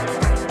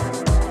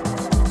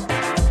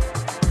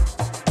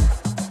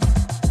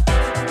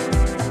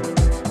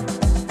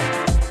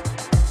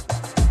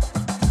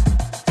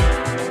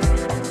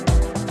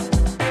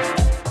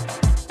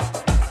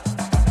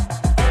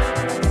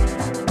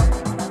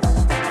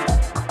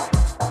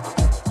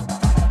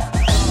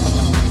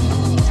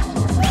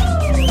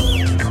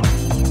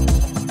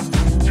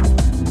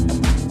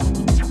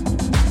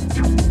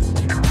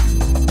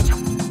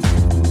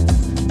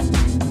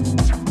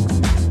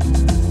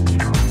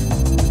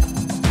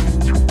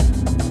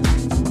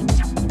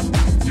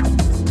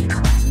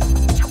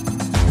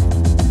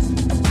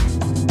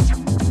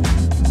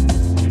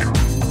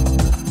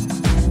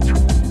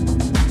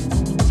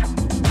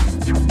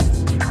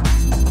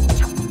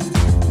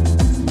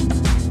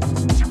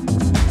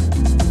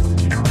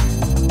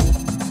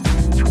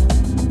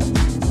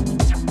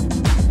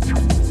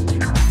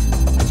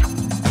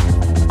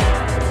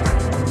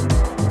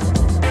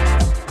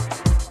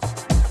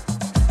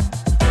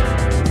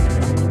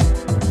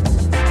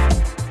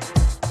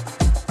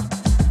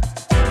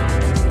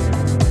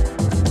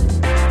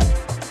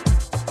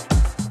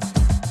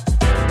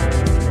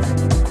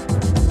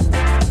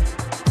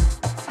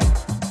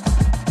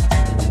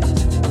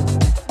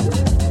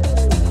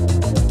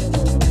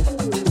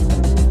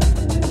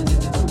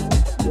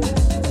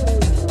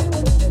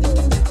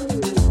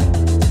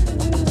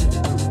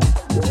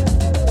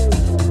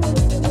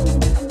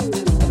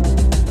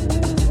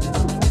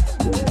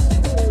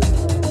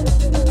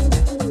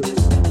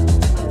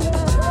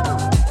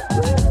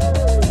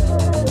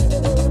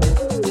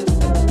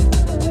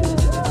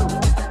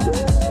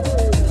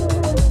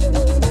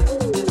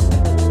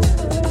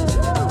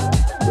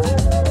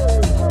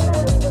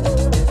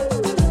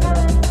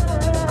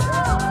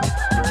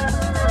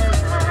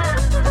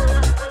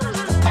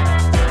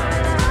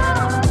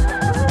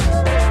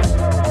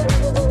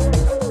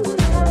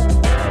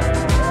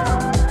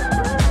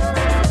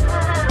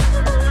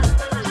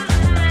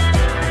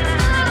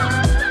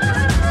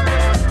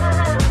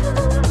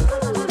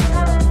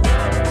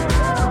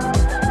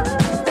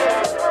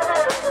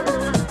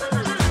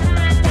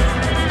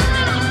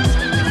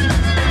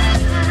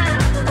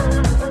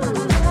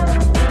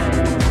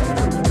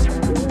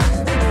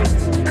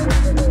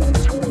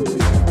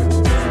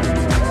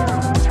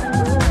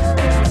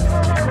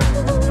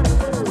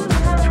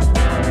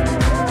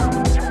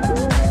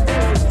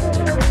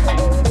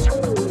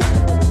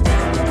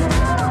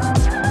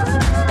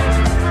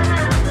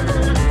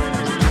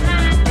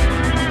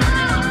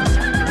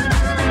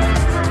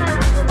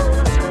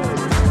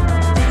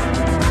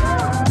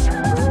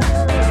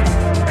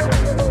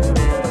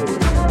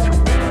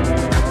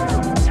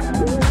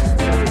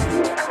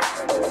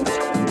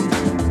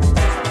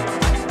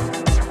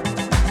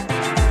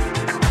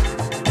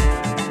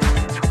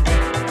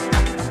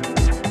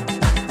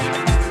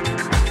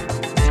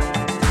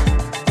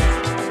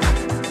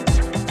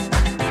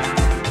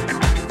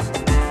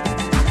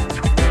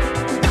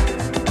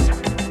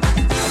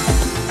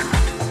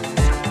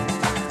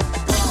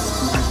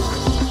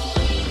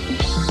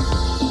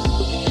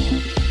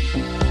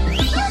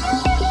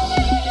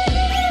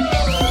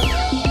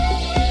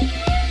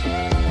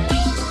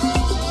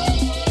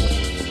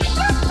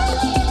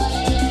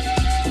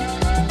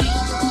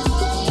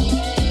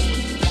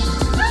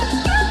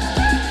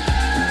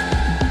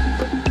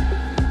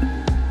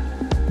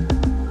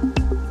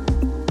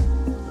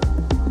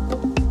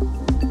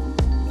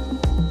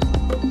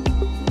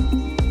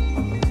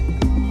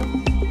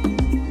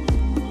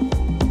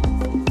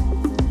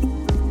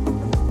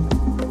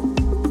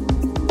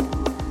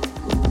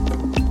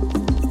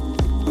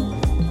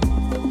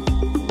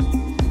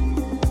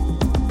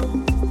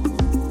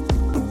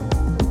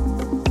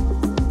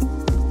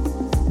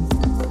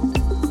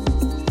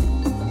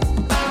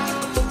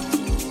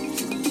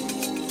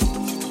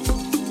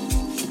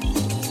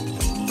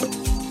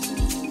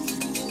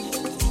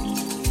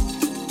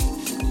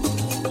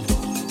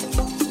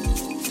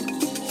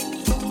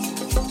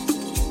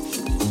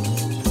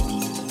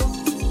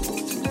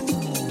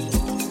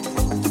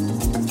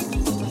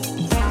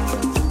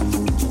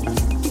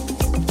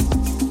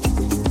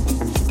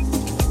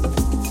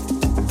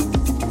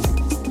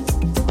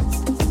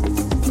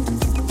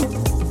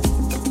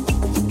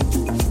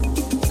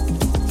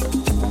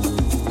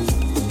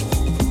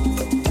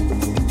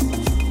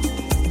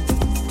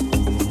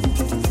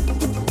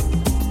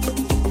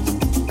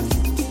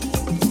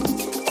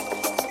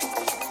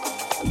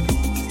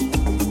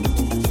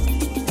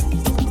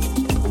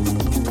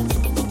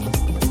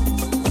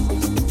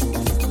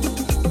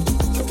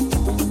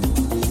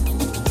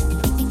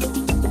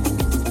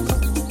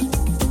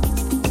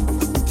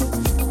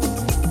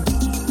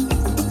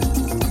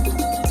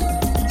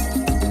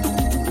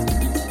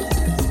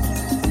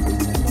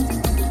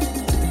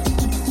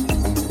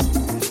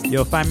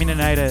 Yo, find me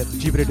tonight at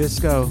Jupiter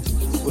Disco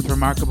with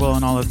Remarkable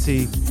and Olive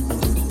T.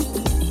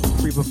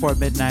 Free before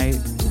midnight.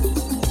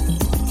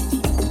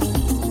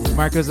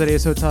 Marco's at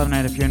Ace Hotel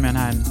tonight if you're in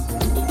Manhattan.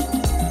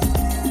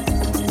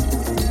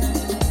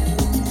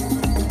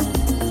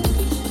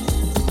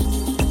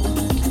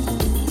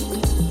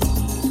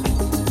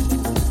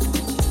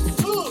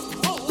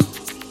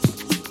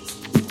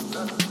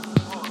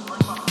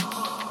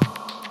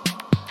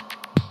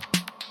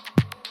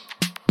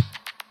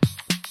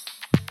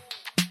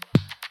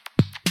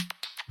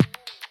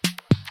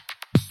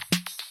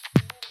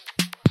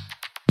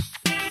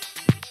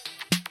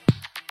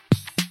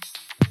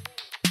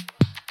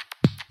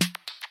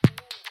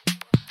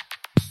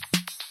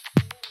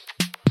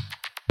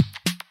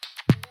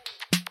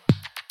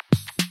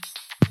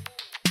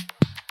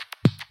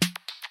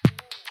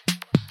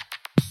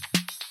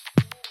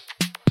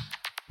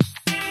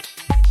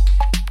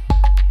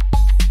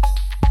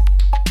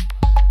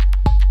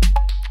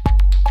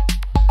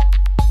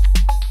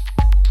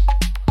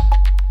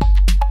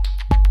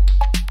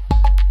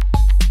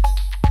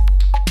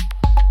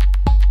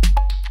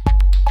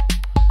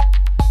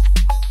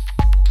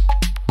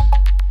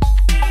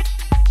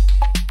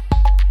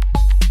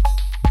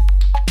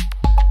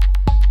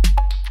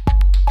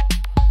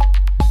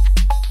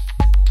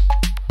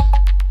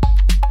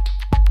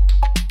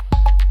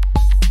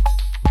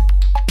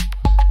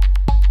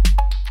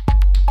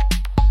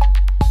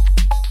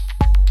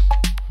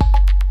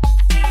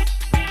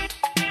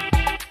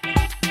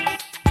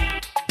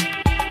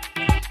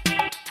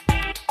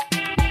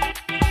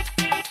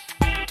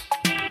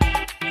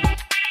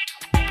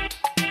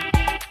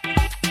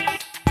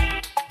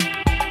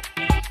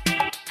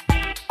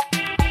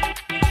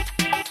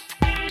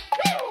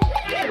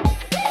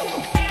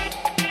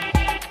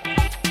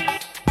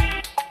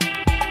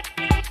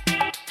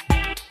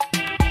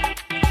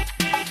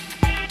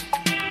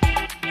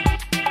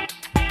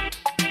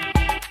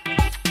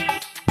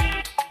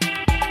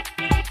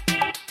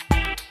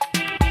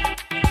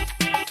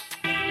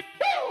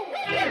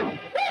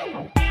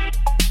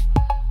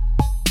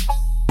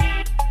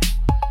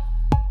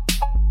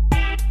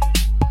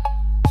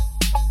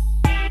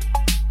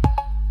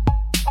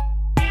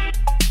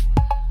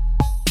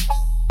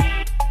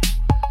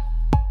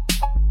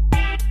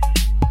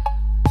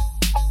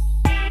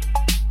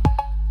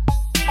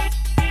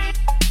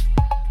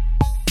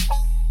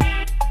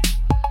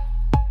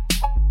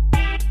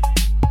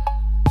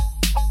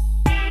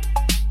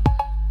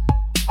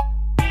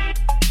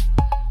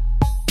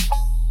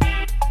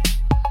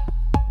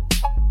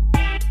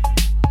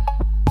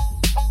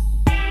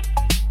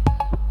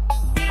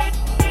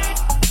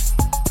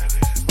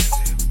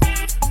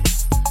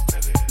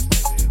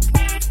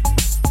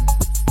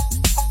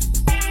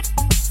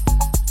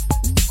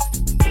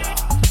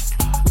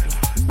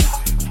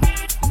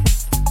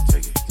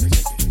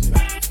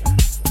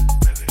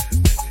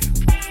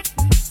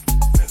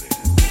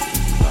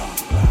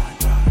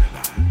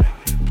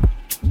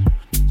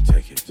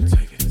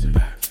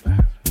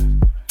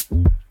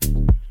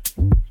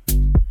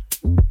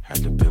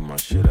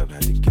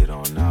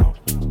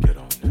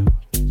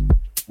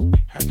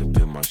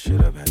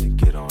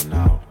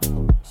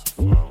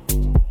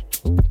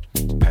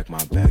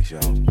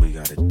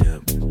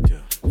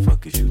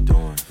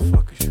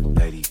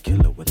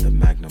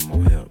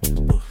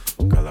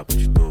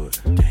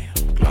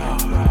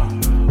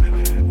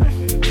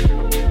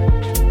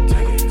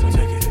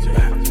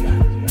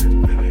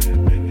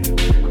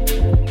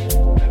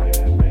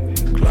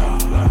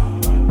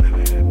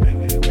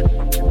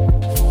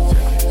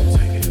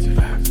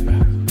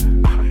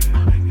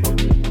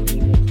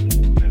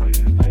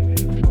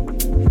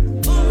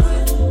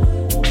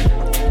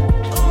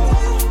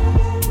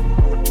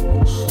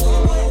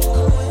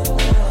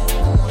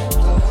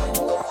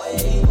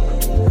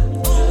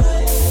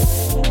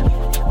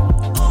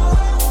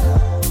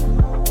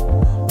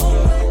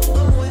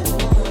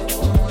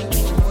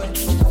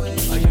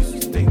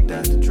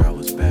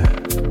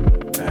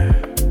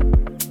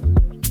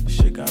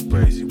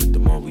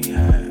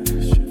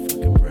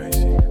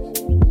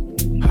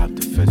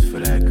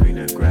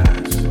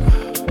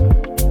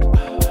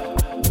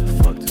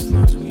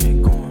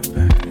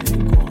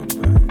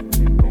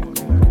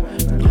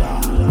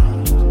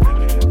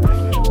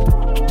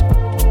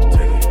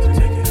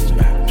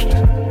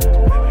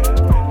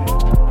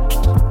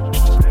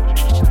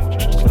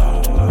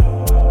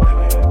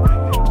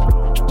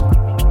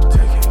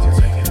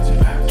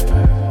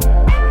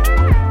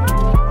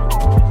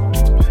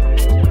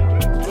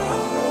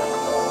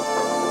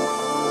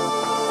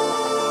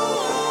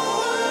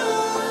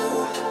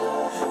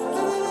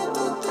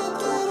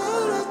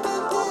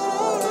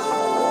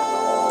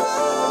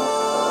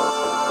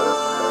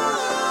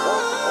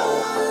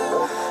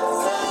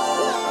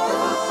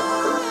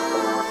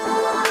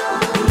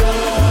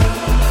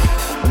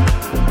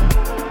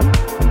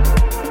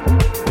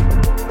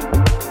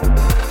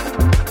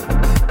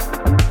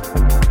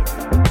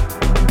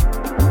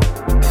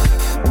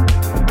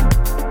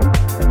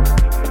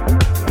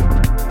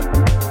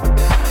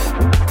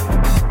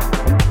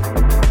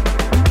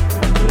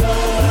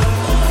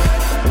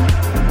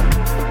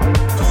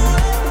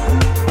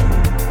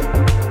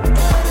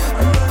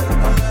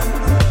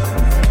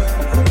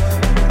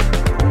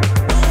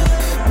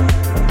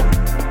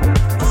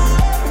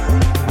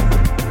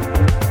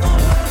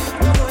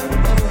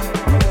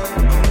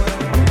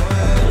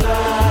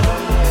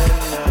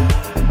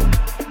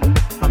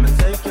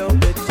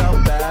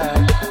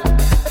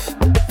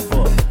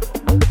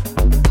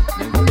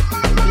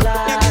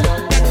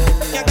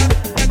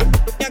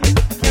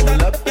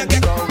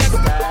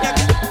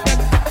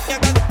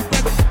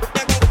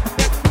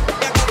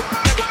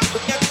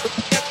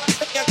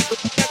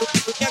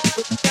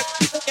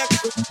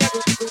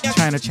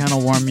 trying to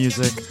channel warm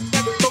music.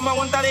 Toma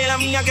aguanta de la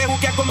mía que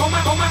busque como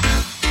ma. Toma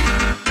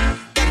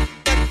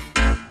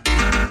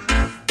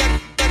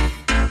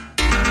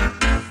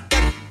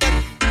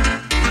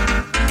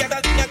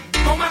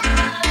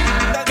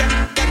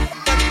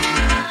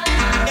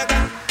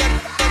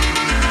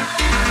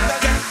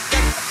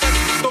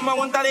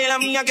aguanta de la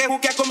mía que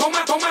busque como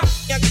ma.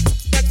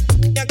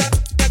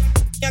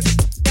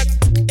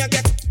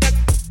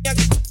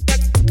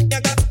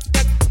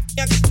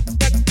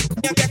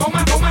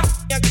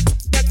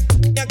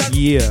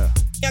 Yeah.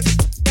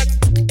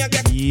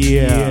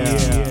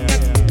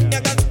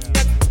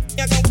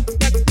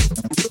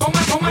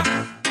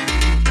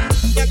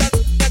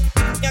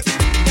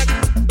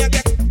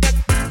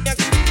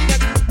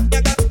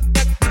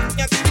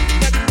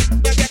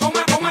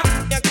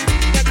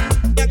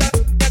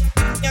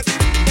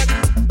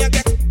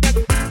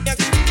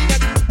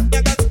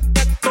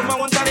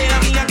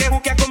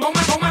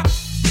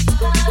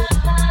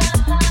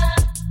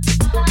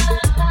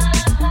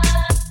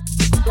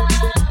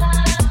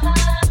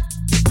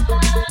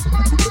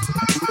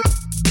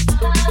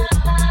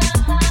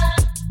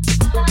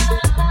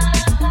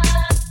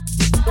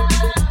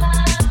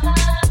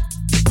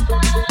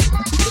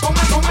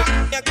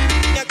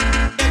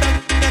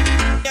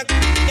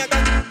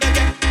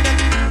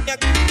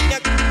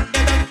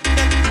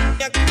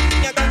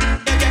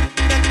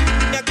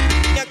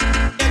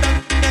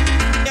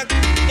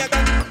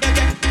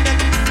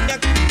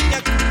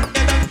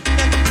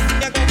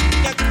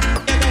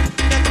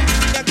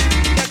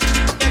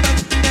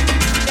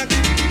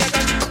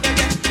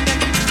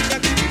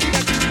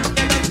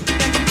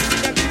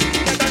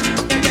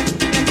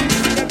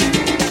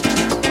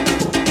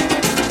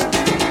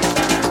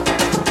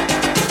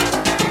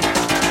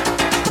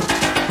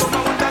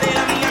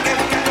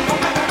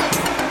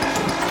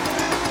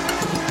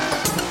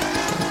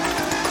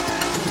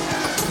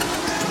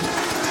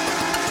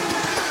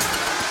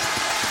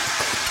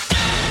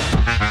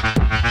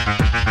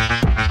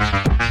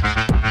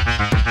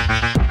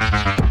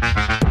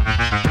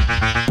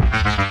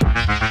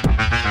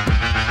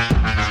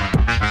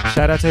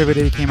 Shout out to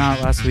everybody that came out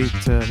last week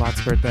to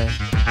Lot's birthday.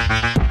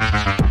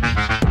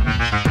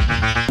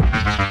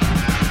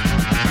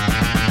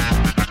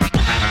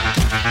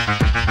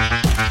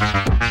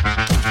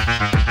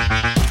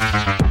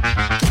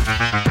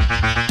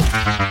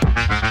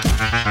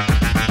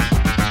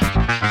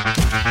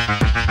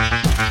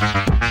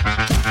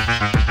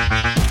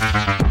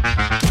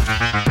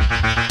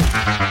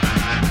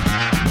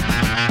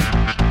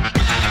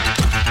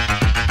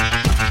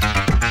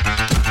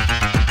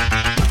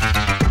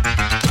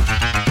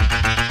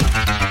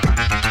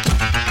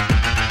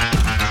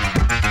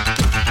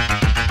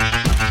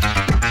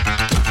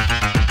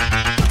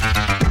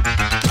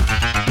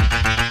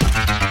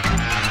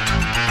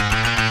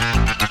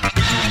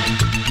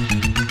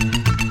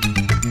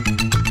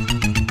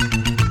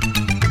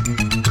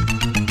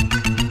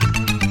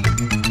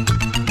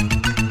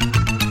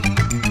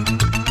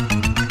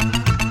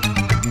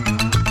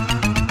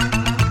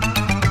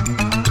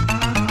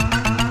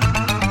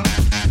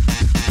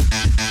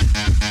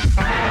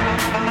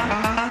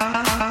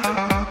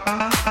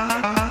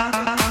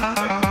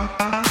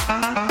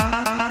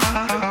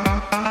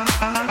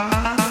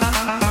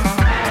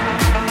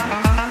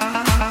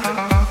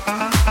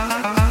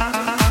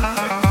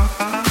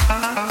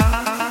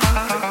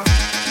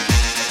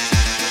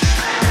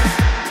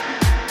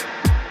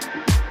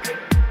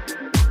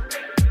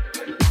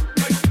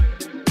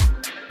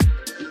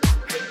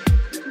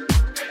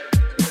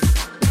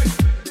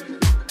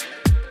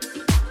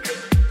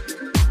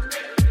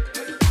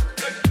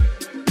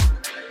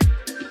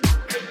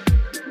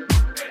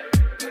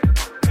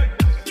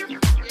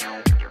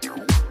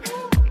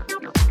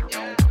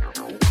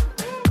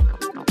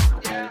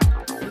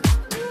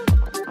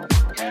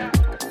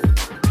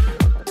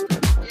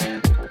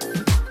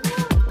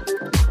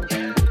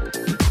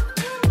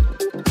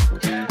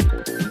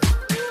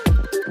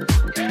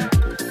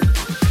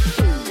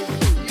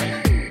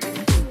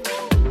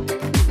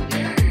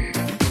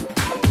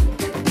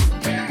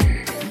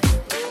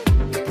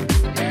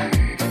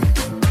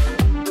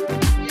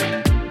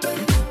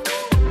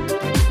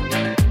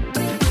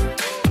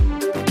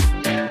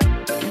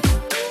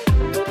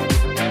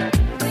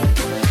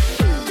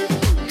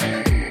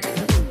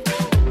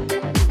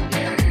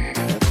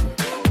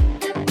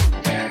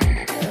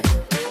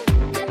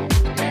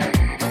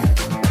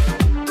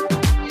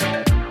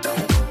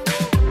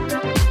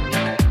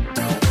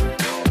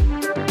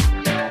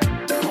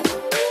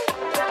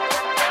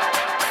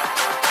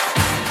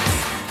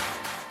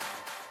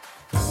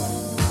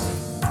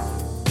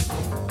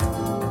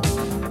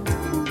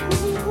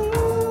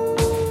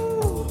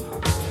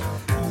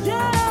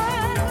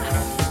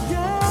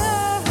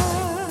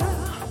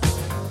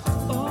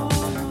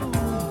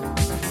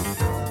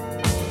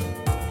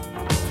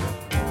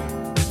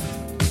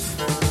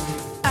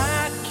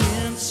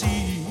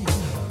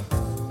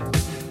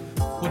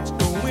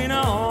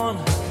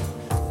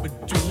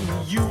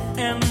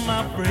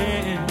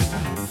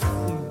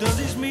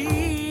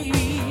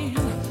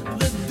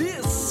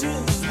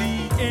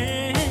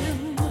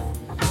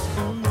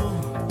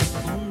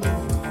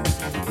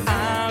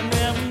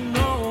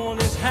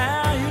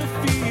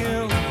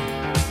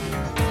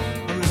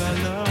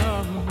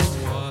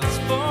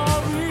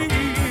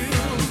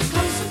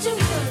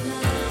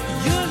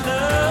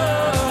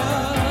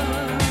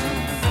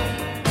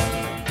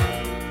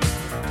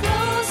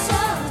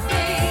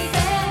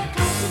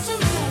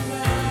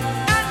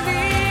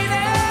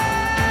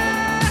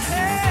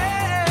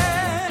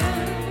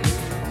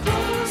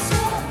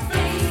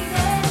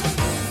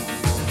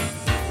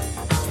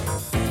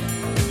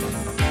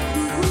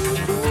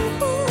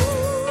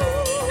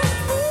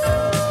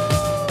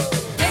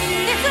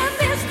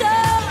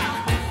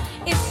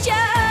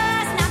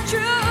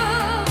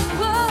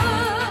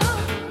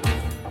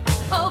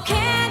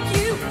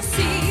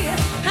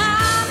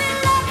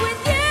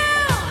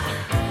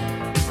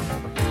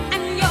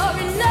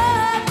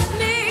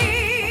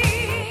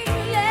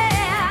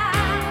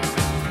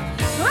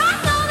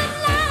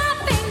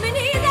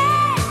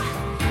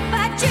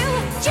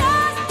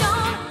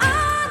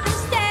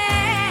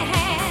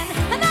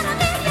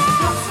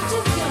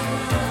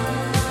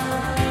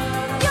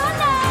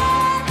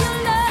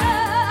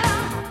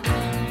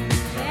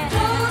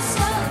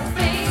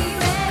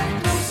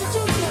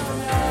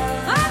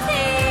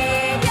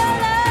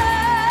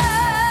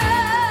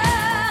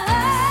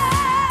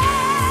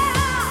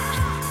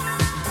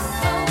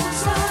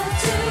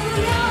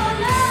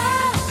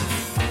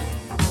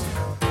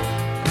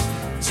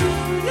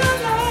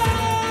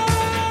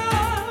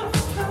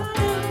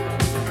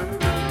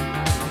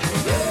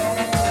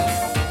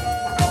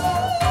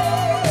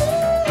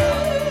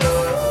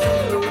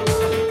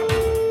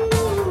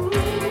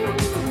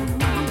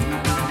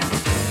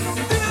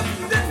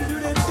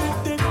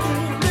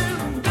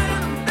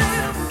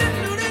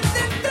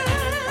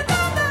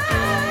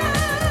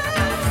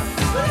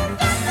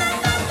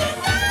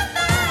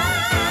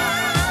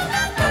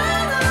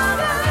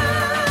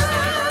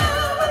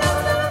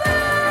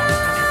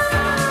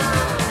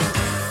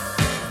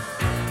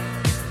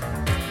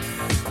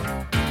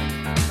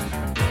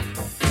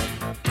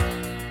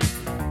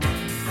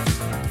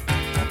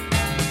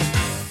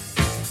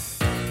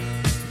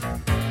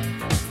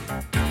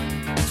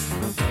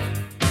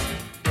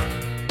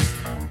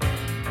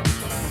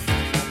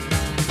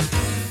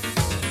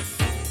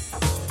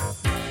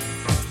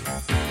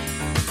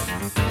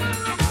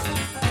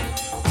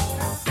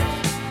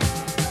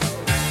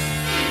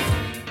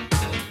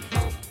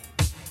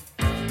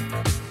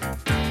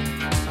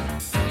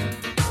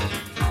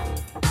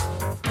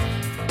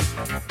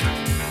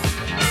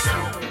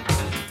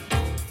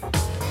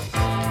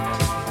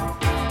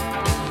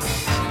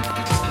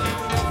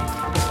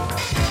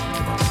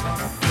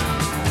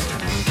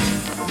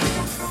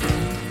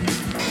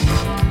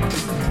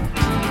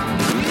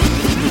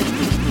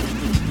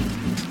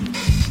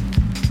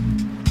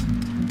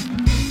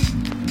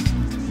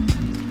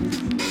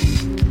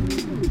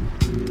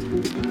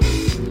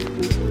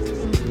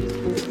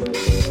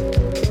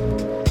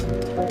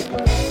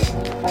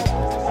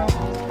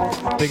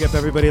 Big up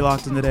everybody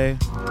locked in today.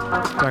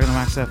 Dark on the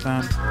Wax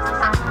FM.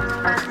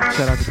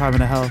 Shout out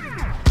Department of Health.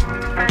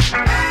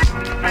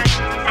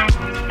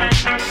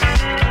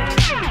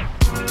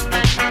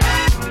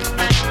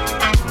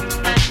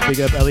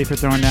 Big up Ellie for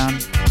throwing down.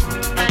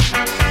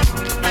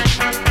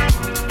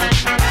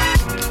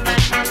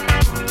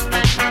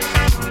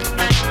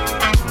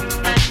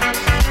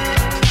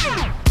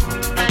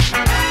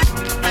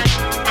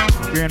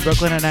 If you're in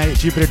Brooklyn tonight,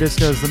 Jupiter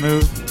Disco is the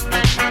move.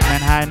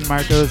 Manhattan,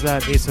 Marco's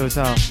at Ace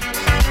Hotel.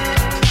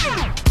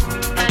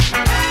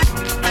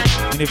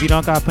 And if you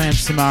don't got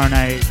plans tomorrow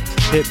night,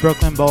 hit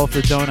Brooklyn Bowl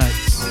for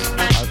donuts.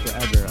 Out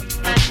forever.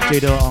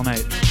 J-Dill all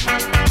night.